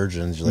best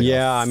surgeons. You're like,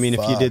 yeah, oh, I mean,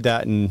 fuck. if you did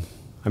that, and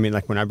I mean,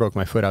 like when I broke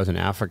my foot, I was in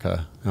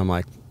Africa. I'm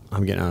like,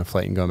 I'm getting on a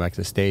flight and going back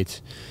to the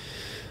States.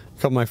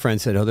 A couple of my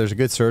friends said, oh, there's a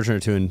good surgeon or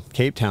two in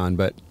Cape Town,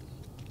 but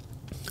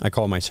I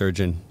called my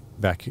surgeon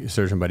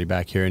buddy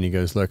back here, and he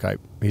goes, look,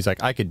 he's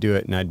like, I could do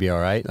it and I'd be all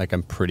right. Like,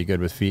 I'm pretty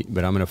good with feet,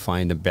 but I'm going to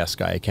find the best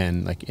guy I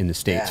can, like, in the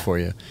States for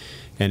you.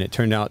 And it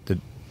turned out that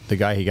the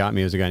guy he got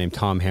me was a guy named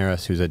Tom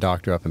Harris, who's a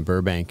doctor up in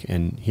Burbank,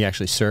 and he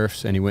actually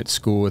surfs, and he went to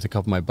school with a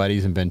couple of my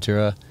buddies in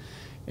Ventura,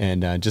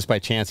 and just by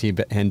chance he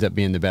ends up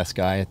being the best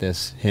guy at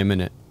this. Him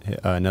and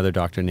another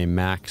doctor named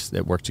Max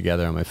that worked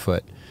together on my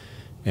foot,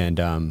 and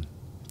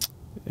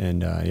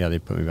yeah, they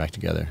put me back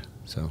together.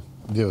 So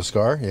Do you have a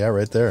scar? Yeah,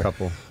 right there. a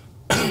couple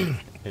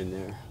in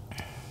there.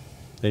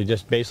 They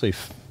just basically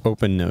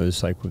opened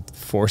those like with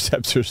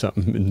forceps or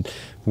something and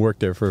worked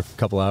there for a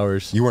couple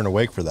hours. You weren't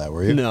awake for that,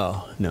 were you?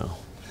 No.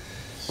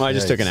 Well, I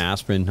just took an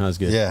aspirin. I was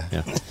good.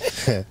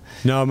 Yeah.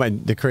 No,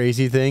 the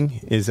crazy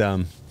thing is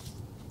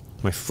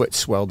my foot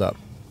swelled up,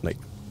 like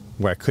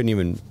where I couldn't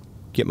even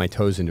get my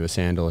toes into a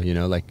sandal, you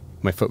know, like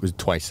my foot was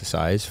twice the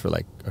size for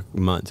like a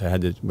month. I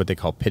had what they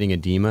call pitting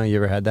edema. You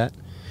ever had that?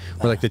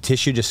 Where like the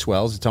tissue just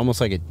swells. It's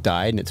almost like it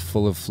died and it's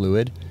full of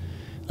fluid.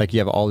 Like you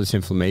have all this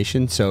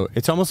inflammation. So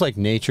it's almost like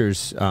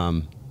nature's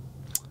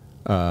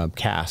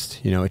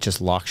cast, you know, it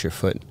just locks your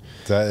foot.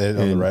 Is that it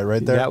on the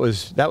right there? That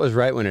was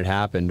right when it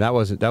happened. That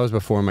was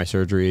before my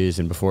surgeries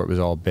and before it was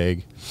all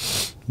big.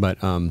 But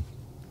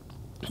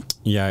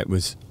yeah, it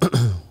was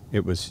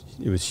it was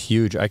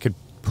huge. I could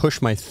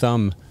push my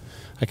thumb.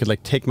 I could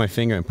like take my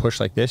finger and push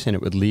like this, and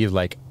it would leave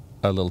like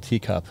a little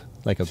teacup,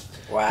 like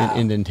an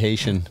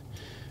indentation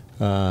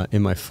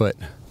in my foot.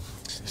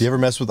 Do you ever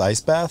mess with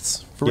ice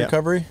baths for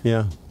recovery?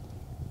 Yeah.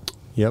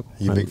 Yep.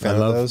 You a big fan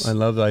of those? I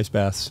love ice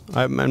baths.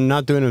 I'm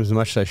not doing them as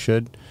much as I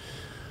should.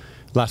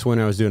 Last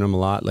winter I was doing them a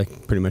lot,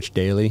 like pretty much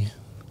daily.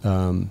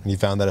 You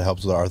found that it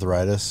helps with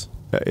arthritis?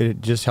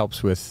 It just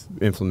helps with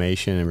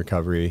inflammation and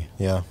recovery.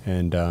 Yeah.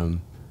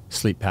 And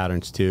sleep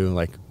patterns too.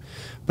 Like,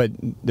 but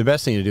the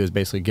best thing to do is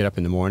basically get up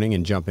in the morning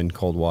and jump in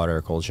cold water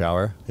or cold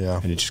shower. Yeah.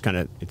 And it just kind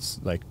of, it's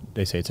like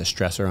they say, it's a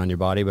stressor on your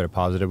body, but a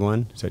positive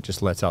one. So it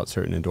just lets out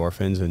certain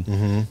endorphins,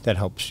 and that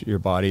helps your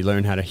body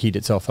learn how to heat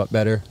itself up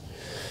better.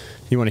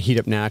 You want to heat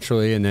up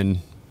naturally, and then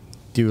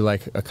do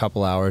like a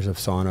couple hours of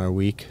sauna a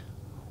week.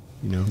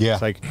 You know, Yeah.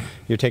 It's like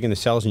you're taking the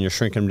cells and you're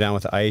shrinking them down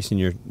with the ice, and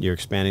you're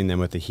expanding them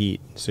with the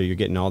heat. So you're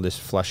getting all this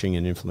flushing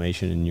and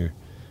inflammation in your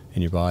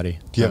body.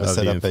 Do you have it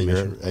set up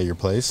at your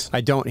place?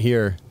 I don't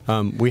here.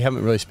 We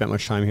haven't really spent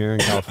much time here in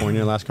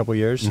California the last couple of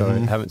years, so I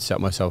haven't set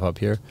myself up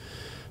here.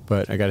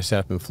 But I got to set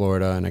up in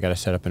Florida, and I got to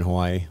set up in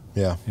Hawaii.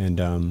 Yeah. And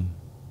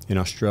in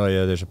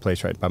Australia, there's a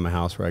place right by my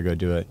house where I go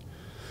do it.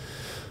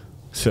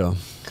 So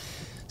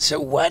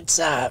what's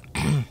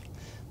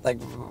like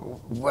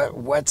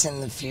what's in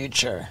the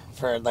future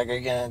for, like, are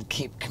you gonna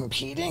keep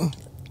competing?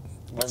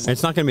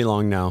 It's not going to be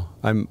long now.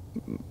 I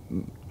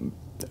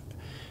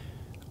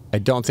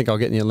don't think I'll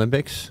get in the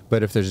Olympics,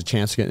 but if there's a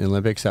chance to get in the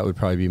Olympics, that would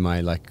probably be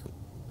my like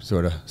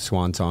sort of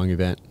swan song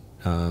event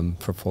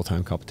for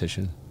full-time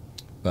competition.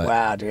 But,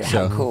 wow, dude,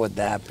 how cool would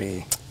that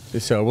be?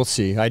 So we'll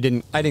see. I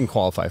didn't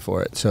qualify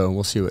for it, so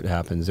we'll see what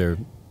happens there.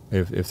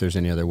 If there's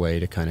any other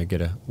way to kind of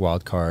get a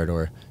wild card,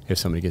 or if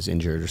somebody gets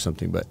injured or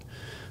something. But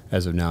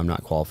as of now, I'm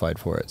not qualified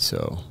for it.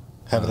 So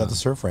have it at the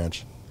surf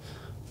ranch.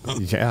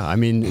 Yeah, I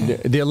mean,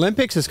 the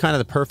Olympics is kind of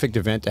the perfect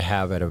event to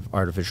have at an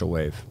artificial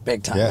wave.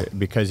 Big time. Yeah.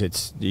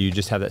 Because you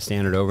just have that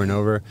standard over and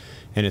over,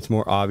 and it's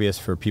more obvious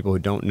for people who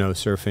don't know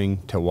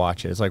surfing to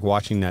watch it. It's like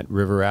watching that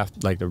river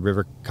raft, like the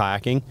river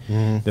kayaking,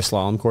 the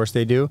slalom course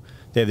they do.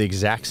 They have the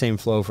exact same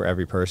flow for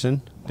every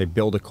person. They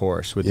build a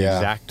course with the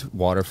exact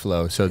water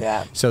flow. So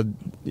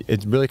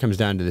it really comes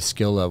down to the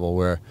skill level,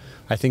 where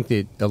I think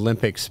the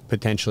Olympics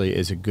potentially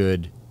is a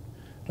good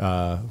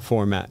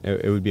format.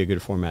 It would be a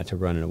good format to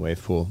run in a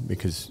wave pool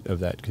because of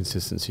that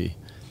consistency.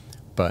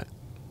 But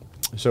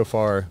so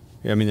far,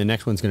 I mean, the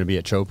next one's going to be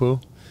at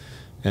Chopu,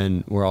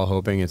 and we're all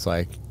hoping it's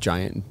like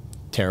giant and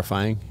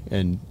terrifying.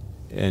 And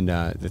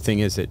the thing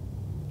is that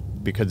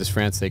because it's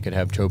France, they could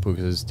have Chopu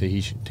because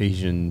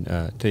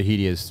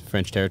Tahiti is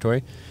French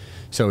territory.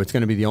 So it's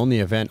going to be the only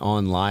event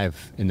on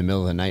live in the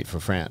middle of the night for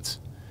France.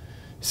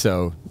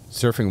 So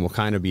surfing will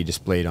kind of be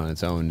displayed on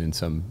its own in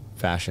some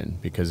fashion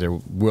because there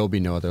will be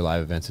no other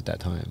live events at that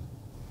time.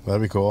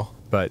 That'd be cool.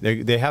 But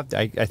they have,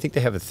 I think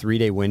they have a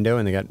 3-day window,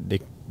 and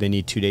they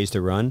need 2 days to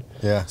run.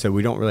 Yeah. So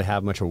we don't really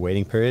have much of a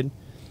waiting period.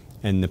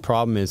 And the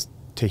problem is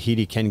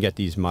Tahiti can get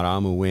these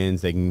maramu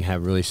winds. They can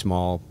have really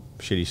small,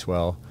 shitty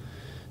swell.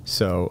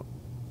 So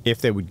if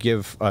they would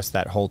give us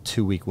that whole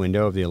 2-week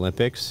window of the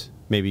Olympics,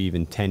 maybe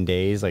even 10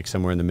 days, like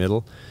somewhere in the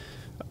middle,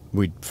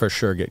 we'd for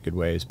sure get good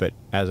waves. But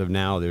as of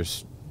now,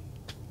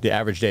 the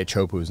average day at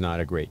Chopu is not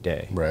a great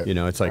day. Right. You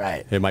know, it's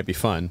like it might be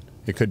fun.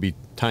 It could be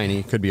tiny.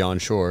 It could be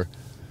onshore.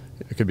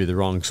 It could be the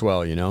wrong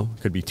swell. You know,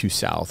 it could be too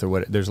south or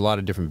what. There's a lot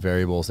of different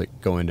variables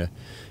that go into.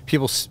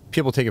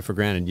 People take it for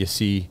granted. You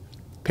see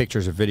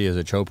pictures or videos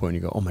of Chopu and you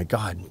go, oh my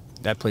God,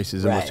 that place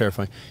is the most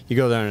terrifying. You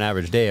go there on an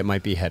average day, it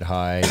might be head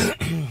high,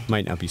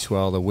 might not be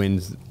swell. The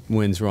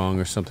wind's wrong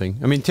or something.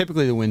 I mean,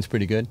 typically the wind's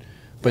pretty good.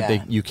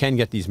 But you can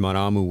get these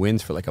maramu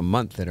winds for like a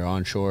month that are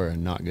onshore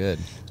and not good.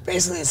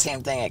 Basically the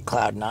same thing at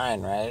Cloud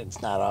 9, right?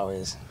 It's not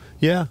always.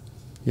 Yeah.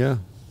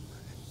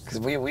 Because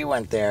we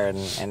went there and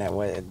it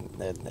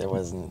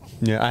wasn't.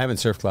 Yeah, I haven't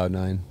surfed Cloud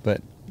 9,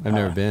 but I've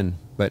never been.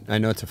 But I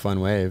know it's a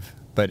fun wave.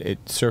 But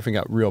surfing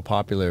got real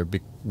popular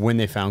when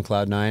they found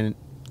Cloud 9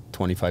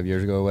 25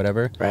 years ago or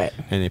whatever. Right.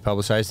 And they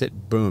publicized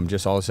it. Boom!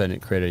 Just all of a sudden,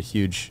 it created a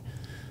huge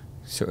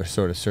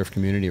sort of surf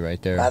community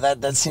right there. Wow,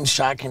 that seems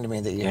shocking to me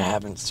that you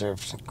haven't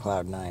surfed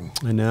Cloud 9.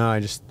 I know. I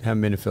just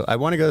haven't been to I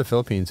want to go to the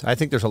Philippines. I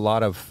think there's a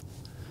lot of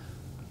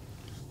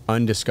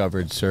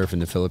undiscovered surf in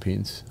the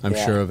Philippines. I'm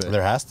Yeah. sure of it.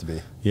 There has to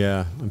be.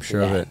 Yeah, I'm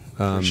sure of Yeah, it.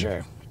 for sure.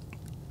 Yeah,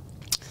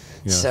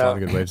 there's a So- lot of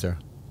good waves there.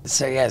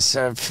 So yeah,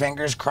 so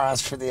fingers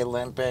crossed for the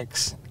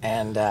Olympics,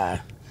 and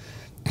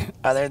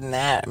other than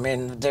that, I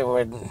mean,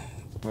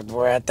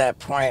 we're at that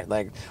point.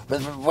 Like,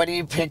 what do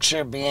you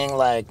picture being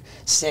like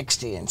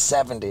 60 and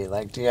 70?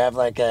 Like, do you have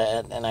like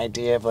an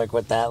idea of like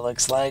what that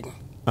looks like?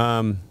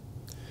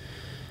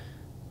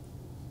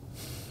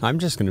 I'm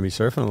just going to be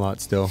surfing a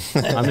lot still.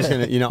 I'm just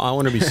going to, I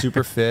want to be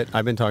super fit.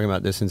 I've been talking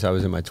about this since I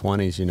was in my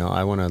 20s.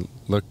 I want to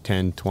look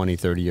 10, 20,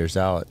 30 years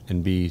out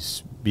and be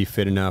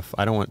fit enough.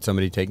 I don't want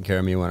somebody taking care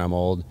of me when I'm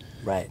old.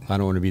 Right. I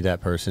don't want to be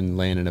that person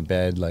laying in a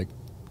bed like,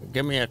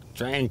 give me a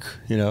drink,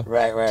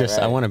 Right, Just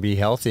right. I want to be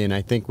healthy, and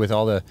I think with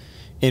all the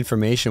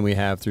information we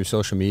have through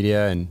social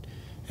media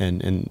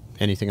and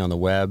anything on the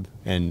web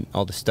and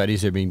all the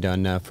studies that are being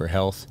done now for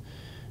health,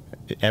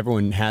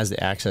 everyone has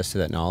the access to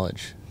that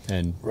knowledge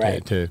and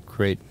Right. to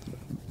create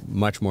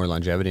much more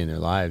longevity in their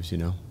lives.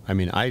 I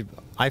mean,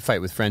 I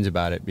fight with friends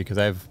about it because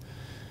I have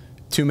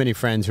too many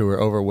friends who are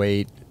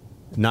overweight,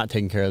 not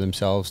taking care of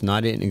themselves,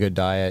 not eating a good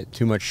diet,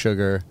 too much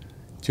sugar,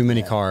 too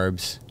many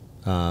carbs,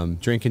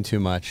 drinking too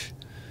much,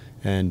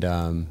 and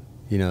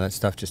that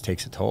stuff just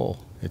takes a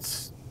toll.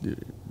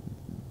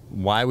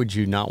 Why would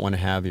you not want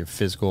to have your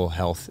physical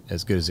health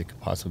as good as it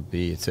could possibly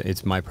be?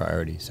 It's my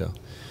priority. So,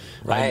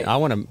 Right. I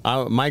want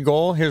to. My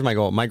goal. Here's my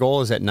goal. My goal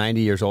is at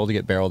 90 years old to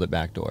get barreled at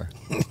backdoor,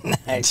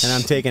 Nice. and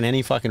I'm taking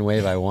any fucking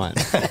wave I want.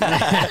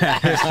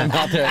 I'm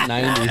out there at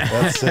 90.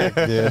 That's sick,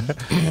 dude.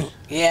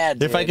 Yeah,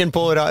 dude. If I can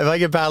pull it out, if I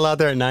can paddle out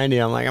there at 90,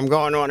 I'm like, I'm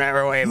going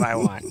whatever wave I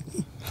want.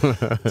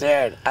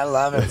 Dude, I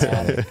love it,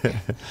 man.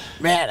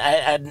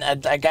 Man,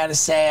 I gotta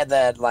say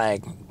that,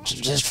 like,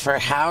 just for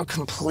how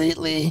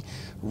completely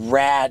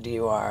rad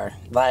you are.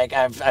 Like,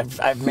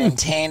 I've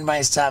maintained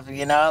myself.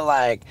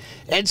 Like,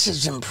 it's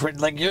just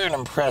like you're an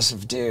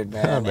impressive dude,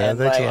 man. Oh, man, and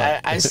thanks a like,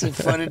 lot. I see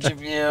footage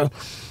of you.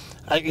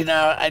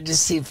 I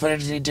just see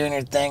footage of you doing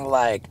your thing,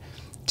 like.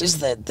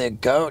 Just the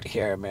goat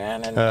here,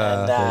 man, and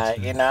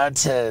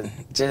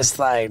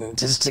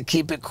just to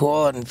keep it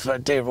cool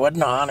and dude, what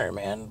an honor,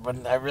 man.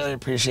 I really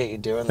appreciate you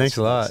doing this. Thanks a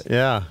for lot. us.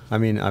 Yeah, I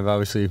mean, I've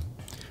obviously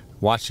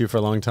watched you for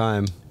a long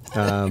time.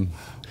 My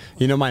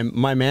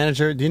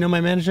manager. Do you know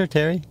my manager,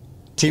 Terry?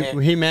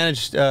 He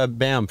managed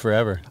BAM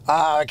forever.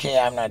 Oh, okay,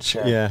 I'm not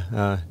sure.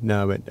 Yeah,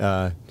 no,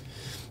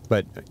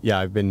 but yeah,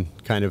 I've been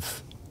kind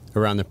of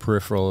around the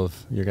peripheral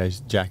of your guys'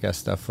 Jackass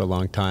stuff for a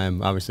long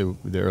time. Obviously,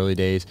 the early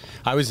days.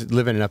 I was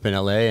living up in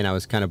LA, and I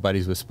was kind of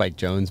buddies with Spike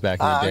Jones back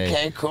in the day.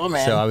 Okay, cool,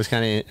 man. So I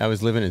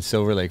was living in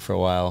Silver Lake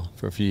for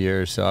a few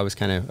years. So I was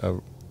kind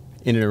of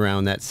in and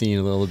around that scene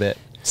a little bit.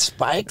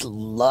 Spike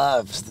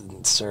loves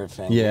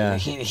surfing. Yeah,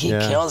 he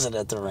yeah. kills it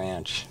at the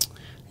ranch.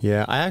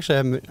 Yeah, I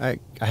actually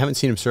haven't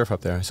seen him surf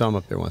up there. I saw him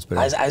up there once, but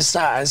I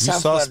saw. You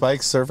saw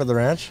Spike surf at the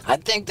ranch? I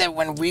think that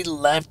when we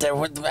left there,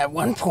 at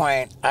one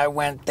point, I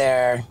went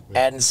there,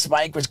 and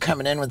Spike was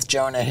coming in with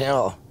Jonah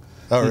Hill.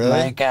 Oh, really?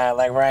 Like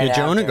right yeah,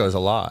 Jonah after. goes a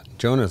lot.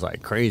 Jonah's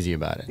like crazy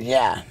about it.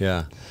 Yeah,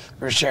 Yeah.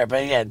 for sure.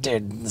 But yeah,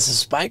 dude, this is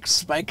Spike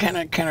kind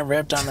of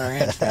ripped on the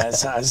ranch, man. I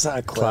saw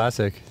a clip.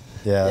 Classic.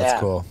 Yeah, that's Yeah.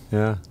 cool.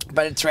 Yeah.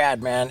 But it's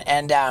rad, man.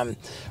 And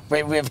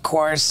we of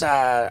course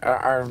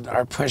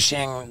are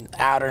pushing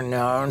Outer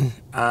Known.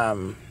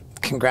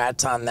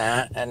 Congrats on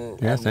that.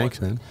 And Yeah, and thanks,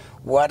 man.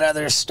 What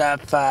other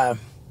stuff? And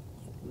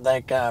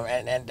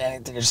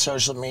anything your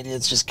social media?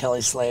 It's just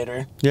Kelly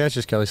Slater. Yeah, it's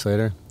just Kelly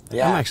Slater.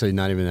 Yeah. I'm actually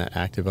not even that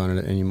active on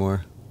it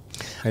anymore.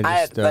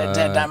 I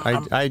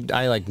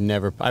like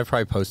never. I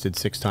probably posted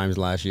 6 times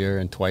last year,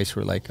 and twice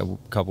were like a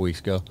couple weeks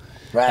ago.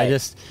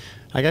 Right.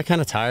 I got kind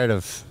of tired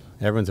of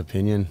everyone's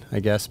opinion, I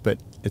guess. But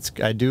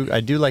I do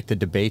like the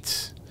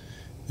debates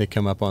that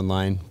come up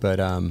online.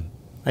 But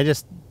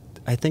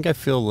I think I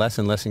feel less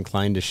and less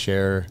inclined to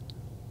share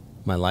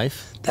my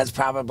life. That's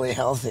probably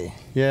healthy.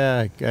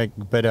 Yeah,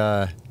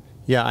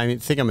 yeah, I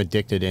think I'm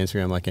addicted to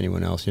Instagram like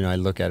anyone else. I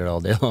look at it all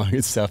day long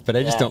and stuff, but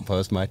I just Yeah. don't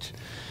post much.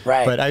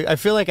 Right. But I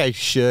feel like I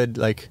should,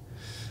 like,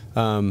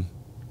 I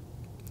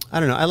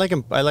don't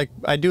know.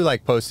 I do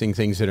like posting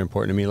things that are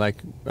important to me. Like,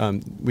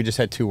 we just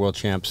had 2 world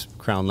champs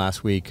crowned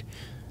last week.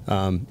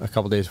 A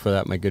couple days before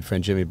that, my good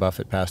friend Jimmy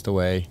Buffett passed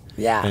away.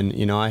 Yeah.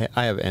 And, I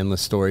have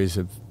endless stories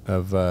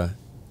of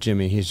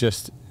Jimmy.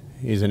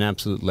 He's an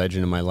absolute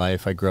legend in my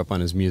life. I grew up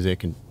on his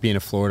music and being a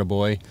Florida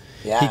boy.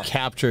 Yeah. He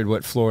captured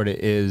what Florida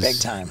is. Big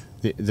time.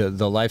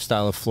 The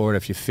lifestyle of Florida,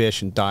 if you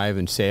fish and dive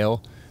and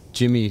sail.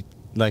 Jimmy,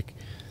 like,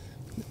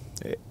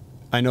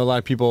 I know a lot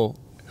of people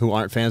who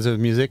aren't fans of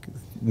music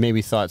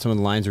maybe thought some of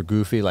the lines were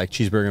goofy, like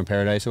Cheeseburger in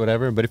Paradise or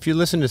whatever. But if you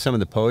listen to some of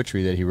the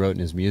poetry that he wrote in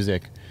his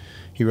music,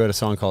 he wrote a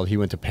song called He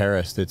Went to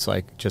Paris that's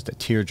like just a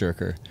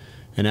tearjerker.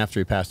 And after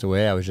he passed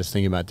away, I was just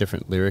thinking about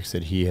different lyrics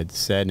that he had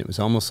said, and it was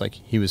almost like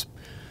he was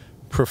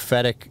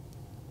prophetic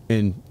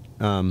in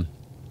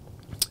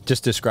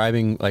just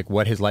describing like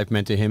what his life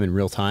meant to him in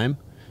real time.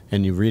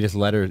 And you read his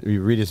letter,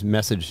 you read his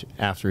message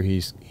after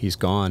he's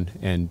gone,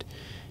 and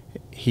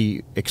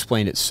he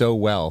explained it so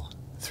well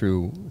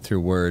through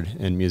word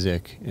and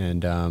music.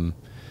 And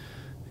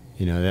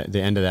you know,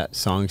 the end of that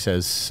song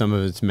says, some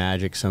of it's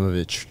magic, some of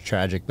it's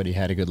tragic, but he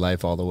had a good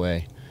life all the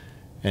way.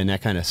 And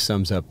that kind of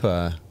sums up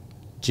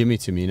Jimmy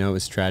to me. You know, it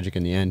was tragic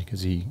in the end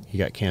because he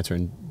got cancer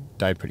and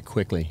died pretty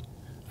quickly.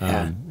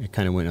 It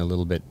kind of went a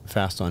little bit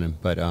fast on him,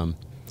 but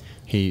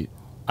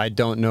I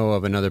don't know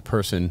of another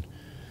person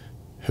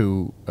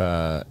who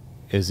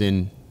is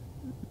in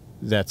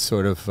that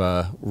sort of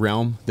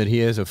realm that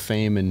he is, of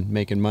fame and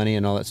making money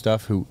and all that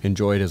stuff, who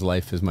enjoyed his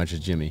life as much as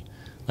Jimmy.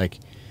 Like,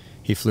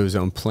 he flew his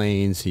own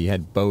planes, he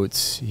had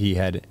boats, he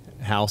had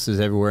houses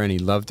everywhere, and he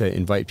loved to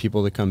invite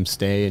people to come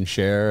stay and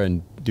share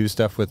and do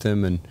stuff with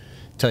him and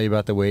tell you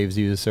about the waves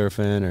he was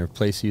surfing or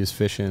place he was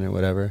fishing or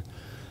whatever.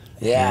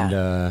 Yeah.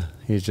 And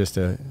he's just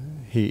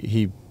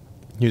he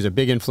was a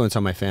big influence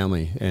on my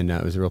family, and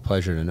it was a real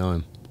pleasure to know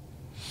him.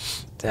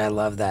 I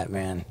love that,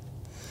 man.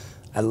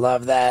 I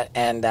love that,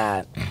 and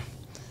I'll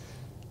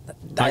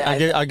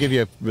give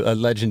you a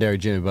legendary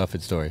Jimmy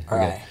Buffett story. All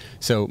right.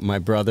 So my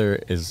brother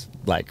is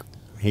like,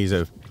 he's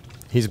a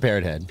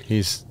parrot head.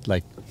 He's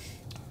like,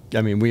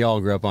 I mean, we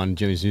all grew up on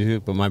Jimmy's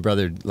music, but my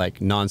brother, like,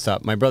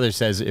 nonstop. My brother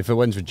says, if it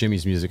wasn't for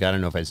Jimmy's music, I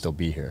don't know if I'd still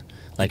be here.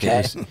 Like, Okay.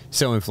 it was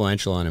so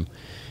influential on him.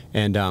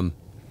 And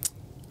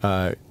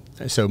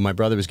so my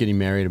brother was getting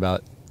married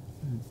about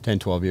 10,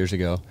 12 years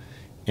ago,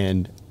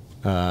 and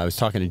I was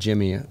talking to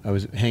Jimmy. I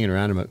was hanging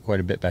around him quite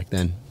a bit back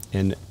then,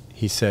 and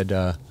he said,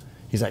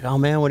 he's like, "Oh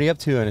man, what are you up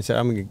to?" And I said,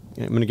 "I'm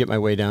gonna get my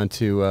way down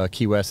to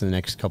Key West in the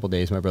next couple of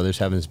days. My brother's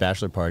having his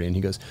bachelor party." And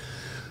he goes,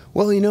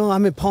 "Well, you know,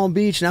 I'm in Palm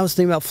Beach, and I was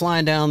thinking about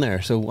flying down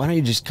there. So why don't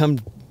you just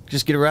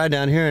get a ride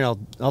down here, and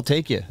I'll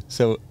take you."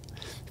 So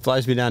he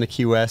flies me down to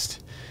Key West.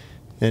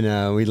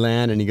 And we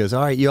land, and he goes,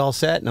 "All right, you all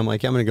set?" And I'm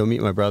like, "I'm going to go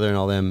meet my brother and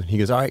all them." He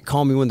goes, "All right,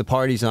 call me when the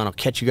party's on. I'll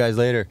catch you guys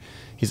later."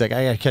 He's like,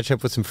 "I got to catch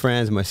up with some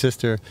friends and my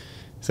sister."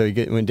 So he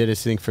went and did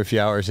his thing for a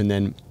few hours, and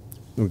then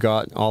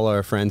all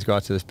our friends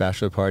got to this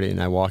bachelor party, and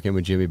I walk in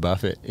with Jimmy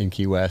Buffett in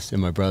Key West, and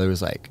my brother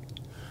was like,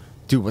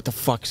 "Dude, what the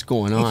fuck's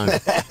going on?"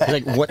 He's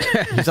like, "What?"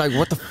 He's like,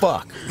 "What the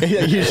fuck?"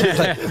 He's just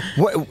like,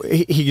 "What?"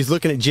 He's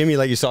looking at Jimmy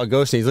like he saw a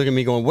ghost, and he's looking at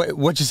me going,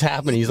 "What just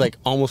happened?" He's like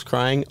almost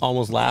crying,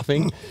 almost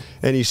laughing,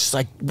 and he's just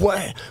like,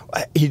 "What?"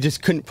 He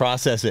just couldn't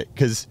process it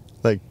because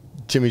like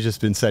Jimmy's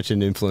just been such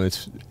an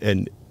influence,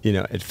 and you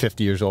know, at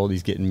 50 years old,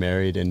 he's getting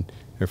married,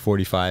 or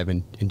 45,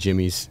 and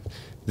Jimmy's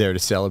there to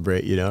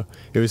celebrate. You know,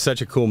 it was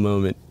such a cool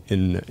moment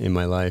in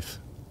my life.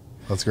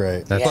 That's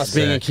great. Yeah. Plus,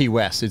 being in Key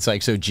West, it's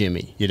like so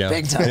Jimmy, you know.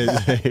 Big time.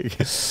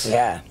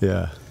 Yeah.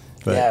 Yeah.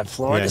 But, Yeah,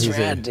 Florida's he's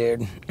rad,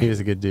 dude. He was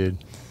a good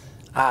dude.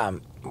 Well,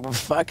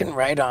 fucking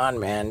right on,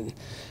 man.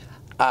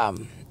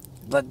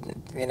 But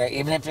you know,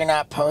 even if you're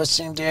not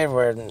posting, dude,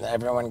 where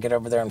everyone get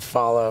over there and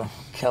follow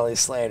Kelly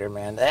Slater,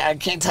 man. I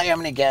can't tell you how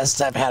many guests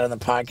I've had on the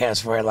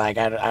podcast where like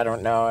I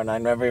don't know, and I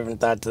never even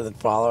thought to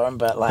follow him,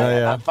 but like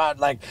I thought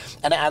like,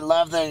 and I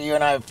love that you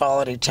and I have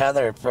followed each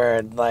other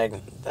for like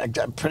a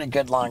pretty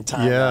good long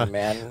time, Yeah, now,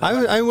 man.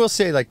 I will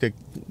say like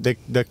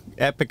the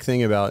epic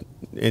thing about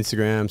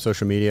Instagram,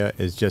 social media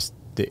is just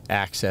the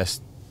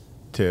access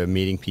to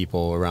meeting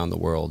people around the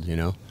world. You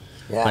know,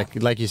 Yeah.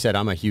 like you said,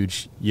 I'm a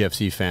huge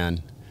UFC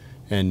fan.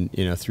 And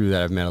you know, through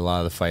that, I've met a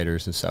lot of the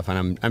fighters and stuff,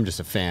 and I'm just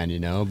a fan, you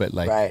know. But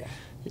like, Right.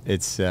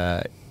 it's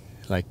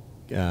like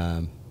I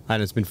don't know,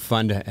 it's been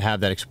fun to have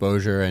that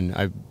exposure. And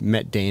I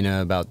met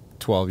Dana about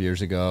 12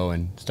 years ago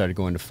and started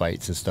going to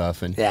fights and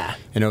stuff. And Yeah.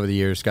 and over the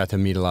years, got to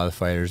meet a lot of the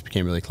fighters,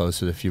 became really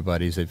close with a few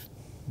buddies. They've,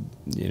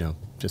 you know,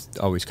 just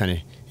always kind of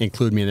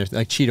include me in there.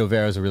 Like Cheeto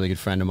Vera is a really good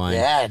friend of mine.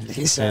 Yeah,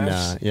 he surfs. And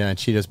yeah,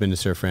 Cheeto's been to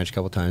Surf Ranch a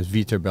couple times.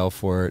 Vitor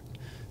Belfort.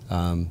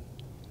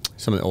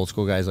 Some of the old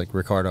school guys like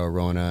Ricardo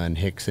Arona and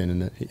Hickson,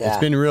 and it's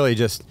been really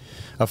just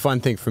a fun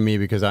thing for me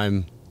because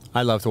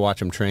I love to watch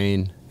them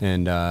train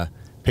and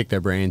pick their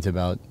brains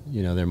about,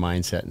 you know, their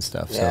mindset and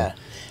stuff. Yeah. So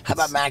How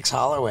about Max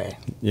Holloway?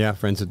 yeah,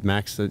 friends with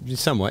Max,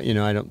 somewhat. You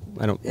know,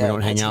 we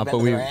don't hang has he out, been but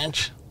to we the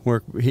ranch?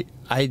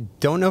 I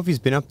don't know if he's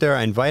been up there.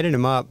 I invited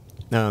him up.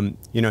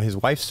 You know, his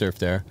wife surfed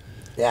there.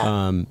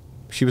 Yeah.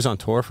 She was on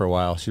tour for a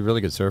while. She's a really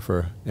good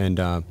surfer, and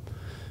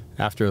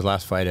after his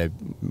last fight, I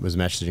was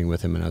messaging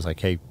with him, and I was like,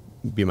 "Hey,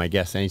 be my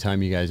guest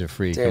anytime you guys are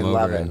free. Dude, come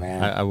love over." it, And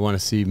man. I want to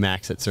see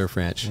Max at Surf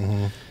Ranch.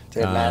 Mm-hmm.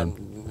 Dude,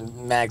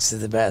 man, Max is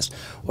the best.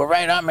 Well,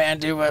 right on, man,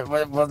 dude.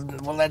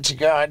 We'll let you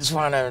go. I just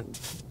want to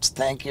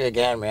thank you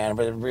again, man.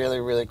 But really,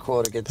 really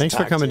cool to get to Thanks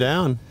talk for coming to you.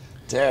 down.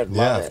 Dude,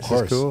 Yeah, love of it.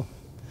 course. It's cool.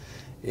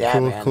 Yeah,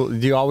 cool, man. cool.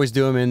 Do you always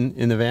do them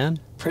in the van?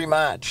 Pretty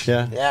much.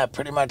 Yeah. Yeah,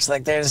 pretty much.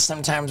 Like, there's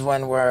sometimes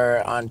when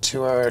we're on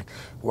tour,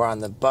 we're on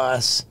the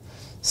bus.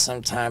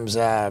 Sometimes,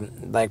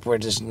 like, we're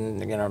just, you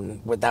know,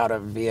 without a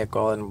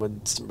vehicle and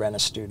would rent a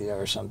studio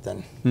or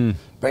something.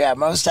 But yeah,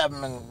 most of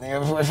them, you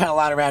know, we've had a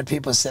lot of rad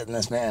people sit in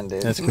this van,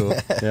 dude. That's cool.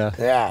 Yeah.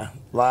 Yeah,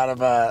 a lot of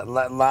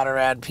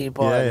rad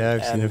people. Yeah, and- yeah,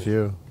 I've seen a and-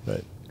 few.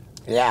 But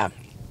Yeah.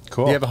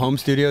 Cool. do you have a home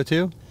studio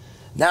too?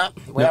 No,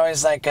 we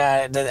always like,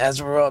 as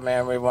a rule,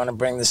 man, we want to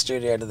bring the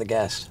studio to the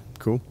guest.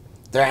 Cool.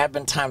 There have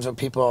been times when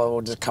people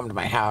will just come to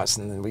my house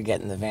and then we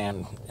get in the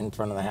van in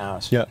front of the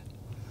house. Yeah.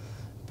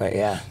 But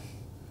yeah,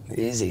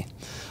 easy.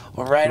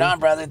 Well, right on,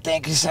 brother.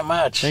 Thank you so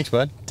much. Thanks,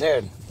 bud.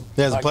 Dude.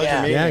 Yeah, it's a Fuck pleasure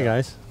yeah. meeting Yeah, you.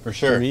 guys. For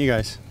sure. Meet you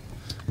guys.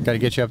 Got to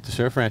get you up to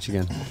Surf Ranch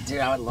again. Dude,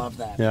 I would love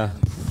that. Yeah.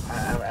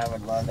 Man. I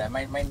would love that.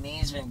 My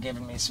knee's been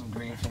giving me some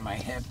grief in my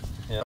hip.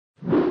 Yeah.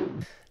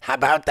 How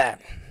about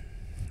that?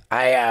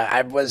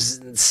 I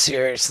was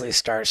seriously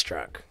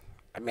starstruck.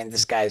 I mean,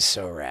 this guy's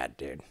so rad,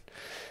 dude.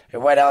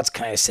 And what else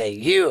can I say?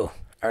 You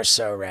are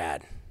so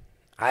rad.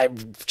 I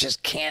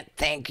just can't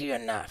thank you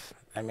enough.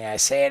 I mean, I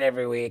say it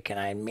every week, and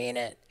I mean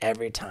it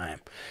every time.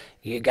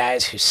 You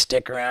guys who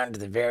stick around to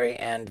the very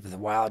end of the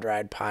Wild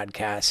Ride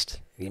podcast,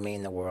 you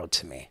mean the world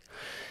to me.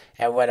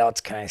 And what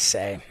else can I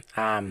say?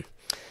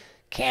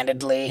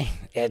 Candidly,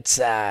 it's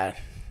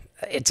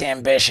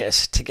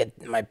ambitious to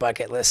get my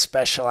bucket list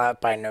special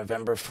out by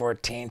November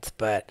 14th,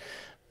 but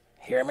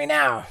hear me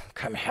now.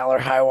 Come hell or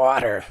high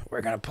water,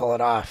 we're going to pull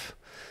it off.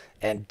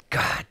 And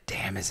god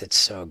damn, is it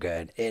so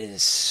good. It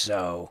is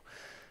so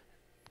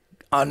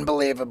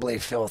unbelievably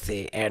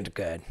filthy and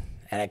good.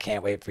 And I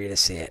can't wait for you to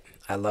see it.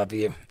 I love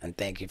you, and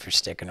thank you for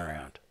sticking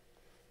around.